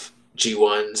of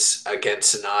G1s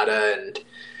against Sonata, and,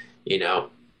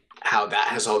 how that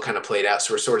has all kind of played out.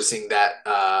 So we're sort of seeing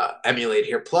that emulate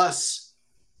here. Plus,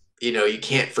 you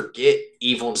can't forget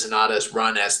Evil and Sonata's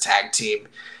run as tag team,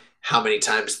 how many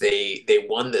times they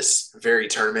won this very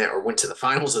tournament or went to the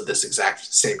finals of this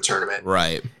exact same tournament.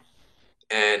 Right.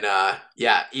 And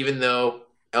even though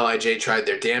LIJ tried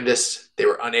their damnedest, they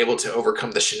were unable to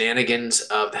overcome the shenanigans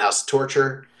of the House of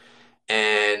Torture.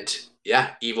 And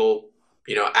Evil,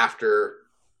 after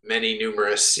many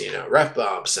numerous, ref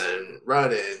bumps and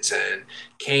run-ins and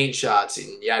cane shots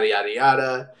and yada, yada,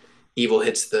 yada, Evil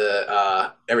hits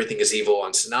the Everything is Evil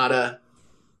on Sonata,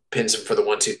 pins him for the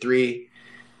 1-2-3,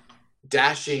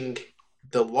 dashing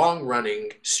the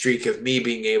long-running streak of me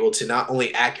being able to not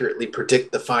only accurately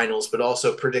predict the finals, but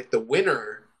also predict the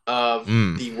winner of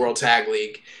the World Tag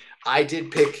League. I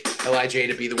did pick LIJ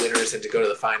to be the winners and to go to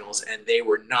the finals, and they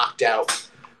were knocked out,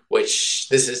 which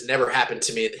this has never happened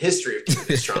to me in the history of Keeping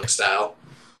It Strong Style.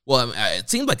 Well, it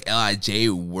seemed like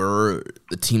LIJ were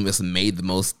the team that's made the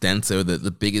most sense. They're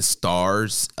the biggest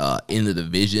stars in the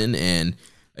division. And,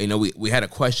 we had a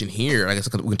question here. I guess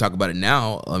we can talk about it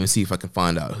now. Let me see if I can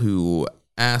find out who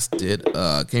asked it.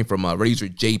 Came from user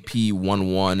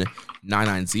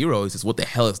JP11990. He says, what the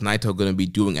hell is Naito going to be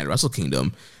doing at Wrestle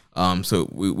Kingdom? So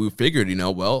we figured,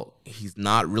 he's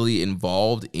not really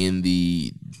involved in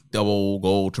the double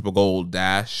gold, triple gold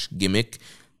dash gimmick.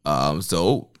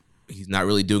 So he's not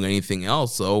really doing anything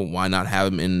else. So why not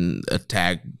have him in a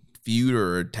tag feud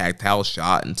or a tag title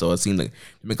shot? And so it seemed like it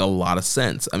make a lot of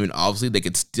sense. I mean, obviously they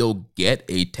could still get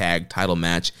a tag title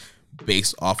match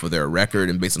based off of their record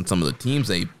and based on some of the teams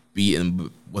they beat,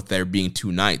 and with there being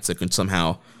 2 nights, they can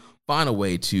somehow find a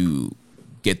way to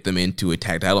get them into a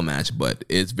tag title match. But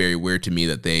it's very weird to me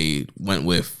that they went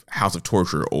with House of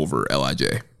Torture over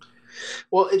LIJ.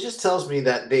 Well, it just tells me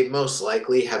that they most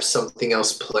likely have something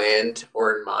else planned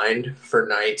or in mind for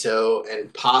Naito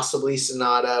and possibly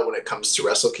Sonata when it comes to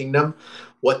Wrestle Kingdom.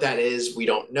 What that is, we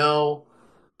don't know.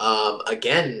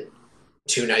 Again,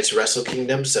 2 nights of Wrestle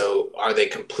Kingdom, so are they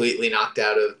completely knocked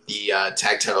out of the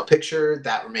tag title picture?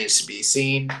 That remains to be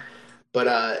seen.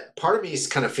 But part of me is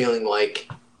kind of feeling like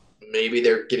maybe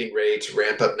they're getting ready to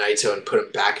ramp up Naito and put him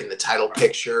back in the title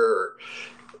picture, or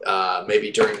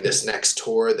maybe during this next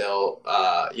tour, they'll,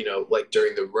 like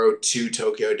during the Road to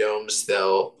Tokyo Domes,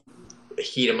 they'll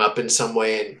heat him up in some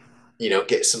way and,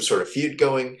 get some sort of feud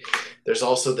going. There's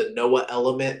also the Noah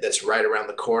element that's right around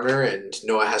the corner, and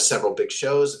Noah has several big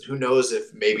shows. Who knows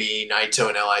if maybe Naito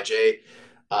and LIJ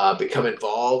become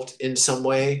involved in some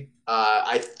way.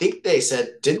 I think they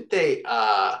said, didn't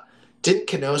Kano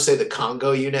say the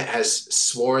Congo unit has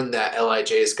sworn that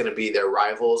LIJ is going to be their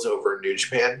rivals over New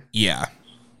Japan? Yeah.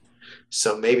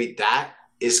 So maybe that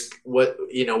is what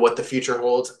the future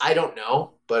holds. I don't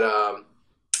know, but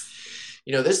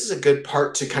this is a good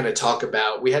part to kind of talk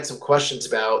about. We had some questions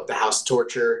about the House of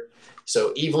Torture.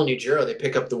 So Evil and Yujiro, they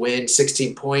pick up the win,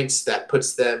 16 points. That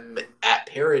puts them at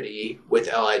parity with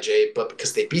LIJ, but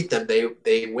because they beat them,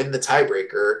 they win the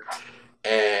tiebreaker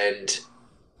and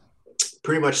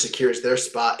pretty much secures their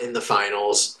spot in the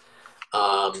finals.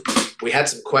 We had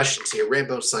some questions here.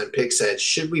 Rainbow Slime Pig said,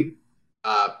 should we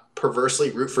perversely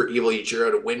root for Evil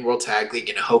Yujiro to win World Tag League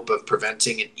in hope of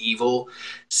preventing an Evil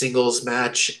singles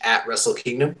match at Wrestle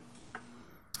Kingdom?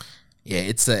 Yeah,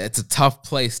 it's a tough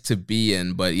place to be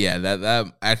in, but yeah,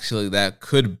 that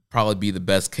could probably be the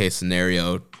best case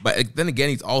scenario. But then again,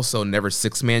 he's also never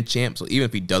 6-man champ, so even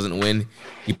if he doesn't win,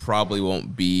 he probably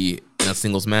won't be in a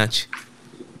singles match.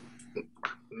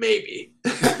 Maybe.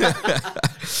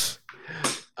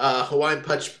 Hawaiian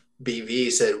Punch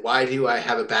BV said, why do I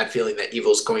have a bad feeling that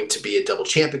Evil's going to be a double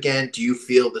champ again? Do you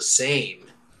feel the same?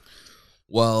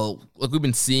 Well, like we've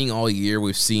been seeing all year,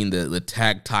 we've seen the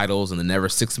tag titles and the never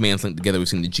 6-man linked together. We've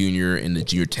seen the junior and the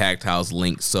junior tag titles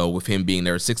linked. So with him being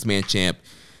their 6-man champ,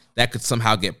 that could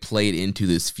somehow get played into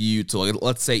this feud. So like,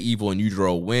 let's say Evil and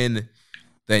Yujiro win,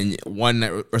 then one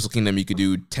night at Wrestle Kingdom you could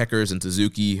do Tekkers and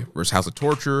Suzuki versus House of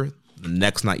Torture. The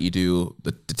next night you do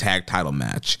the tag title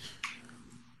match,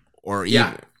 or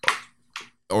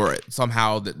or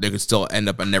somehow they could still end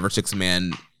up a never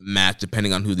 6-man match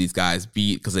depending on who these guys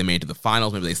beat because they made it to the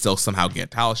finals. Maybe they still somehow get a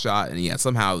title shot, and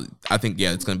somehow I think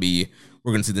it's gonna be,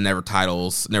 we're gonna see the never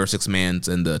 6-mans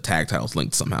and the tag titles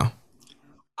linked somehow.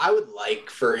 I would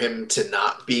like for him to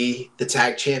not be the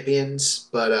tag champions,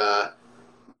 but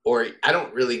or I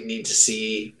don't really need to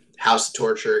see House of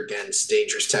Torture against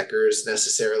Dangerous Tekkers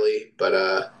necessarily,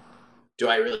 but do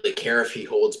I really care if he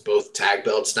holds both tag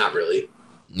belts? Not really.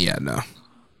 Yeah, no.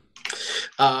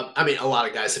 I mean, a lot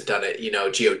of guys have done it. You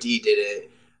know, God did it.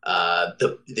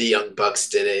 The Young Bucks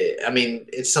did it. I mean,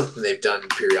 it's something they've done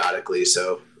periodically,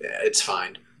 so yeah, it's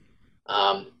fine.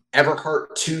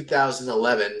 Everhart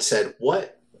 2011 said,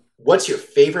 "What's your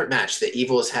favorite match that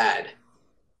Evil has had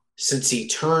since he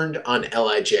turned on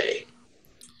LIJ?"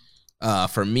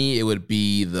 For me, it would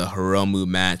be the Hiromu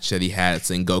match that he had at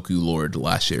Sengoku Lord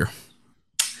last year.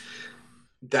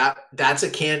 That's a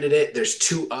candidate. There's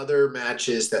two other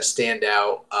matches that stand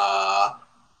out.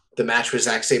 The match with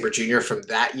Zack Sabre Jr. from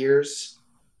that year's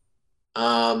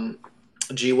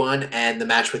G1, and the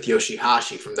match with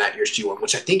Yoshihashi from that year's G1,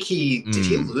 which I think did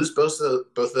he lose both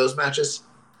of those matches?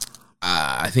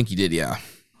 I think he did, yeah.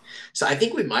 So I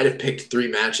think we might have picked 3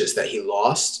 matches that he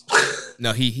lost.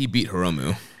 No, he beat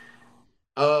Hiromu.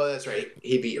 Oh, that's right.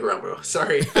 He beat Hiromu.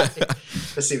 Sorry.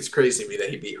 That seems crazy to me that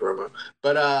he beat Hiromu.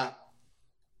 But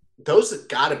those have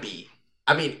got to be.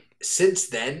 I mean, since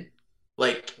then,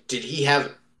 like, did he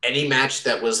have any match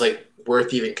that was like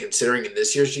worth even considering in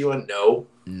this year's G1? No.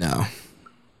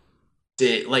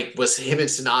 Was him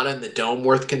and Sonata in the Dome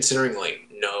worth considering? Like,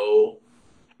 no.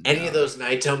 Any of those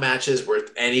Naito matches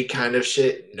worth any kind of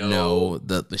shit? No.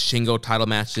 The Shingo title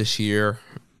match this year?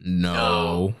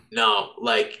 No. No,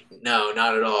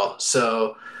 not at all.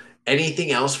 So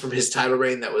anything else from his title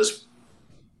reign that was,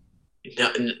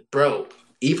 bro,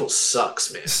 Evil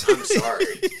sucks, man. I'm sorry.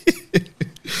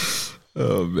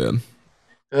 Oh, man.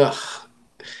 Ugh.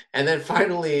 And then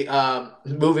finally,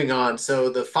 moving on. So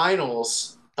the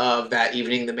finals of that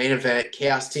evening, the main event,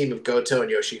 Chaos team of Goto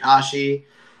and Yoshihashi.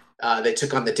 They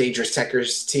took on the Dangerous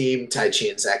Tekkers team, Taichi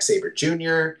and Zack Sabre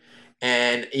Jr.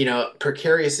 And,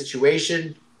 precarious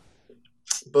situation.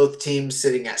 Both teams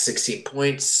sitting at 16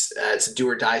 points. It's a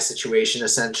do-or-die situation,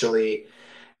 essentially.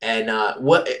 And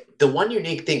the one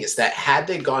unique thing is that had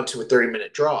they gone to a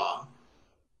 30-minute draw,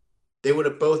 they would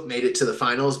have both made it to the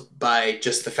finals by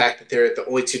just the fact that they're the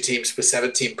only 2 teams with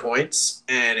 17 points,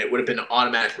 and it would have been an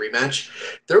automatic rematch.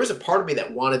 There was a part of me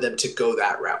that wanted them to go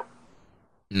that route.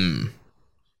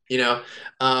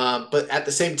 But at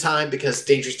the same time, because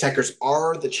Dangerous Tekkers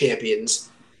are the champions,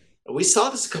 we saw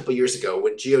this a couple years ago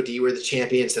when God were the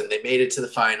champions, then they made it to the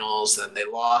finals, then they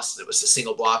lost. It was a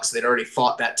single block, so they'd already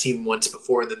fought that team once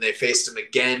before, and then they faced them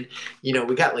again. We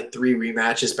got like 3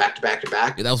 rematches back to back to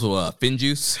back. Yeah, that was with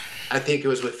Finjuice. I think it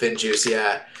was with Finjuice,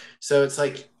 yeah. So it's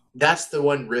like that's the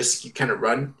one risk you kind of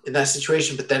run in that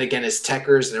situation. But then again, it's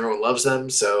Tekkers and everyone loves them,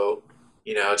 so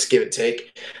it's give and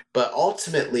take. But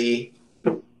ultimately,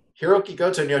 Hiroki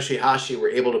Goto and Yoshihashi were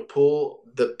able to pull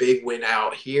the big win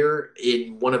out here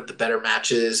in one of the better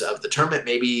matches of the tournament,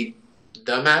 maybe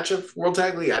the match of World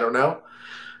Tag League. I don't know.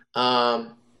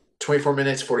 24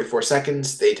 minutes, 44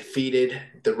 seconds. They defeated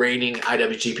the reigning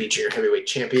IWGP Junior Heavyweight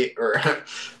Champion, or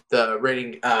the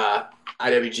reigning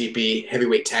IWGP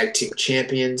Heavyweight Tag Team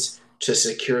Champions, to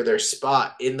secure their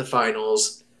spot in the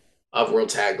finals of World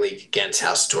Tag League against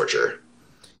House of Torture.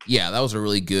 Yeah, that was a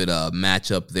really good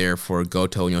matchup there for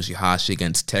Goto and Yoshihashi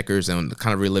against Tekkers, and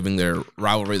kind of reliving their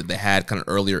rivalry that they had kind of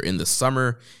earlier in the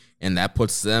summer, and that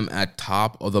puts them at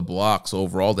top of the block. So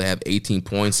overall, they have 18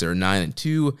 points. They're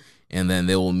 9-2, and then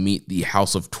they will meet the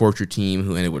House of Torture team,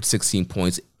 who ended with 16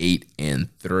 points,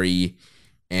 8-3.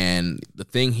 And the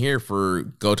thing here for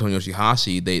Goto and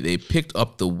Yoshihashi, they picked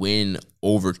up the win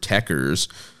over Tekkers.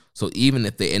 So even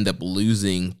if they end up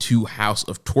losing to House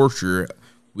of Torture,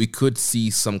 we could see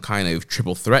some kind of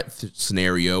triple threat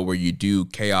scenario where you do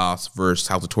Chaos versus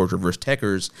House of Torture versus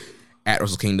Tekkers at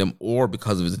Wrestle Kingdom, or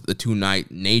because of the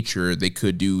 2-night nature, they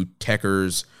could do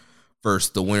Tekkers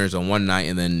versus the winners on one night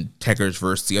and then Tekkers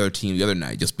versus the other team the other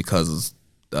night, just because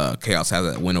Chaos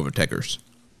has that win over Tekkers.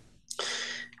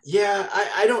 Yeah,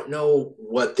 I don't know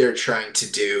what they're trying to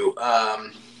do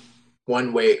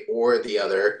one way or the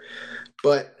other,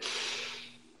 but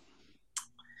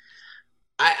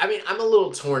I mean, I'm a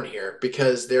little torn here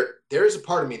because there is a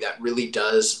part of me that really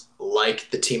does like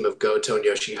the team of Goto and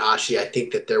Yoshihashi. I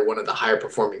think that they're one of the higher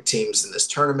performing teams in this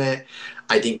tournament.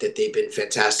 I think that they've been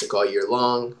fantastic all year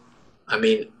long. I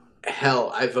mean,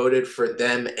 hell, I voted for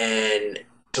them and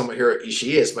Tomohiro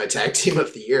Ishii as my tag team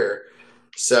of the year.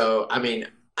 So, I mean,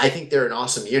 I think they're an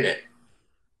awesome unit.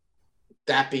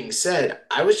 That being said,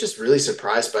 I was just really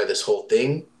surprised by this whole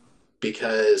thing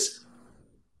because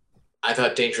I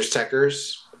thought Dangerous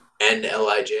Tekkers and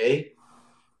LIJ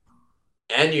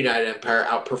and United Empire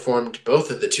outperformed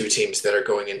both of the 2 teams that are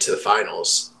going into the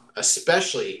finals,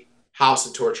 especially House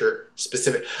of Torture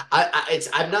specific.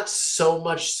 I'm not so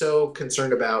much so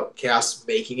concerned about Chaos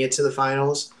making it to the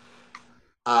finals.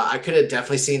 I could have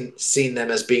definitely seen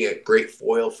them as being a great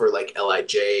foil for like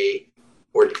Lij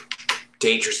or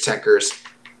Dangerous Techers,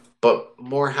 but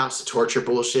more House of Torture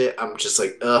bullshit. I'm just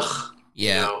like, ugh.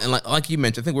 Yeah, you know? and like you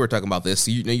mentioned, I think we were talking about this.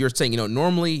 You're saying,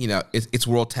 normally, it's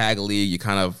World Tag League. You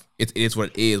kind of it is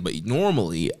what it is, but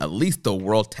normally, at least the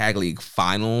World Tag League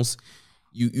finals,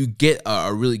 you get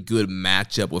a really good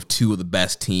matchup with two of the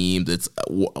best teams. It's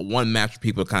one match for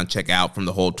people to kind of check out from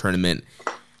the whole tournament.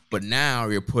 But now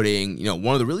you're putting,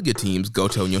 one of the really good teams,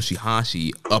 Goto and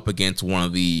Yoshihashi, up against one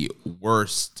of the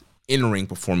worst in-ring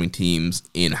performing teams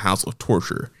in House of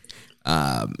Torture.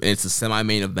 And it's a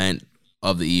semi-main event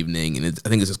of the evening, and I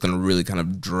think it's just going to really kind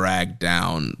of drag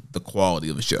down the quality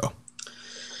of the show.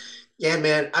 Yeah,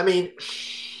 man. I mean,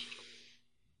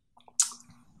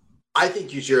 I think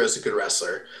Yujiro is a good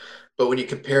wrestler, but when you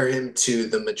compare him to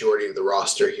the majority of the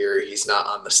roster here, he's not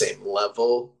on the same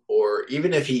level, or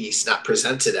even if he's not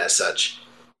presented as such,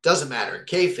 doesn't matter. In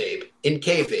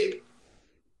kayfabe,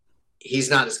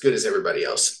 he's not as good as everybody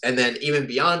else. And then even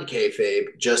beyond kayfabe,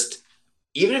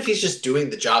 even if he's just doing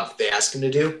the job that they ask him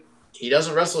to do, he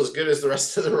doesn't wrestle as good as the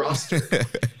rest of the roster.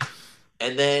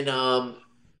 and then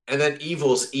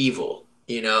Evil's Evil,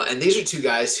 and these are two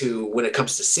guys who, when it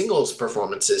comes to singles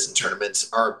performances in tournaments,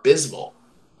 are abysmal.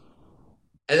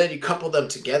 And then you couple them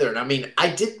together, and I mean, I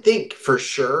did think for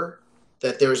sure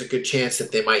that there was a good chance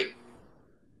that they might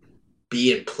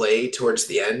be in play towards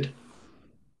the end,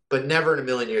 but never in a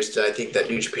million years did I think that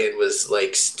New Japan was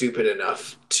like stupid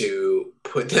enough to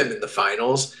put them in the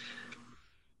finals.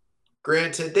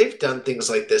 Granted, they've done things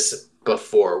like this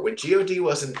before. When GOD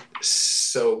wasn't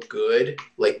so good,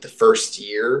 like the first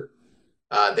year,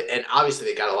 and obviously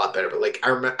they got a lot better, but like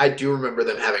I do remember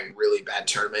them having really bad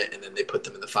tournament, and then they put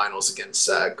them in the finals against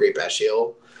Great Bash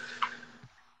Hill.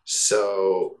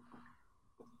 So,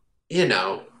 and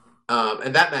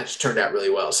that match turned out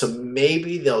really well. So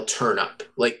maybe they'll turn up.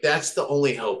 Like, that's the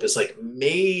only hope, is like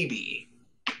maybe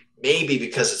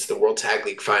because it's the World Tag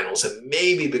League finals, and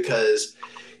maybe because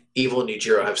Evil and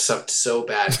Yujiro have sucked so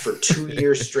bad for 2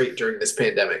 years straight during this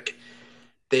pandemic,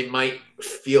 they might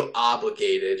feel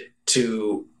obligated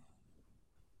to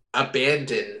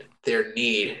abandon their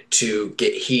need to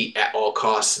get heat at all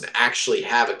costs and actually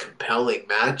have a compelling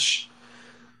match.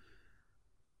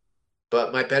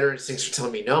 But my better instincts are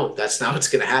telling me, no, that's not what's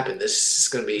going to happen. This is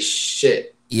going to be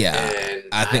shit. Yeah. And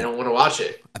I don't want to watch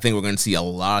it. I think we're going to see a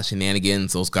lot of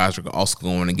shenanigans. Those guys are also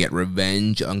going to get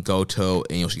revenge on Goto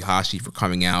and Yoshihashi for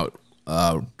coming out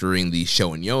during the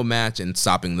Show and Yo match and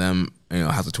stopping them,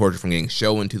 House of Torture from getting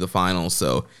Show into the finals.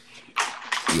 So,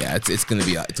 yeah, it's going to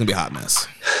be a hot mess.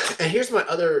 And here's my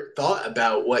other thought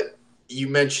about what you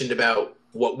mentioned about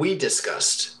what we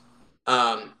discussed.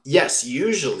 Yes,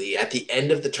 usually at the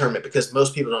end of the tournament, because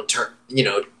most people don't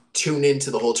tune into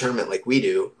the whole tournament like we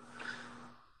do.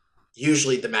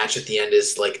 Usually the match at the end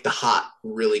is like the hot,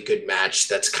 really good match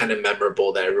that's kind of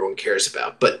memorable that everyone cares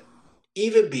about. But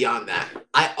even beyond that,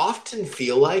 I often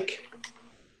feel like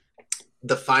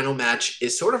the final match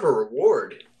is sort of a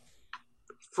reward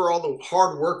for all the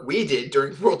hard work we did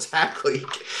during World Tag League.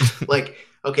 Like,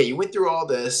 okay, you went through all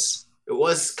this. It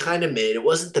was kind of mid. It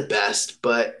wasn't the best,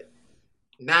 but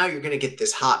now you're going to get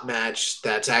this hot match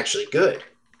that's actually good,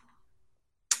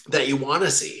 that you want to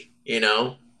see,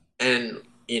 And,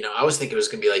 I was thinking it was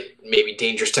going to be like maybe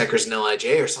Dangerous Techers and Lij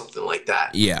or something like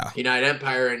that. Yeah. United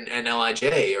Empire and Lij,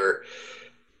 or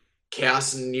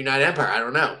Chaos and United Empire. I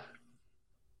don't know.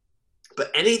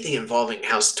 But anything involving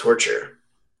House of Torture,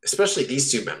 especially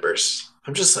these two members,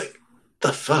 I'm just like,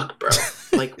 the fuck, bro?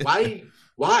 Like, why?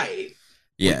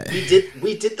 Yeah.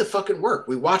 We did the fucking work.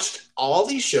 We watched all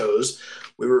these shows.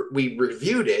 We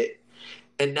reviewed it,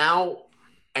 and now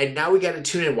we got to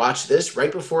tune in and watch this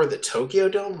right before the Tokyo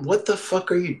Dome. What the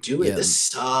fuck are you doing? Yeah, This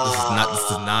sucks.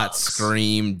 This is not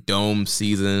Scream Dome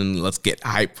season. Let's get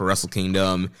hyped for Wrestle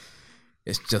Kingdom.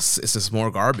 It's just more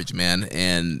garbage, man.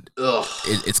 And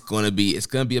it's gonna be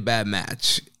a bad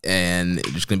match. And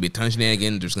there's gonna be a ton of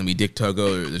shenanigans. There's gonna be Dick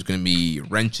Togo. There's gonna be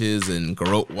wrenches and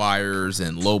garrote wires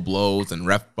and low blows and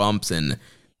ref bumps and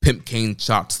Pimp Kane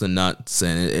shots the nuts.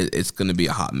 And it's gonna be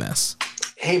a hot mess.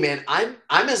 Hey man, I'm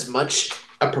as much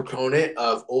a proponent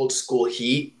of old school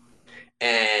heat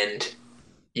and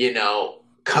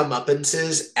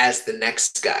comeuppances as the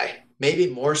next guy. Maybe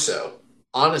more so.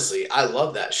 Honestly, I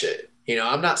love that shit.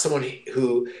 I'm not someone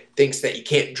who thinks that you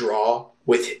can't draw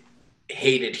with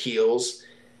hated heels,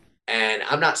 and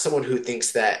I'm not someone who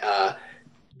thinks that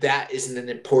that isn't an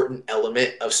important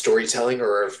element of storytelling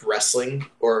or of wrestling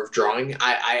or of drawing.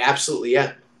 I absolutely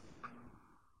am.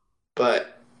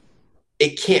 But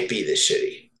it can't be this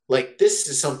shitty. Like, this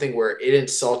is something where it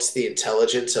insults the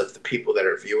intelligence of the people that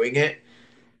are viewing it.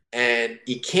 And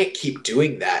you can't keep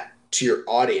doing that to your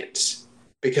audience,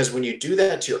 because when you do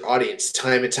that to your audience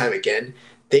time and time again,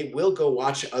 they will go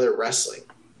watch other wrestling.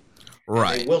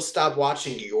 Right. They will stop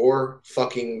watching your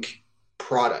fucking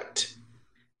product.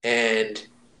 And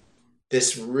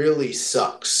this really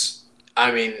sucks.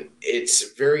 I mean,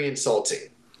 it's very insulting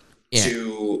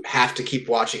to have to keep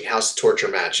watching House of Torture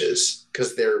matches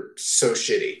because they're so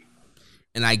shitty.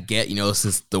 And I get,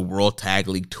 since the World Tag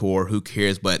League Tour, who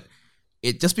cares? But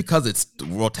just because it's the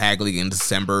World Tag League in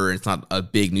December, it's not a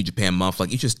big New Japan month,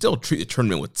 like, you should still treat the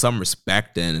tournament with some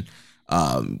respect and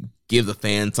give the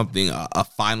fans something, a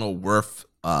final worth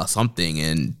something.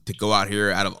 And to go out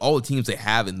here, out of all the teams they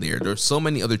have in there's so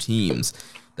many other teams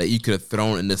that you could have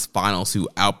thrown in this finals who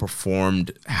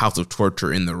outperformed House of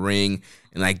Torture in the ring.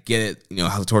 And I get it,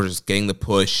 House of Torture is getting the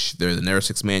push. They're the Never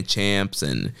Six-Man champs,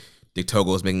 and Dick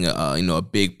Togo is making a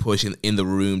big push in the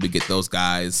room to get those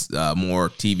guys more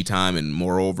TV time and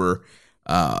moreover.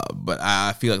 But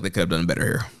I feel like they could have done better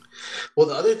here. Well,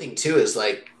 the other thing too is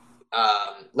like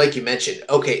you mentioned,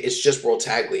 okay, it's just World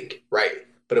Tag League, right?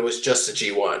 But it was just the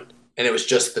G1, and it was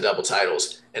just the double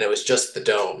titles, and it was just the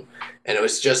Dome, and it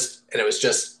was just, and it was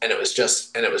just, and it was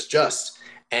just, and it was just.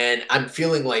 And I'm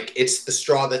feeling like it's the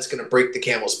straw that's going to break the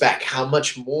camel's back. How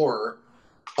much more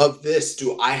of this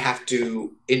do I have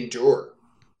to endure?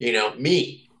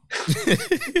 Me.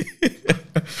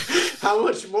 How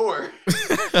much more?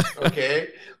 Okay.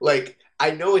 Like,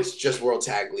 I know it's just World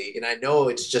Tag League, and I know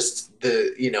it's just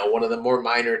the, one of the more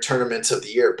minor tournaments of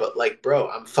the year, but like, bro,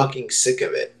 I'm fucking sick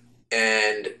of it.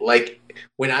 And like,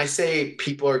 when I say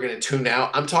people are going to tune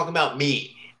out, I'm talking about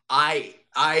me. I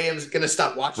am going to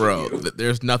stop watching you.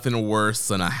 There's nothing worse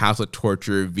than a House of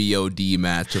Torture VOD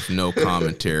match with no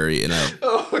commentary in a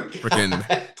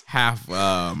freaking half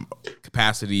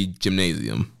capacity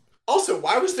gymnasium. Also,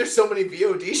 why was there so many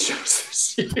VOD shows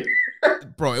this year?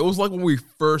 Bro, it was like when we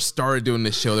first started doing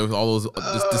this show, there was all those,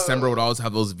 December would always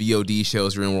have those VOD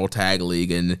shows during World Tag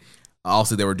League, and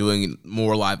also they were doing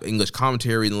more live English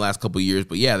commentary in the last couple of years.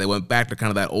 But yeah, they went back to kind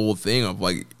of that old thing of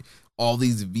like, all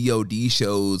these VOD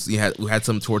shows, we had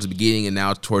some towards the beginning and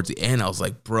now towards the end. I was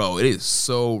like, bro, it is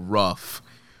so rough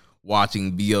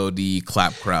watching VOD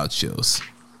clap crowd shows.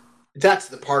 That's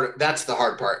the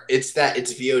hard part. It's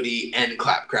VOD and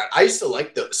clap crowd. I used to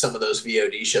like some of those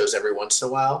VOD shows every once in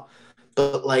a while,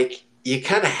 but like, you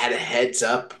kind of had a heads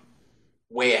up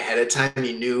way ahead of time.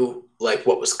 You knew like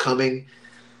what was coming.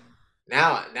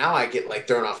 Now I get like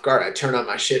thrown off guard. I turn on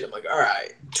my shit. I'm like, all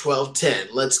right,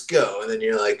 12:10, let's go. And then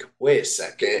you're like, wait a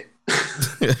second.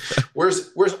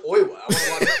 Where's Oiwa? I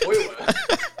want to watch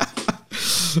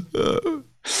Oiwa.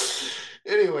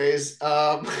 Anyways,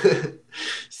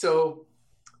 so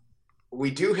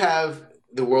we do have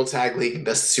the World Tag League and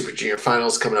Best of Super Junior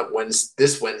Finals coming up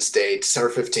this Wednesday,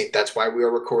 December 15th. That's why we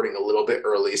are recording a little bit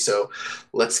early. So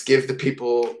let's give the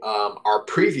people our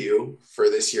preview for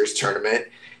this year's tournament.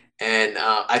 And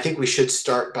I think we should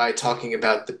start by talking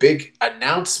about the big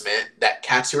announcement that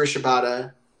Katsuyori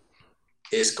Shibata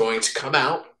is going to come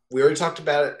out. We already talked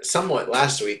about it somewhat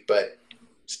last week, but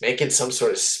it's making some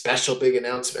sort of special big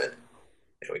announcement.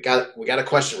 And we got a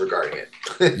question regarding it.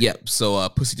 Yep. So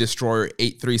Pussy Destroyer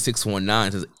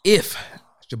 83619 says, if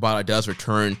Shibata does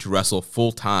return to wrestle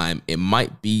full time, it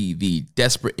might be the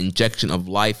desperate injection of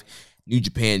life New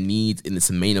Japan needs in this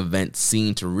main event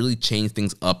scene to really change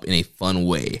things up in a fun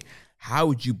way. How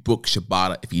would you book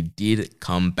Shibata if he did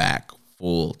come back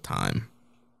full time?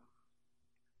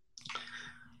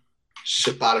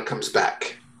 Shibata comes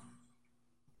back.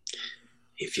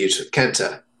 He feuds with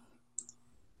Kenta.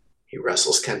 He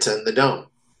wrestles Kenta in the Dome.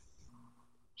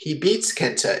 He beats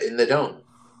Kenta in the Dome.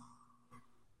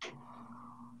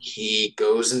 He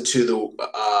goes into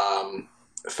the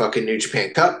fucking New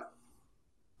Japan Cup.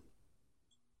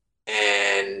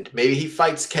 And maybe he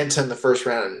fights Kenta in the first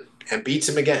round and beats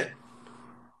him again.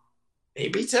 He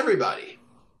beats everybody.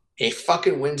 And he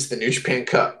fucking wins the New Japan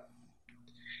Cup.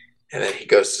 And then he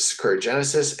goes to Sakura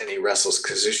Genesis and he wrestles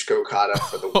Kazuchika Okada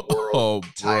for the world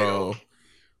title.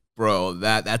 Bro,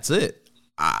 that's it.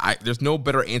 There's no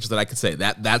better answer that I could say.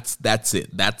 That's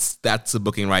it. That's the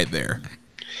booking right there.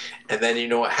 And then you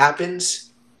know what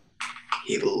happens?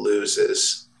 He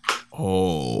loses.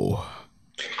 Oh.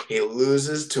 He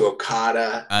loses to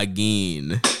Okada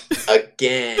again.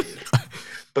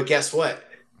 But guess what?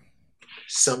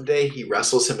 Someday he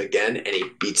wrestles him again and he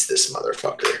beats this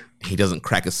motherfucker. He doesn't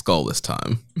crack his skull this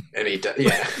time. And he does,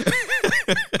 yeah.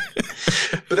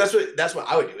 But that's what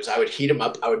I would do is I would heat him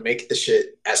up. I would make the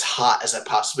shit as hot as I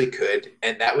possibly could,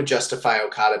 and that would justify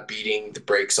Okada beating the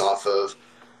brakes off of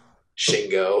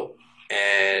Shingo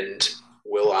and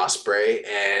Will Ospreay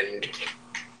and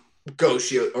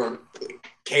or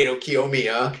Kato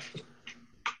Kiyomiya.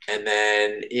 And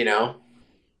then,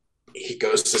 he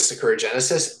goes to Sakura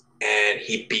Genesis and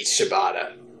he beats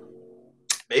Shibata.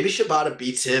 Maybe Shibata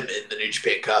beats him in the New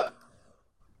Japan Cup.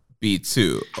 Beats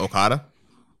who? Okada?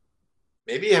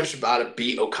 Maybe you have Shibata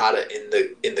beat Okada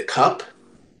in the cup.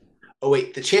 Oh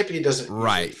wait, the champion doesn't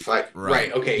right fight.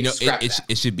 Right. Okay.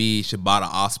 It should be Shibata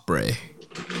Ospreay.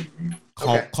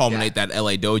 Culminate that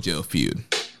LA Dojo feud.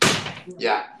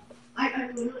 Yeah.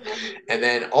 And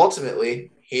then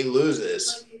ultimately he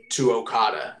loses to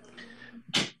Okada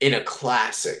in a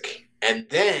classic, and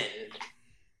then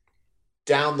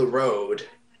down the road,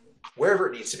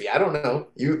 wherever it needs to be, I don't know.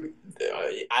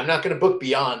 I'm not going to book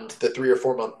beyond the 3 or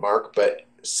 4 month mark, but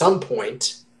some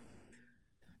point,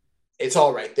 it's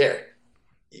all right there.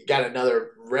 You got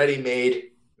another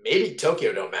ready-made, maybe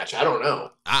Tokyo Dome match. I don't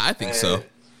know. I think so.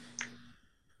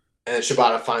 And then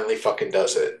Shibata finally fucking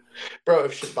does it. Bro,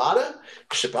 if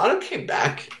Shibata came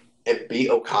back and beat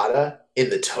Okada in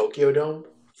the Tokyo Dome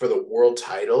for the world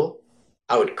title,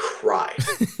 I would cry.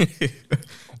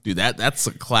 Dude, that's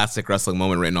a classic wrestling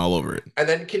moment written all over it. And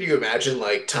then can you imagine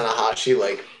like Tanahashi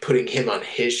like putting him on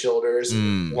his shoulders,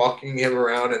 walking him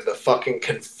around in the fucking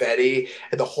confetti,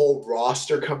 and the whole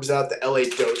roster comes out, the LA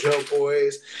Dojo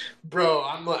boys. Bro,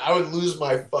 I would lose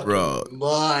my fucking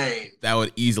mind. That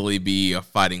would easily be a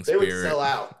fighting spirit. They would sell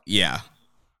out. Yeah.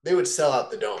 They would sell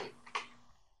out the dome.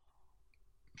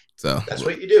 So that's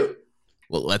what you do.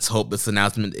 Well, let's hope this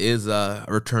announcement is a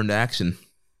return to action.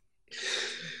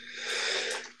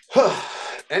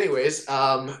 Anyways,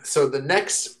 so the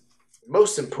next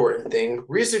most important thing,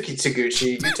 Ryusuke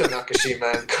Taguchi, Yuto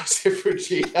Nakashima, and Kosei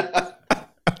Fujita.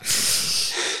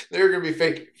 They're going to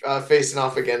be facing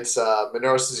off against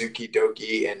Minoru Suzuki,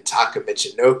 Doki, and Taka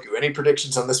Michinoku. Any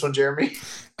predictions on this one, Jeremy?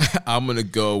 I'm going to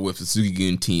go with the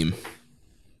Suzuki-gun team.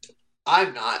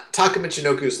 I'm not. Taka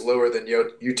Michinoku is lower than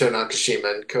Yuto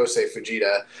Nakashima and Kosei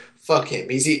Fujita. Fuck him.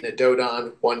 He's eating a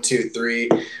Dodon. 1, 2, 3.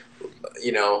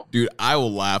 Dude, I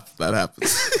will laugh if that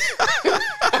happens.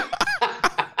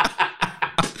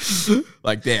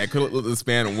 Like, dang, I couldn't let this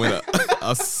man win a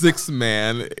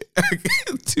 6-man,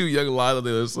 2 young lions on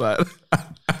the other side.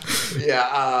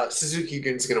 Yeah,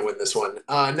 Suzuki-gun's going to win this one.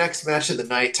 Next match of the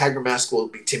night, Tiger Mask will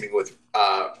be teaming with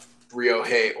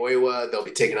Ryohei Oiwa. They'll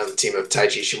be taking on the team of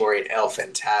Taiji Ishimori and El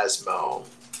Phantasmo.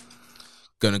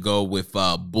 Gonna go with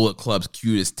Bullet Club's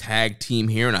cutest tag team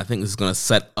here, and I think this is gonna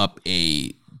set up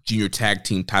a junior tag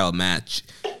team title match,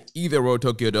 either Road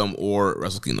Tokyo Dome or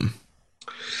Wrestle Kingdom.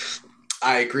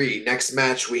 I agree. Next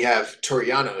match, we have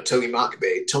Toriano, Togi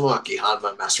Makabe, Tomoaki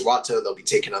Hanma, Master Wato. They'll be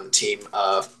taking on the team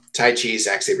of Taichi,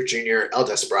 Zack Sabre Jr., El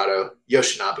Desperado,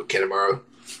 Yoshinobu Kanemaru,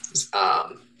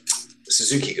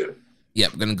 Suzuki-gun.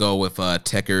 Yep, gonna go with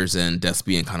Tekkers and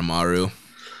Despy and Kanemaru.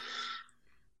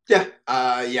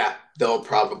 Yeah, they'll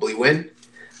probably win.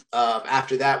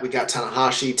 After that, we got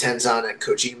Tanahashi, Tenzan, and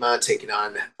Kojima taking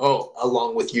on,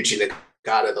 along with Yuji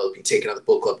Nagata, they'll be taking on the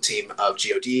Bullet Club team of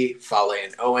GOD, Fale,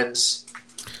 and Owens.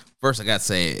 First, I gotta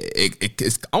say,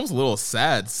 it's almost a little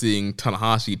sad seeing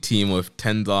Tanahashi team with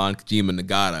Tenzan, Kojima, and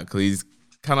Nagata, because he's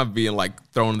kind of being like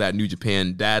thrown that New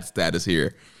Japan dad status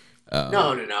here.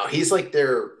 No. He's like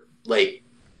their like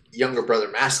younger brother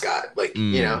mascot. Like,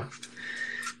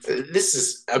 this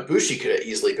is Ibushi could have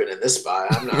easily been in this spot.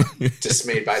 I'm not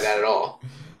dismayed by that at all.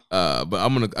 But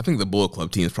I think the Bullet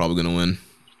Club team is probably gonna win.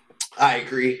 I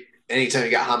agree. Anytime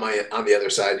you got Hama on the other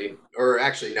side, but you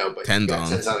got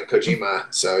Tenzan and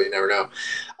Kojima, so you never know.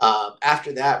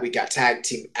 After that, we got tag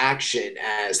team action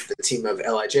as the team of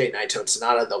LIJ, Naito and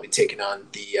Sonata. They'll be taking on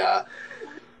the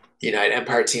United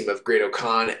Empire team of Great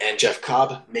Khan and Jeff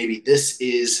Cobb. Maybe this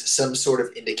is some sort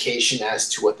of indication as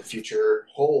to what the future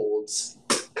holds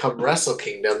come Wrestle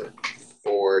Kingdom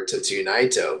for Tetsuya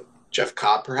Naito. Jeff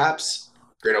Cobb, perhaps?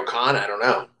 Great Khan? I don't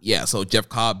know. Yeah, so Jeff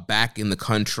Cobb back in the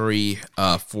country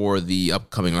for the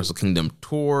upcoming Wrestle Kingdom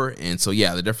tour. And so,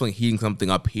 yeah, they're definitely heating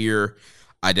something up here.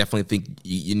 I definitely think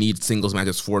you need singles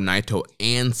matches for Naito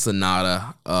and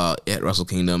Sonata at Wrestle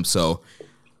Kingdom. So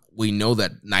we know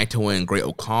that Naito and Great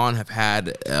Khan have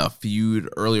had a feud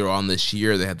earlier on this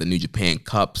year. They had the New Japan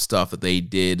Cup stuff that they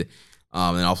did.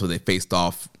 And also they faced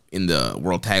off in the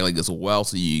World Tag League as well.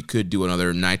 So you could do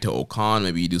another Naito Khan.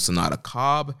 Maybe you do Sonata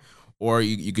Cobb. Or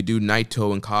you could do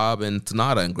Naito and Cobb and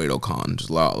Sonata and Great Khan. Just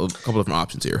a couple of different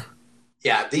options here.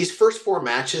 Yeah, these first 4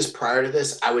 matches prior to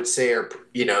this, I would say are,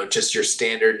 just your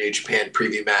standard New Japan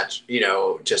preview match,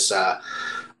 just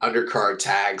undercard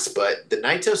tags. But the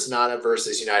Naito Sonata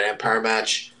versus United Empire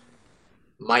match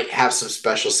might have some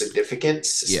special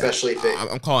significance, especially if it...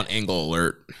 I'm calling Angle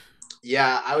Alert.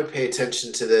 Yeah, I would pay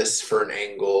attention to this for an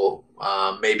angle.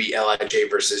 Maybe LIJ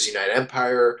versus United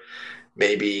Empire,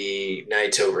 maybe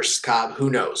Naito versus Cobb. Who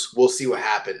knows? We'll see what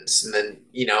happens. And then,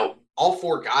 all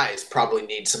four guys probably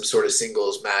need some sort of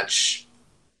singles match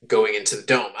going into the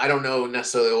Dome. I don't know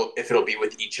necessarily if it'll be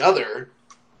with each other,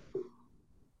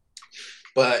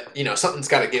 but, something's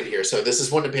got to give here. So this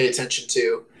is one to pay attention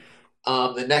to.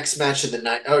 The next match of the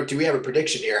night. Oh, do we have a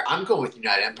prediction here? I'm going with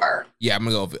United Empire. Yeah, I'm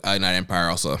going to go with United Empire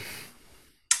also.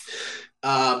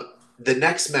 The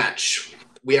next match,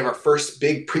 we have our first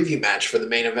big preview match for the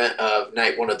main event of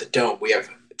night one of the Dome. We have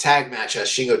a tag match as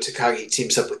Shingo Takagi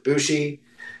teams up with Bushi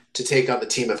to take on the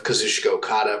team of Kazuchika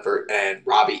Okada and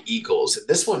Robbie Eagles. And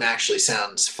this one actually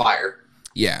sounds fire.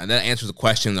 Yeah, and that answers the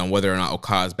question on whether or not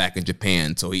Okada's back in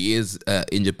Japan. So he is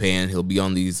in Japan. He'll be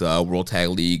on these World Tag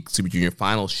League Super Junior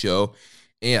Finals show.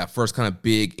 Yeah, first kind of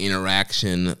big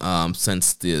interaction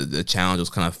since the challenge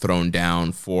was kind of thrown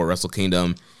down for Wrestle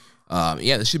Kingdom.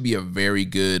 This should be a very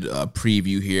good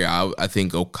preview here. I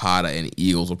think Okada and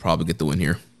Eagles will probably get the win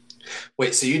here.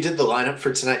 Wait, so you did the lineup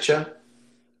for tonight's show?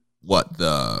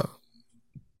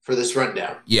 For this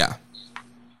rundown? Yeah.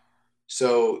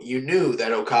 So you knew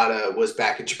that Okada was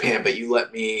back in Japan, but you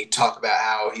let me talk about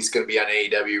how he's going to be on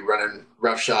AEW running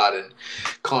roughshod and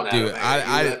calling out. Dude,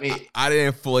 I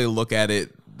didn't fully look at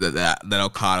it that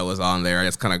Okada was on there. I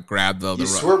just kind of grabbed the. You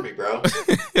swerved me, bro.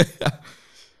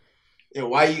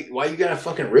 Why you gotta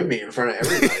fucking rib me in front of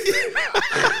everybody right now?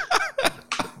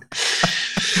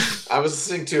 I was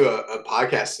listening to a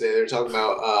podcast today. They were talking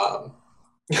about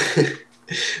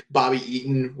Bobby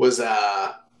Eaton was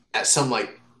at some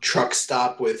truck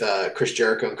stop with Chris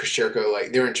Jericho, and Chris Jericho,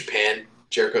 they were in Japan.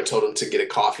 Jericho told him to get a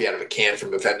coffee out of a can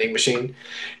from a vending machine,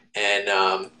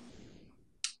 and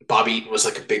Bobby Eaton was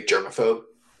a big germaphobe,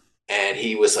 and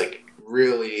he was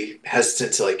really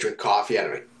hesitant to drink coffee out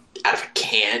of a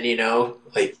can,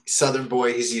 Southern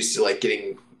boy. He's used to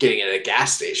getting it at a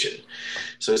gas station.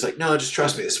 So he's no, just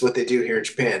trust me. This is what they do here in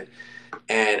Japan.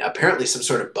 And apparently some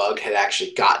sort of bug had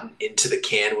actually gotten into the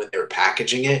can when they were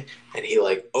packaging it. And he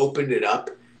opened it up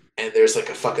and there's a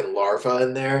fucking larva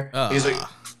in there. He's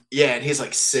and he's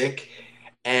sick.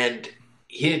 And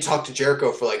he didn't talk to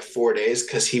Jericho for 4 days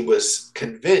because he was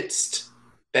convinced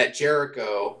that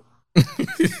Jericho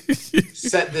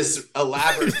set this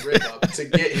elaborate rib up to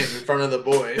get him in front of the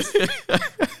boys.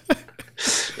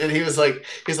 And he was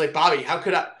Bobby, how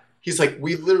could I? He's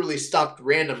we literally stopped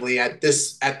randomly at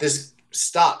this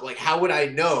stop. How would I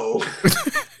know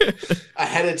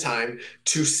ahead of time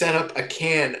to set up a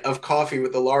can of coffee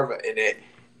with the larva in it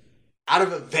out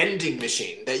of a vending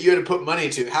machine that you had to put money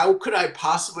to? How could I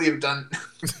possibly have done?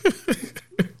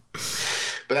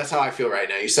 But that's how I feel right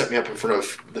now. You set me up in front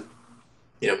of the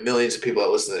millions of people that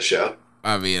listen to the show.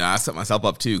 I mean, I set myself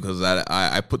up too because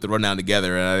I put the rundown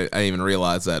together and I didn't even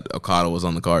realize that Okada was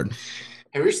on the card.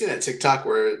 Have you ever seen that TikTok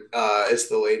where it's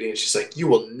the lady and she's you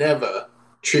will never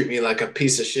treat me like a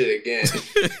piece of shit again?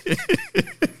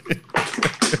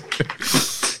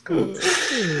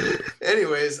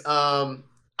 Anyways,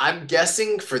 I'm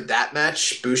guessing for that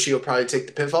match, Bushi will probably take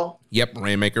the pinfall. Yep,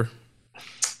 Rainmaker.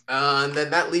 And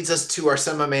then that leads us to our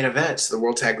semi-main events, the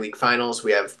World Tag League Finals.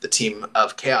 We have the team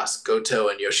of Chaos, Goto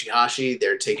and Yoshihashi.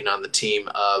 They're taking on the team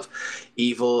of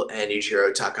Evil and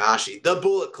Yujiro Takahashi. The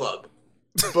Bullet Club.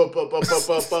 Bullet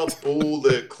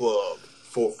Club.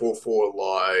 444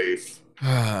 life.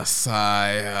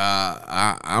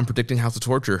 Sigh. I'm predicting House of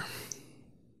Torture.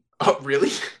 Oh,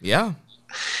 really? Yeah.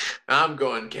 I'm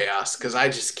going Chaos because I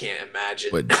just can't imagine.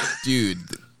 But, dude...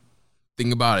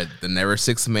 Think about it. The never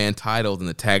 6-man titles and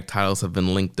the tag titles have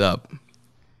been linked up.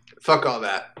 Fuck all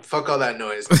that. Fuck all that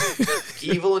noise.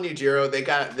 Evil and Yujiro,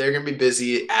 they're gonna be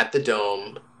busy at the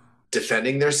Dome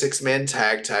defending their 6-man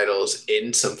tag titles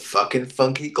in some fucking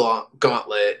funky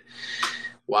gauntlet,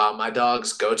 while my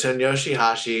dogs Goto and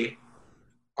Yoshihashi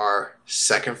are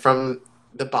second from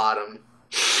the bottom,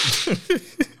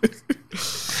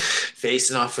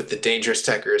 facing off with the Dangerous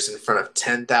Techers in front of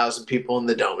 10,000 people in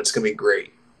the Dome. It's gonna be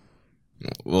great.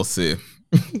 We'll see.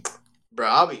 Bro,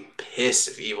 I'll be pissed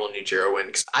if Evil and Yujiro win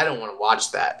because I don't want to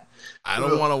watch that. I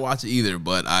don't want to watch it either,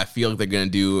 but I feel like they're going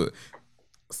to do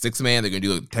 6-man. They're going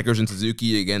to do Techers and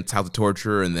Suzuki against House of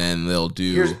Torture, and then they'll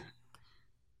do...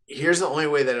 Here's the only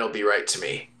way that it'll be right to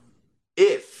me.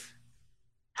 If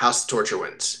House of Torture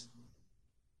wins,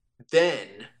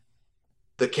 then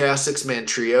the Chaos 6-man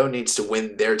trio needs to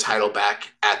win their title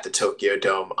back at the Tokyo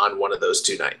Dome on one of those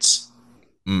 2 nights.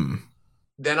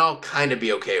 Then I'll kind of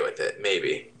be okay with it,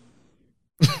 maybe.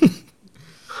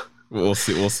 We'll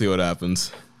see what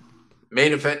happens.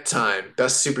 Main event time.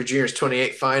 Best Super Juniors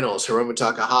 28 finals. Hiromu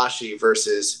Takahashi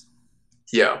versus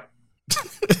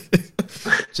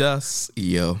Just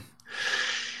yo.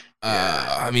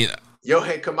 I mean,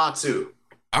 Yohei Komatsu.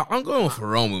 I'm going with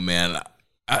Hiromu, man.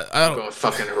 I I'm don't. going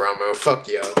fucking Hiromu. Fuck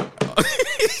Yo.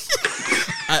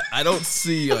 I don't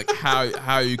see like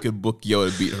how you could book Yo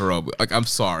to beat Hiromu. Like, I'm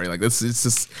sorry. Like, this is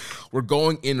just, we're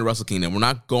going into Wrestle Kingdom. We're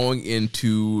not going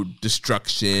into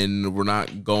Destruction. We're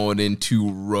not going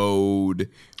into Road.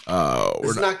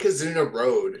 It's not Kazuna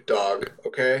Road, dog.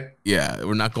 Okay. Yeah,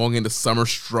 we're not going into Summer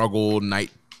Struggle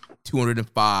Night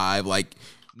 205. Like,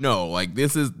 no, like,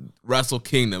 this is Wrestle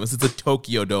Kingdom. This is the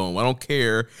Tokyo Dome. I don't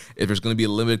care if there's going to be a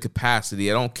limited capacity.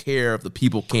 I don't care if the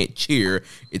people can't cheer.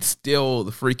 It's still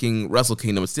the freaking Wrestle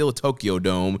Kingdom. It's still a Tokyo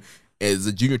Dome. It's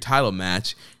a junior title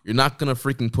match. You're not going to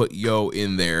freaking put Yo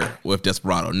in there with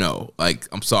Desperado. No. Like,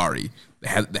 I'm sorry.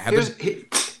 Here's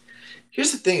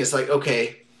the thing. It's like,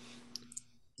 okay,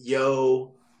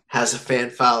 Yo has a fan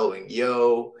following.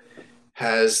 Yo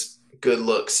has good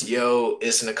looks. Yo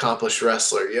is an accomplished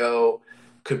wrestler. Yo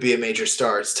could be a major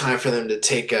star. It's time for them to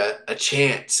take a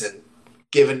chance and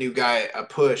give a new guy a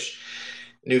push,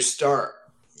 new start,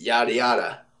 yada,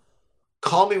 yada.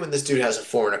 Call me when this dude has a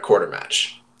 4 1/4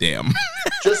 match. Damn.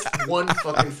 Just one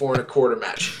fucking 4 1/4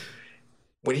 match.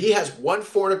 When he has one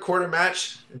 4 1/4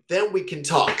 match, then we can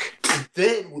talk.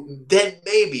 Then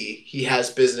maybe he has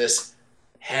business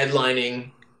headlining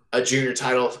a junior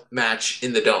title match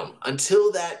in the Dome.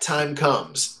 Until that time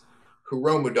comes,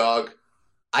 Hiromu, dog.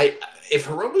 If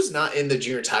Hiromu's not in the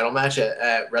junior title match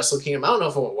at Wrestle Kingdom, I don't know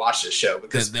if I want to watch this show,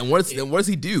 because then what does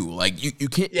he do? Like, you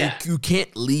can't you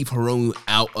can't leave Hiromu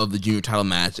out of the junior title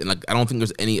match, and like, I don't think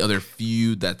there's any other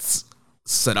feud that's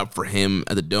set up for him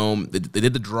at the Dome. They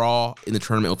did the draw in the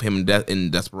tournament with him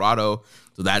in Desperado,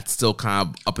 so that's still kind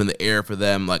of up in the air for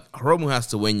them. Like, Hiromu has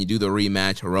to win. You do the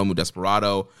rematch, Hiromu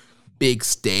Desperado, big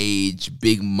stage,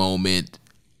 big moment.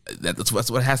 That's what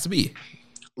it has to be.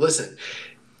 Listen,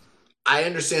 I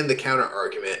understand the counter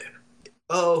argument.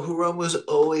 Oh, Hiromu's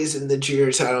always in the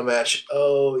junior title match.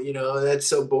 Oh, that's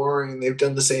so boring. They've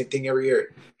done the same thing every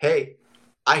year. Hey,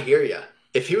 I hear ya.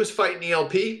 If he was fighting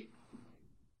ELP,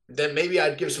 then maybe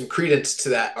I'd give some credence to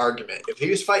that argument. If he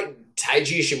was fighting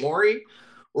Taiji Ishimori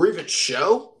or even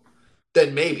Sho,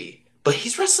 then maybe. But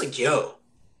he's wrestling Yo.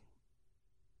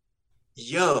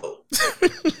 Yeah.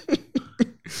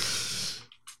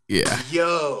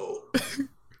 Yo.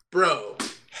 Bro.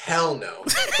 Hell no.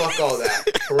 Fuck all that.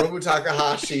 Hiromu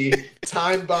Takahashi,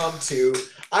 Time Bomb 2.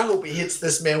 I hope he hits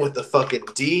this man with the fucking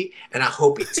D, and I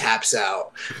hope he taps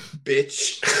out.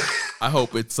 Bitch. I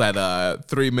hope it's at a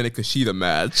 3-minute Kushida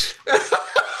match.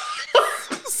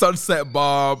 Sunset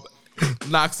Bomb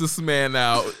knocks this man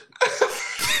out.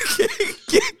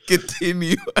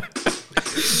 Continue.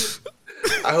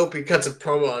 I hope he cuts a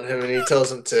promo on him and he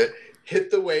tells him to hit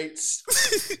the weights,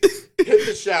 hit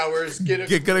the showers, get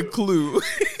a clue.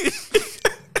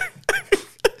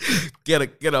 Get a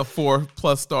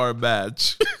 4+ star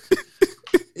match.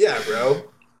 Yeah, bro.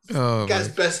 Oh, the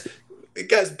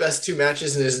guy's best 2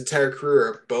 matches in his entire career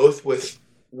are both with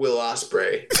Will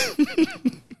Ospreay.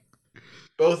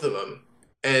 Both of them.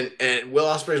 And Will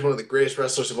Ospreay is one of the greatest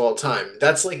wrestlers of all time.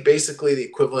 That's like basically the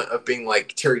equivalent of being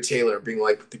like Terry Taylor, being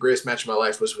like, the greatest match of my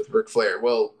life was with Ric Flair.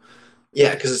 Well,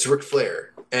 yeah, because it's Ric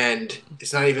Flair, and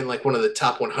it's not even like one of the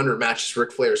top 100 matches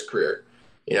Ric Flair's career.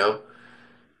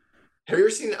 Have you ever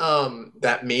seen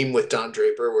that meme with Don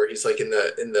Draper where he's like in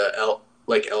the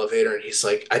elevator and he's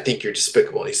like, I think you're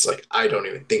despicable, and he's like, I don't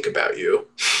even think about you.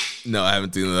 No, I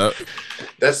haven't seen that.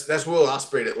 That's Will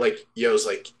Ospreay. That, like, Yo's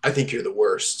like, I think you're the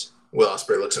worst. Will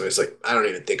Ospreay looks at him, he's like, I don't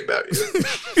even think about you.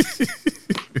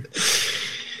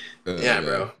 Yeah,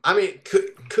 bro. I mean,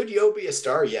 could Yo be a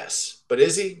star? Yes. But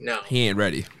is he? No. He ain't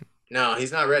ready. No,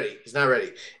 he's not ready.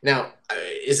 Now,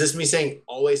 is this me saying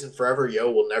always and forever Yo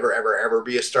will never, ever, ever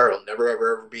be a star? He'll never,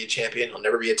 ever, ever be a champion? He'll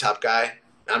never be a top guy?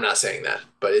 I'm not saying that.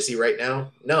 But is he right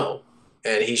now? No.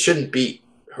 And he shouldn't beat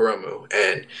Hiromu.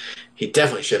 And he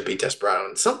definitely shouldn't beat Desperado.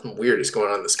 And something weird is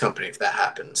going on in this company if that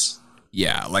happens.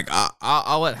 Yeah, like,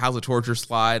 I'll let House of Torture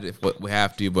slide if we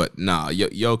have to, but nah,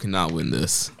 Yo cannot win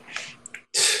this.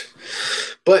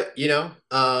 But,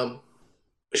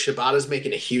 Shibata's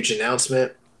making a huge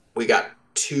announcement. We got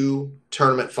 2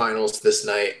 tournament finals this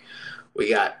night. We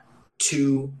got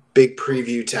 2 big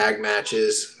preview tag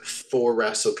matches for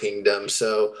Wrestle Kingdom.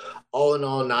 So, all in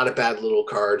all, not a bad little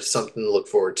card. Something to look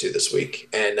forward to this week.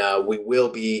 And we will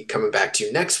be coming back to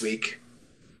you next week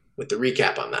with the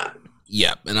recap on that.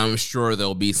 Yep, and I'm sure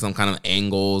there'll be some kind of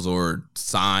angles or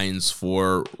signs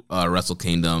for Wrestle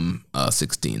Kingdom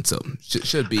 16. So,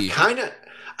 should be...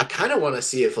 I kind of want to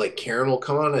see if like Karen will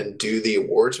come on and do the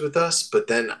awards with us, but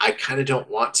then I kind of don't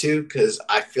want to because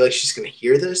I feel like she's going to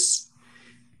hear this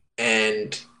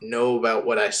and know about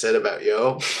what I said about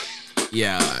Yo.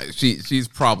 Yeah, she's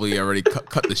probably already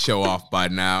cut the show off by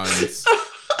now, and it's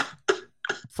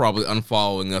probably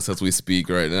unfollowing us as we speak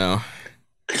right now.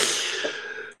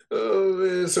 Oh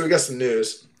man! So we got some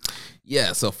news.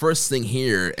 Yeah, so first thing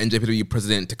here, NJPW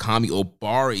President Takami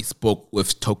Obari spoke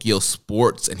with Tokyo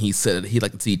Sports, and he said he'd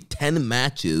like to see 10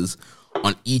 matches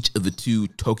on each of the 2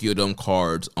 Tokyo Dome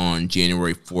cards on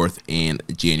January 4th and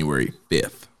January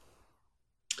 5th.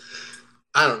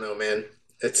 I don't know, man.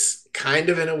 It's kind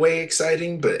of in a way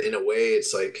exciting, but in a way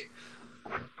it's like,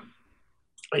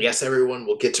 I guess everyone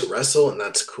will get to wrestle, and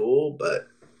that's cool, but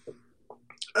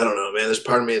I don't know, man. There's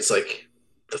part of me, it's like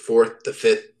the 4th, the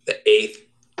 5th, the 8th,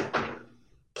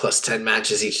 plus 10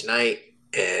 matches each night,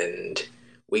 and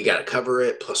we got to cover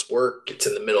it, plus work. It's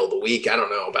in the middle of the week. I don't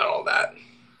know about all that.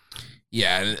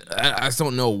 Yeah, I just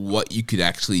don't know what you could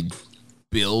actually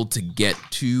build to get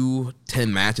to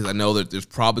 10 matches. I know that there's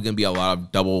probably going to be a lot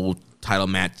of double title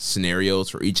match scenarios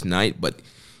for each night, but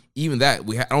even that,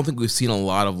 I don't think we've seen a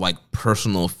lot of like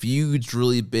personal feuds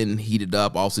really been heated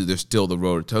up. Obviously, there's still the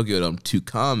road to Tokyo Dome to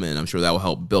come, and I'm sure that will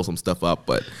help build some stuff up,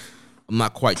 but I'm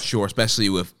not quite sure, especially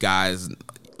with guys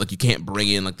like you can't bring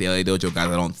in like the LA Dojo guys,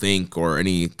 I don't think, or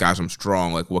any guys from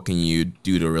Strong. Like, what can you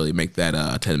do to really make that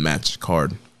a 10 match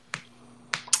card?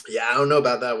 Yeah, I don't know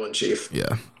about that one, Chief.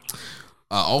 Yeah.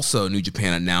 Also, New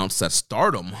Japan announced that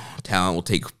Stardom talent will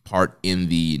take part in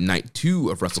the Night 2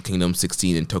 of Wrestle Kingdom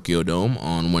 16 in Tokyo Dome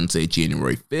on Wednesday,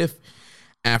 January 5th.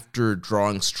 After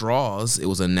drawing straws, it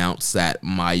was announced that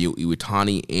Mayu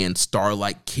Iwatani and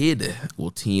Starlight Kid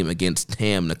will team against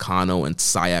Tam Nakano and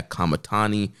Saya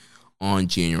Kamatani on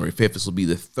January 5th. This will be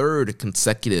the 3rd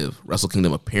consecutive Wrestle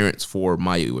Kingdom appearance for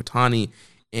Mayu Iwatani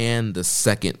and the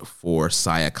 2nd for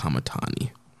Saya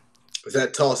Kamatani. Is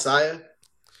that Tall Saya?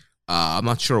 I'm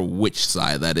not sure which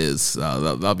side that is.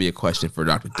 That'll be a question for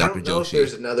Dr. Joshi. I don't know if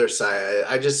there's another Saya.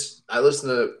 I listen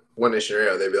to One Nation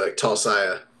Radio. They'd be like Tall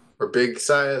Saya or Big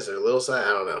Sayas or Little Saya. I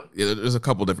don't know. Yeah, there's a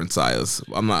couple different Sayas.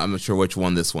 I'm not sure which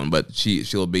one this one, but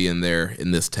she'll be in there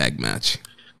in this tag match.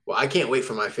 Well, I can't wait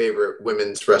for my favorite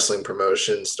women's wrestling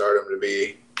promotion, Stardom, to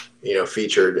be,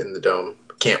 featured in the Dome.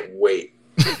 Can't wait.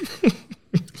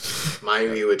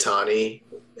 Mayu Iwatani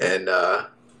and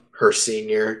her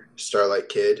senior, Starlight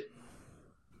Kid.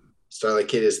 Starlight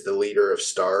Kid is the leader of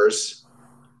Stars.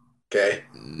 Okay.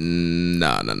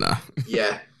 No.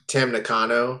 Yeah, Tam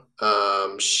Nakano.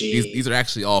 These are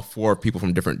actually all 4 people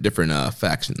from different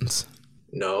factions.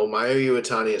 No, Mayu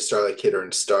Iwatani and Starlight Kid are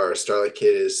in Stars. Starlight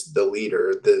Kid is the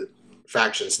leader. The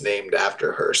faction's named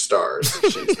after her, Stars.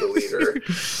 She's the leader.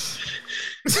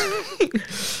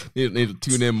 need to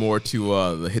tune in more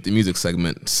to the Hit the Music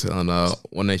segment on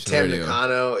One Nation Radio. Tam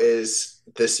Nakano is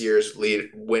this year's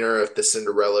winner of the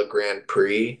Cinderella Grand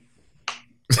Prix,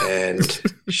 and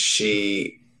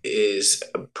she is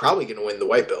probably going to win the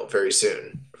white belt very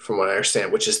soon, from what I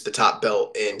understand, which is the top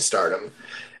belt in Stardom.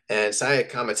 And Saya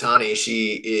Kamatani,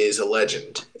 she is a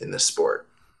legend in this sport.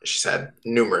 She's had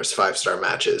numerous 5-star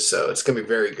matches, so it's going to be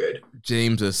very good.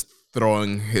 James is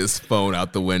throwing his phone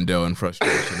out the window in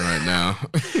frustration right now.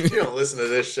 You don't listen to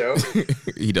this show.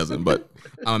 He doesn't, but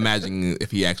I'm imagining if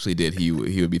he actually did, he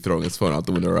would be throwing his phone out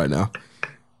the window right now.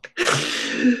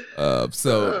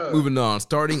 Moving on,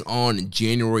 starting on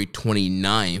January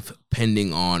 29th,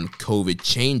 pending on COVID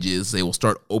changes, they will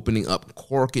start opening up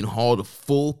Korakuen Hall to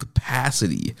full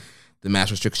capacity. The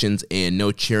mask restrictions and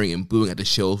no cheering and booing at the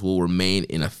shows will remain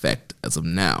in effect as of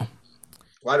now.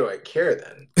 Why do I care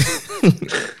then?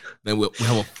 Then we'll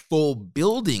have a full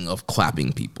building of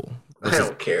clapping people. I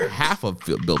don't care. Half of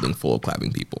building full of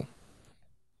clapping people.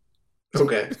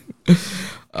 Okay.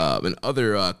 In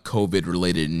other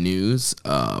COVID-related news,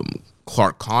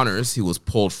 Clark Connors, who was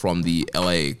pulled from the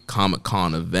LA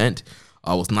Comic-Con event,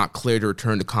 was not cleared to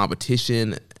return to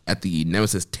competition at the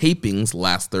Nemesis tapings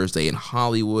last Thursday in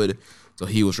Hollywood. So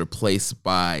he was replaced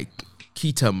by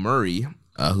Keita Murray,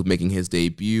 who's making his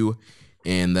debut.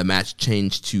 And the match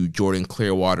changed to Jordan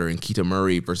Clearwater and Keita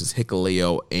Murray versus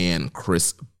Hikuleo and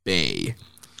Chris Bay.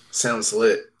 Sounds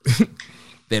lit.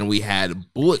 Then we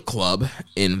had Bullet Club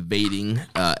invading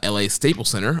LA Staples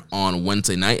Center on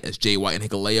Wednesday night as Jay White and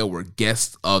Hikuleo were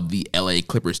guests of the LA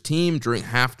Clippers team during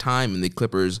halftime in the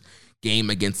Clippers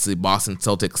game against the Boston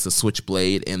Celtics. The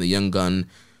Switchblade and the Young Gun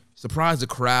surprised the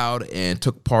crowd and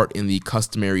took part in the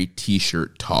customary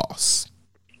t-shirt toss.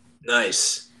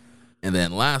 Nice. And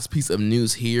then last piece of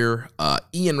news here,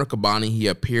 Ian Riccaboni, he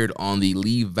appeared on the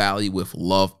Lee Valley with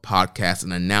Love podcast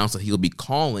and announced that he'll be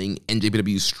calling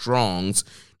NJPW Strong's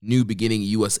New Beginning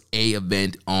USA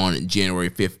event on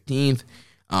January 15th.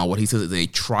 What he says is a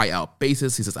tryout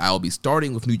basis. He says, I will be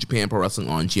starting with New Japan Pro Wrestling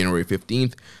on January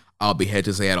 15th. I'll be headed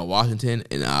to Seattle, Washington,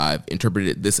 and I've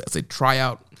interpreted this as a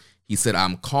tryout. He said,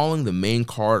 I'm calling the main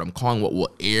card. I'm calling what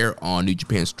will air on New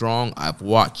Japan Strong. I've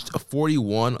watched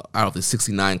 41 out of the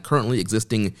 69 currently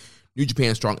existing New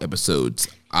Japan Strong episodes.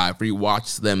 I've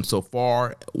rewatched them so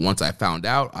far. Once I found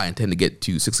out, I intend to get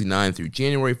to 69 through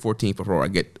January 14th before I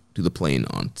get to the plane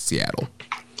on Seattle.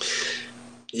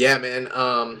 Yeah, man.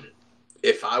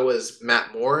 If I was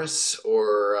Matt Morris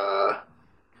or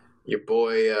your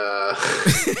boy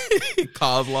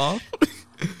Kozlov.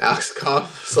 Alex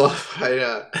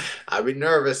Kozlov, I'd be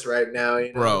nervous right now.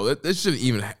 You know? Bro, this shouldn't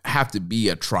even have to be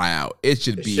a tryout. It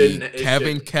should be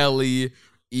Kevin Kelly,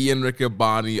 Ian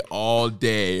Riccaboni all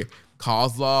day.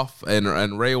 Kozlov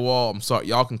and Ray Wall, I'm sorry,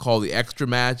 y'all can call the extra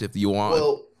match if you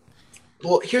want.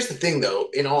 Well, here's the thing, though.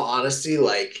 In all honesty,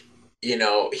 like, you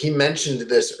know, he mentioned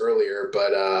this earlier,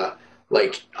 but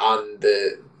like on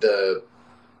the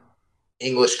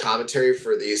English commentary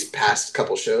for these past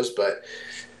couple shows, but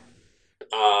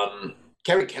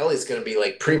Kevin Kelly's going to be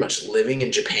like pretty much living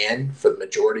in Japan for the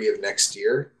majority of next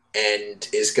year and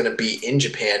is going to be in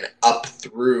Japan up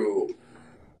through,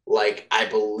 like, I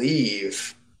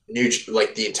believe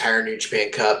the entire New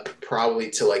Japan Cup, probably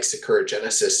to like Sakura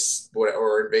Genesis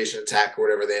or Invasion Attack or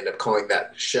whatever they end up calling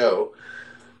that show.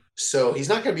 So he's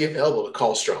not going to be available to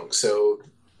call Strong. So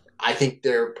I think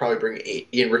they're probably bringing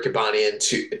Ian Riccaboni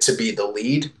in to be the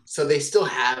lead. So they still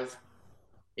have,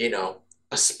 you know,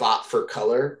 a spot for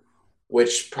color,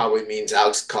 which probably means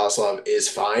Alex Kozlov is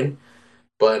fine.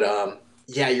 But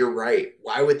yeah, you're right.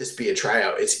 Why would this be a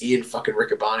tryout? It's Ian fucking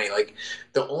Riccaboni. Like,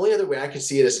 the only other way I could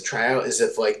see it as a tryout is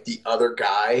if like the other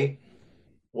guy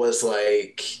was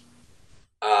like,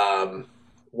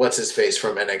 what's his face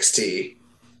from NXT?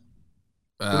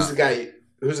 Who's the guy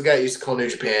who used to call New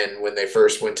Japan when they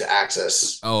first went to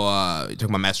Access? Oh, you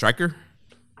talking about Matt Striker?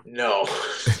 No.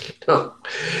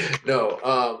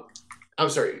 No. I'm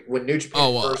sorry. When New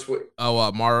Japan first went...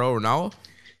 Mauro Ranallo?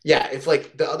 Yeah, if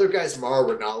like the other guy's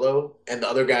Mauro Ranallo and the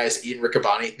other guy's Ian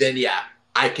Riccaboni, then yeah,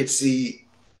 I could see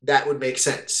that would make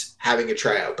sense, having a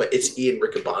tryout. But it's Ian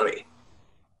Riccaboni.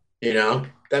 You know?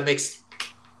 That makes...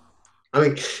 I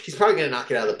mean, he's probably going to knock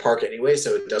it out of the park anyway,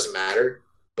 so it doesn't matter.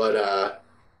 But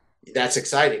that's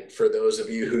exciting for those of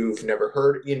you who've never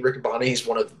heard Ian Riccaboni. He's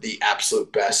one of the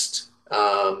absolute best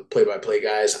play-by-play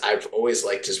guys. I've always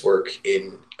liked his work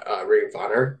in Ring of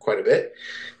Honor quite a bit.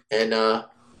 And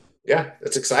yeah,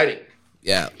 that's exciting.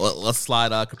 Yeah, let's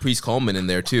slide Caprice Coleman in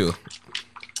there too.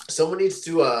 Someone needs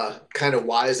to kind of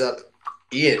wise up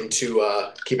Ian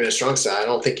to keeping a strong side. I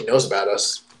don't think he knows about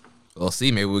us. We'll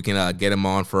see. Maybe we can get him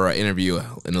on for an interview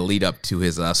in the lead up to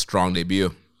his strong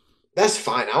debut. That's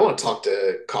fine. I want to talk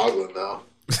to Coughlin, though.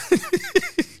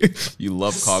 You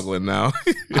love Coughlin now.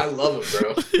 I love him,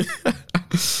 bro.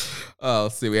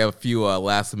 Let's see. We have a few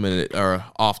last minute or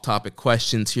off topic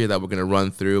questions here that we're going to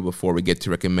run through before we get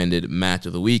to recommended match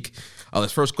of the week.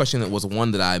 This first question was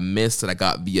one that I missed that I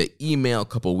got via email a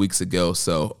couple weeks ago.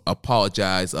 So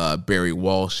apologize, Barry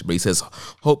Walsh. But he says,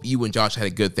 hope you and Josh had a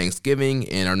good Thanksgiving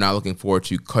and are now looking forward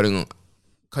to cutting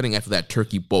after that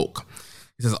turkey bulk.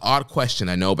 He says, odd question,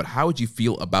 I know, but how would you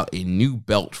feel about a new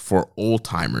belt for old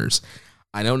timers?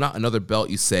 I know not another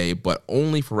belt you say, but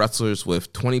only for wrestlers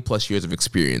with 20 plus years of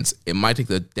experience. It might take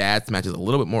the dads matches a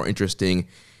little bit more interesting,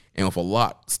 and with a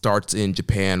lot starts in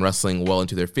Japan wrestling well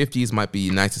into their 50s, might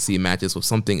be nice to see matches with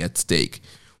something at stake.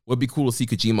 Would be cool to see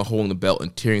Kojima holding the belt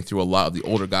and tearing through a lot of the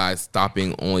older guys,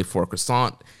 stopping only for a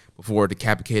croissant before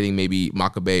decapitating maybe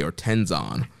Makabe or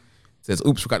Tenzan. Says,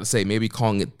 oops, forgot to say, maybe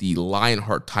calling it the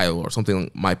Lionheart title or something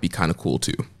might be kind of cool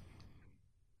too.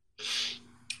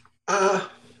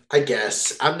 I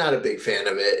guess. I'm not a big fan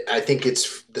of it. I think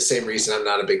it's the same reason I'm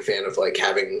not a big fan of like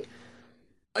having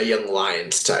a Young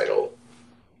Lions title.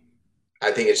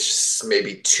 I think it's just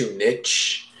maybe too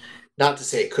niche. Not to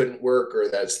say it couldn't work or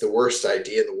that's the worst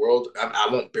idea in the world. I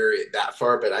won't bury it that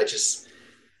far, but I just,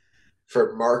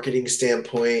 for a marketing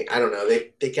standpoint, I don't know.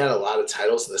 They got a lot of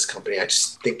titles in this company. I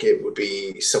just think it would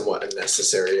be somewhat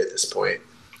unnecessary at this point.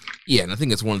 Yeah, and I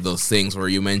think it's one of those things where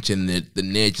you mentioned the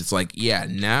niche. It's like, yeah,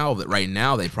 right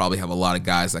now they probably have a lot of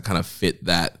guys that kind of fit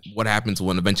that. What happens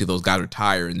when eventually those guys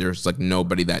retire and there's like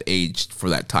nobody that aged for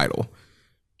that title?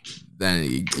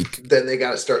 Then they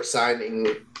got to start signing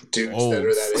dudes that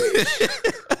are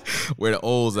that age. Where the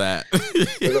olds at?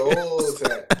 Where the olds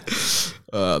at?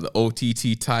 The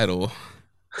OTT title.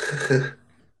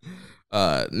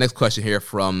 Next question here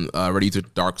from Ready to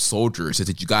Dark Soldier. It says,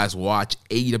 did you guys watch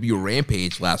AEW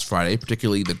Rampage last Friday,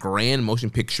 particularly the grand motion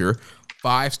picture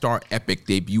 5-star epic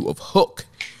debut of Hook?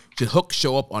 Should Hook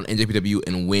show up on NJPW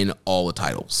and win all the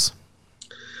titles?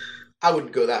 I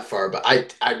wouldn't go that far, but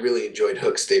I really enjoyed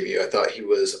Hook's debut. I thought he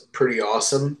was pretty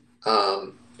awesome.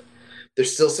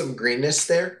 There's still some greenness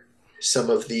there, some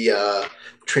of the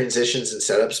transitions and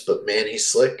setups, but man, he's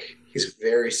slick. He's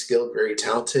very skilled, very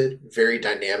talented, very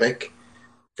dynamic,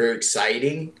 very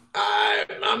exciting.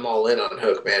 I'm all in on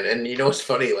Hook, man. And you know what's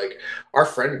funny? Like our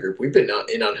friend group, we've been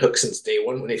in on Hook since day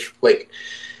one when he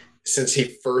since he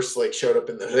first showed up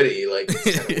in the hoodie. Like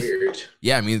it's kind of weird.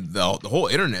 Yeah, I mean the whole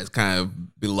internet's kind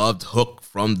of beloved Hook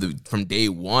from day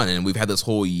one, and we've had this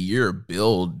whole year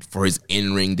build for his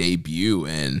in-ring debut,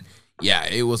 and yeah,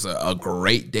 it was a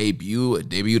great debut. It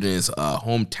debuted in his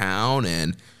hometown,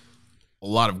 and a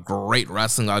lot of great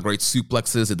wrestling, a lot of great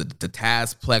suplexes. The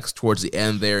Tazplex towards the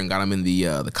end there, and got him in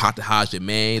the Kata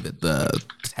Hajime, the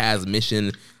Taz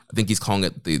mission. I think he's calling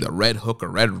it the Red Hook or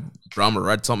Red Drum or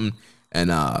Red something, and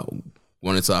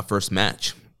won its first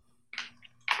match.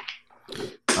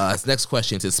 His next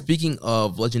question says, speaking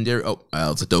of legendary...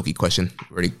 it's a Doki question.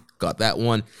 Already got that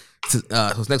one. So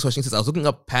his next question says, I was looking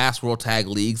up past World Tag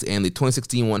Leagues, and the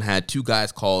 2016 one had two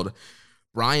guys called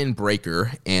Brian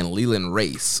Breaker and Leland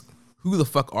Race. Who the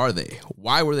fuck are they?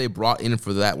 Why were they brought in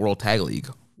for that World Tag League?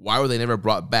 Why were they never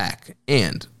brought back?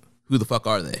 And who the fuck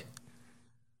are they?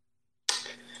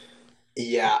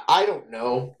 Yeah, I don't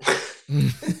know.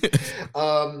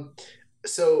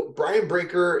 So Brian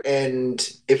Breaker, and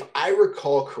if I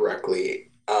recall correctly,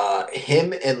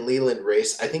 him and Leland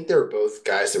Race, I think they were both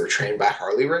guys that were trained by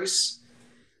Harley Race,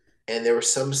 and there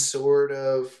was some sort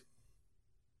of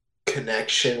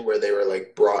connection where they were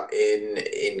brought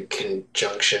in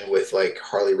conjunction with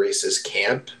Harley Race's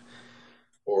camp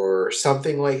or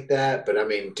something like that. But I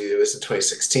mean, dude, it was in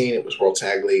 2016. It was World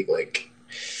Tag League.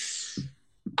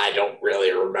 I don't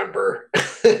really remember.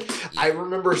 I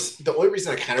remember the only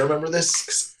reason I kind of remember this,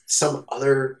 'cause some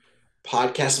other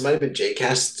podcast, it might have been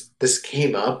JCast, this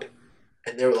came up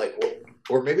and they were like, well,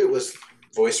 or maybe it was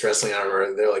Voice Wrestling. I don't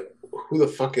remember. They're like, who the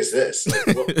fuck is this?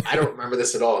 I don't remember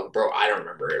this at all. And bro, I don't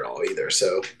remember it at all either.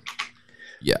 So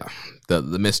yeah, the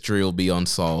mystery will be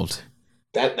unsolved.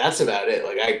 That's about it.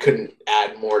 I couldn't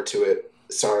add more to it.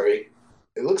 Sorry.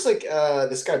 It looks like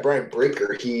this guy, Brian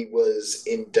Breaker, he was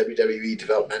in WWE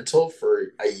Developmental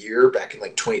for a year back in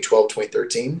 2012,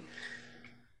 2013.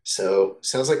 So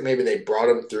sounds like maybe they brought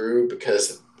him through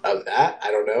because of that.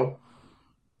 I don't know.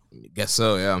 Guess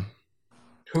so, yeah.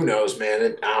 Who knows,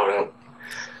 man? I don't know.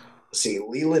 Let's see,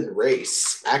 Leland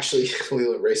Race. Actually,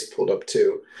 Leland Race pulled up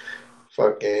too.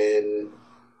 Fucking...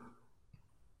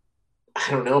 I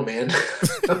don't know, man.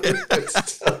 I don't know what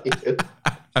to tell you.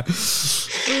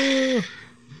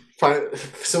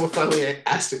 Someone finally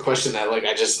asked a question that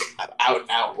I just out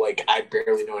and out I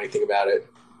barely know anything about it.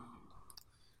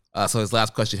 So his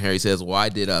last question here, he says, why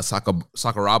did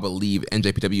Sakuraba leave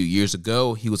NJPW years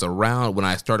ago? He was around when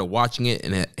I started watching it,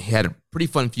 and he had a pretty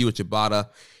fun feud with Shibata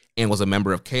and was a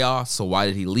member of Chaos. So why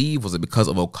did he leave? Was it because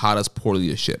of Okada's poor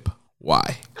leadership?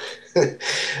 Why?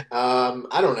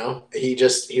 I don't know. He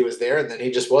was there, and then he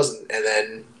just wasn't, and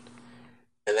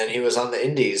then he was on the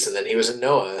Indies, and then he was in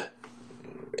Noah.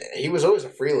 He was always a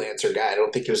freelancer guy. I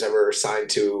don't think he was ever signed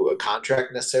to a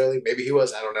contract necessarily. Maybe he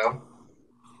was. I don't know.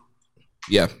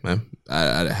 Yeah, man.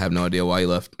 I have no idea why he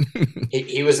left.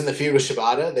 he was in the feud with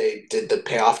Shibata. They did the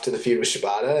payoff to the feud with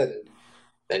Shibata, and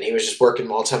then he was just working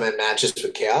multi-man matches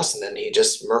with Chaos, and then he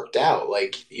just murked out.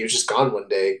 He was just gone one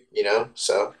day,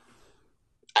 So,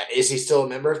 is he still a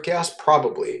member of Chaos?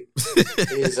 Probably.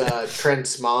 Is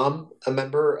Trent's mom a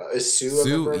member? Is Sue a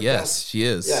member of yes, Chaos? she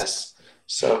is. Yes.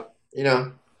 So,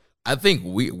 I think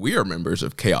we are members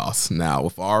of Chaos now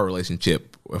with our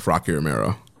relationship with Rocky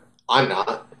Romero. I'm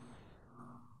not.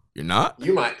 You're not?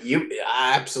 You might.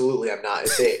 Absolutely, I'm not.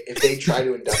 If they try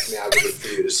to induct me, I would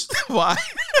refuse. Why?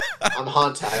 I'm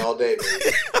Hantai all day,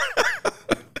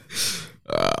 man.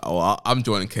 Well, I'm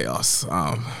joining Chaos.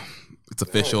 It's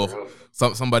official.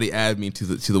 Somebody add me to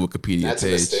the Wikipedia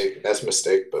page. That's a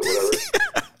mistake, but whatever.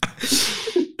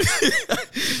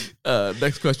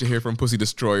 Next question here from Pussy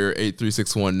Destroyer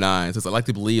 83619 says, I'd like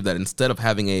to believe that instead of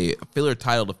having a filler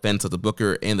title defense that the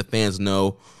booker and the fans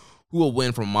know who will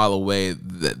win from a mile away,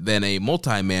 then a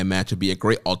multi-man match would be a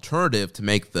great alternative to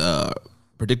make the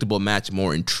predictable match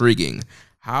more intriguing.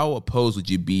 How opposed would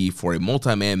you be for a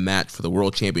multi-man match for the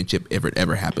World Championship if it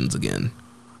ever happens again?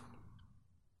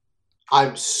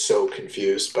 I'm so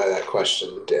confused by that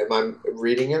question. Am I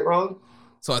reading it wrong?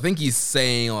 So I think he's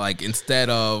saying, instead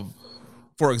of,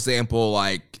 for example,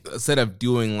 instead of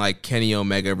doing Kenny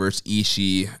Omega versus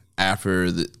Ishii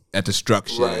at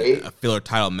Destruction, right, a filler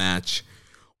title match,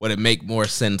 would it make more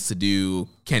sense to do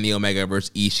Kenny Omega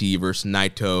versus Ishii versus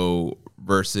Naito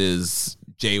versus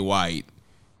Jay White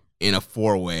in a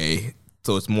 4-way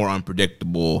so it's more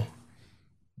unpredictable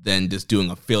than just doing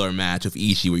a filler match with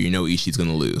Ishii where you know Ishii's going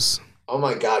to lose. Oh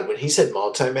my God, when he said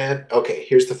multi-man, okay,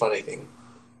 here's the funny thing.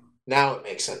 Now it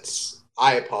makes sense.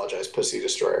 I apologize, Pussy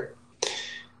Destroyer.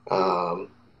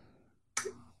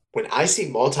 When I see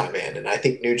multi-man and I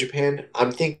think New Japan,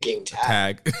 I'm thinking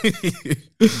tag.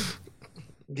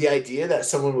 The idea that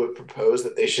someone would propose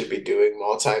that they should be doing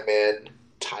multi-man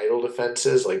title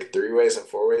defenses, like 3-ways and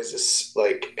 4-ways, is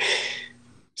like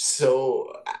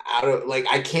so out of, like,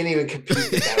 I can't even compete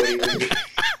with that. Would even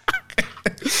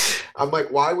I'm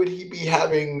like, why would he be in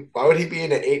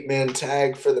an 8-man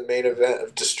tag for the main event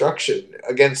of Destruction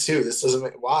against who? This doesn't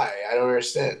make, why? I don't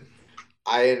understand.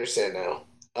 I understand now.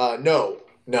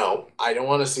 No, I don't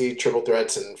want to see triple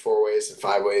threats and 4-ways and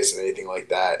 5-ways and anything like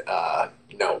that.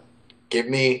 No, give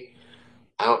me,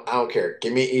 I don't care.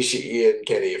 Give me Ishii and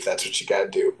Kenny if that's what you got to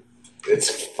do. It's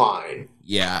fine.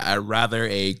 Yeah, I'd rather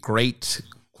a great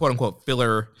quote unquote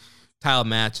filler title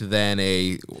match than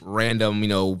a random,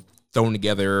 thrown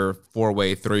together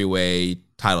 4-way, 3-way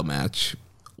title match.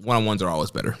 One-on-ones are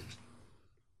always better.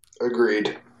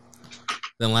 Agreed.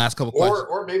 Then last couple questions.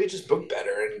 Or maybe just book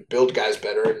better and build guys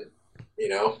better and,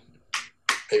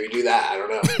 maybe do that. I don't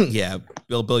know. Yeah,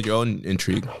 build your own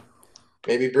intrigue.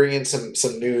 Maybe bring in some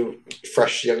new,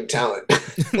 fresh, young talent.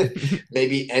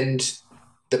 Maybe end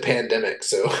the pandemic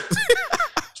so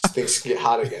things can get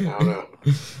hot again. I don't know.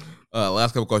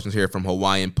 Last couple questions here from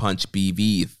Hawaiian Punch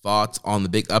BV. Thoughts on the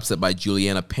big upset by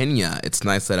Juliana Pena? It's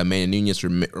nice that Amanda Nunes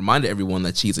reminded everyone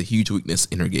that she's a huge weakness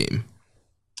in her game.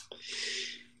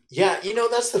 Yeah,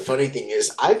 that's the funny thing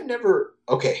is I don't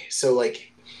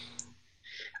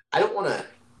want to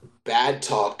bad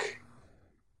talk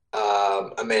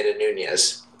Amanda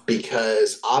Nunes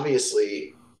because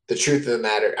obviously the truth of the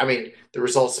matter, the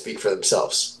results speak for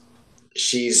themselves.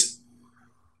 She's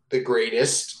the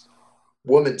greatest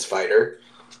women's fighter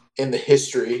in the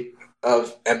history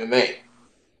of MMA.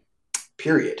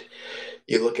 Period.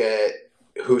 You look at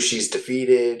who she's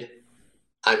defeated.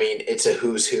 It's a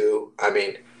who's who.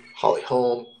 Holly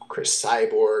Holm, Chris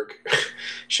Cyborg,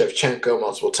 Shevchenko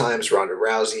multiple times, Ronda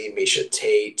Rousey, Miesha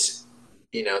Tate.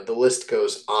 The list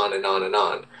goes on and on and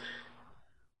on.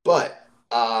 But,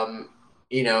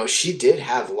 she did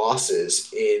have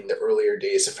losses in the earlier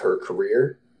days of her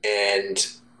career. And,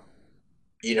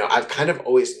 I've kind of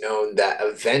always known that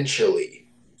eventually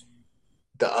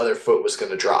the other foot was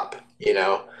going to drop,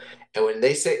 And when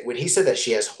he said that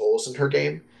she has holes in her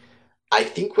game, I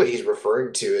think what he's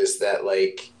referring to is that,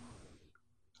 like,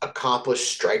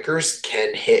 accomplished strikers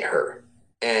can hit her.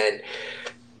 And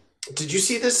did you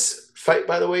see this fight,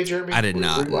 by the way, Jeremy? I did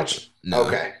not. No.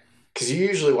 Okay. Because you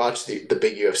usually watch the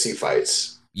big UFC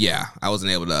fights. Yeah, I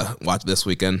wasn't able to watch this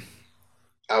weekend.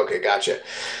 Okay, gotcha.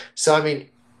 So,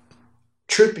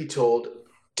 truth be told,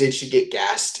 did she get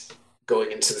gassed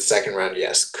going into the second round?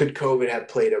 Yes. Could COVID have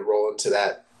played a role into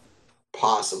that?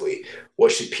 Possibly.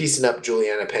 Was she piecing up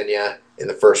Juliana Pena in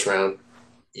the first round?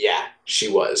 Yeah, she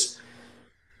was.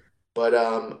 But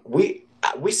we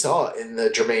saw in the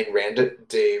Jermaine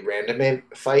Randamie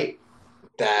fight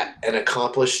that an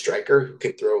accomplished striker who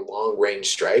can throw long-range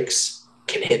strikes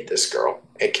can hit this girl.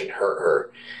 It can hurt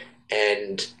her.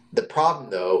 And the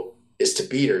problem, though, is to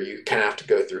beat her, you kind of have to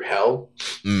go through hell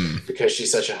because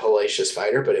she's such a hellacious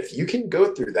fighter. But if you can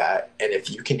go through that and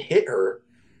if you can hit her,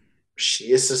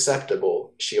 she is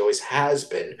susceptible. She always has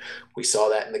been. We saw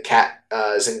that in the Kat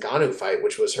Zingano fight,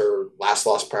 which was her last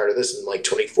loss prior to this in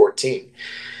 2014.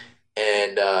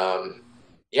 And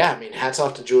hats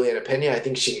off to Juliana Pena. I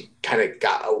think she kind of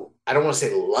got, I don't want to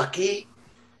say lucky,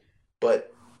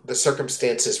 but the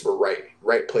circumstances were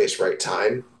right place, right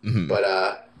time. Mm-hmm. But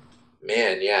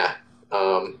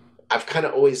I've kind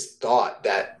of always thought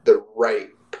that the right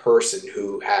person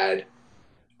who had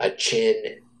a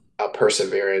chin, a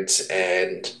perseverance,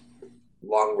 and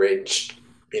long range,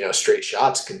 straight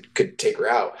shots could take her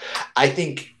out. I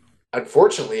think,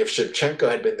 unfortunately, if Shevchenko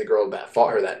had been the girl that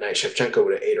fought her that night, Shevchenko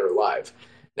would have ate her alive.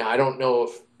 Now, I don't know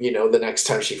if, the next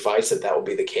time she fights that will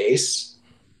be the case.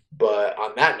 But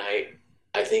on that night,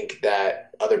 I think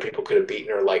that other people could have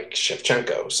beaten her like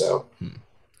Shevchenko. So,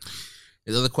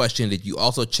 Another question, did you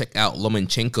also check out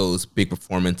Lomachenko's big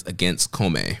performance against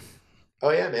Kome?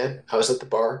 Oh, yeah, man. I was at the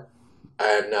bar.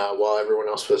 And while everyone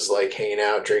else was hanging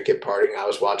out, drinking, partying, I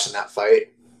was watching that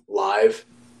fight live.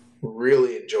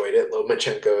 Really enjoyed it.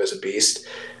 Lomachenko is a beast.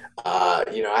 I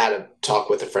had a talk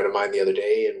with a friend of mine the other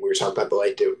day, and we were talking about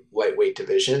the lightweight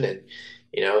division, and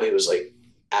he was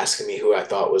asking me who I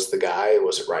thought was the guy.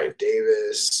 Was it Ryan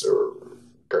Davis or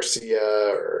Garcia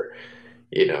or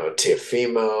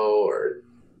Teofimo or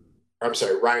I'm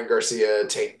sorry, Ryan Garcia,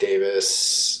 Tank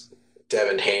Davis,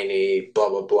 Devin Haney, blah,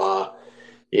 blah, blah.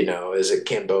 Is it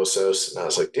Kambosos? And I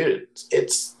was like, dude,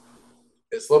 it's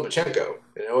Lomachenko.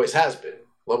 And it always has been.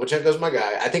 Lomachenko's my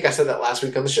guy. I think I said that last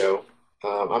week on the show.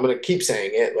 I'm going to keep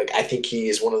saying it. Like, I think he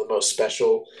is one of the most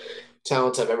special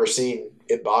talents I've ever seen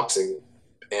in boxing.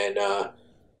 And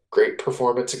great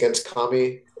performance against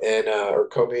Kami or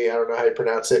Komi. I don't know how you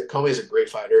pronounce it. Komi's a great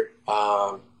fighter.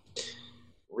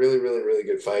 Really, really, really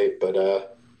good fight.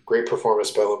 But great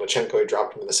performance by Lomachenko. He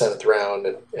dropped him in the 7th round.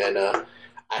 And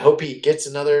I hope he gets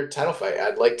another title fight.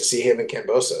 I'd like to see him and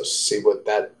Kambosos, see what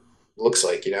that looks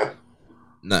like,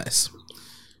 Nice.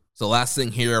 So last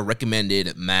thing here, a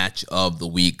recommended match of the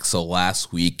week. So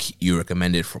last week, you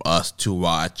recommended for us to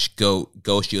watch Go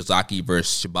Shiozaki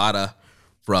versus Shibata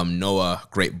from Noah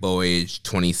Great Voyage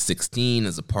 2016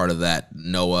 as a part of that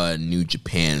Noah New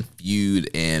Japan feud.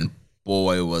 And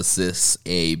boy, was this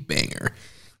a banger.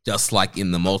 Just like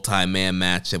in the multi-man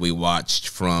match that we watched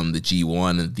from the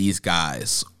G1, these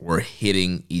guys were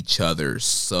hitting each other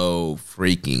so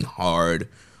freaking hard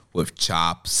with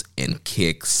chops and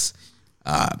kicks.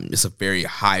 It's a very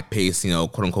high-paced,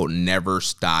 quote-unquote,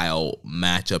 never-style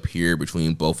matchup here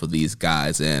between both of these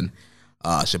guys. And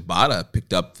Shibata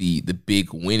picked up the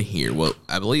big win here. Well,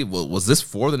 I believe, was this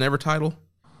for the never title?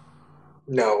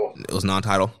 No. It was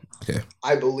non-title? Okay.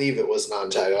 I believe it was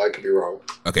non-title. I could be wrong.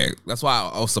 Okay, that's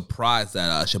why I was surprised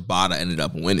that Shibata ended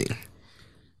up winning.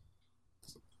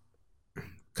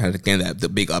 Kind of, again, the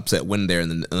big upset win there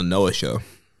in the Noah show.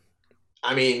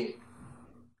 I mean,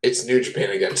 it's New Japan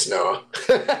against Noah.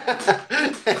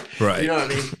 Right. You know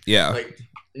what I mean? Yeah. Like,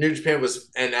 New Japan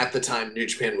was, and at the time, New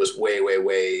Japan was way, way,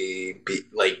 way,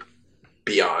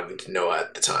 beyond Noah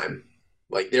at the time.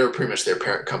 Like, they were pretty much their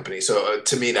parent company. So,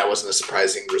 to me, that wasn't a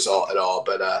surprising result at all.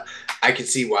 But I can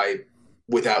see why,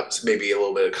 without maybe a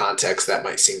little bit of context, that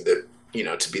might seem to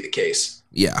be the case.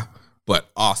 Yeah. But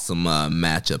awesome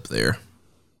matchup there.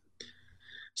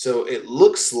 So, it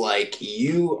looks like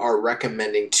you are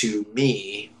recommending to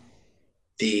me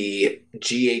the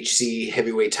GHC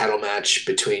heavyweight title match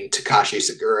between Takashi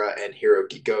Sagura and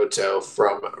Hiroki Goto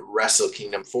from Wrestle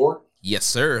Kingdom 4. Yes,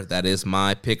 sir. That is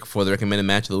my pick for the recommended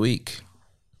match of the week.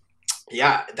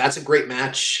 Yeah, that's a great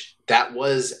match. That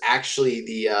was actually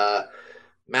the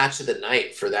match of the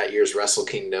night for that year's Wrestle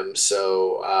Kingdom.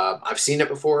 So I've seen it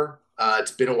before.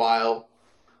 It's been a while.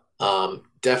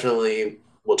 Definitely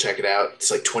we'll check it out. It's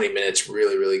like 20 minutes.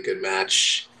 Really, really good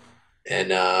match.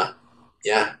 And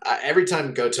every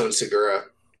time Goto and Segura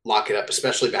lock it up,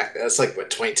 especially back then, that's like,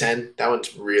 2010? That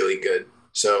one's really good.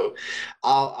 So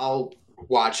I'll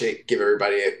watch it, give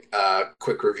everybody a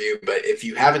quick review. But if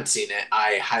you haven't seen it,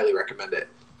 I highly recommend it.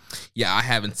 Yeah, I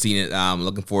haven't seen it.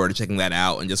 Looking forward to checking that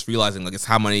out and just realizing it's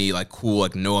how many cool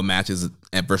Noah matches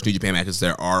and versus New Japan matches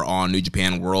there are on New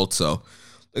Japan World. So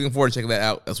looking forward to checking that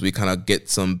out as we kind of get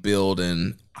some build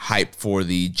and hype for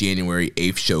the January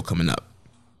 8th show coming up.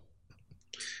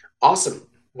 Awesome.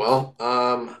 Well,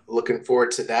 looking forward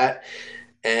to that.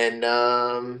 And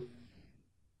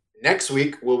next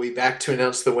week, we'll be back to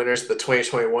announce the winners of the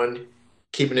 2021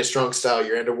 Keeping It Strong Style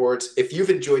Year-End Awards. If you've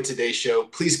enjoyed today's show,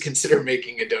 please consider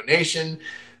making a donation.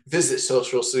 Visit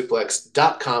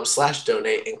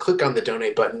socialsuplex.com/donate and click on the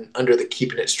donate button under the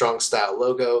Keeping It Strong Style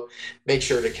logo. Make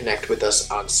sure to connect with us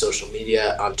on social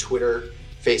media, on Twitter,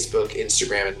 Facebook,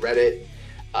 Instagram, and Reddit.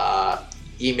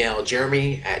 Email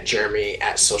Jeremy at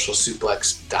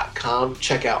socialsuplex.com.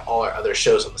 Check out all our other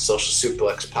shows on the Social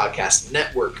Suplex Podcast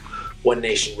Network. One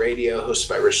Nation Radio, hosted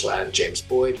by Rich Ladd and James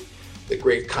Boyd. The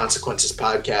Great Consequences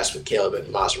Podcast with Caleb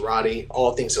and Maserati.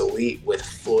 All Things Elite with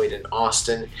Floyd and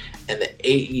Austin. And the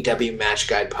AEW Match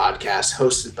Guide Podcast,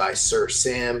 hosted by Sir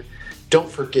Sam. Don't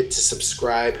forget to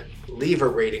subscribe, leave a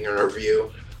rating and a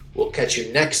review. We'll catch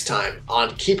you next time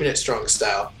on Keeping It Strong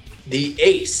Style, the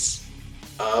ace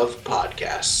of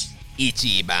podcasts.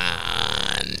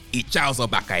 Ichiban Ichauzo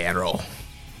Bakayero.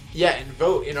 Yeah, and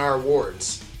vote in our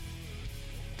awards.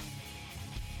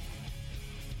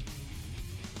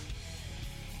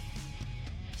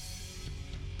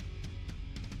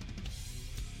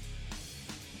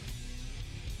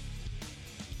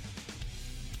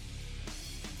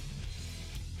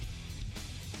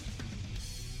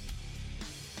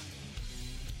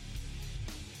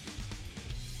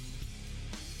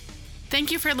 Thank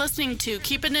you for listening to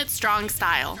Keeping It Strong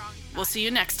Style. We'll see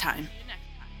you next time.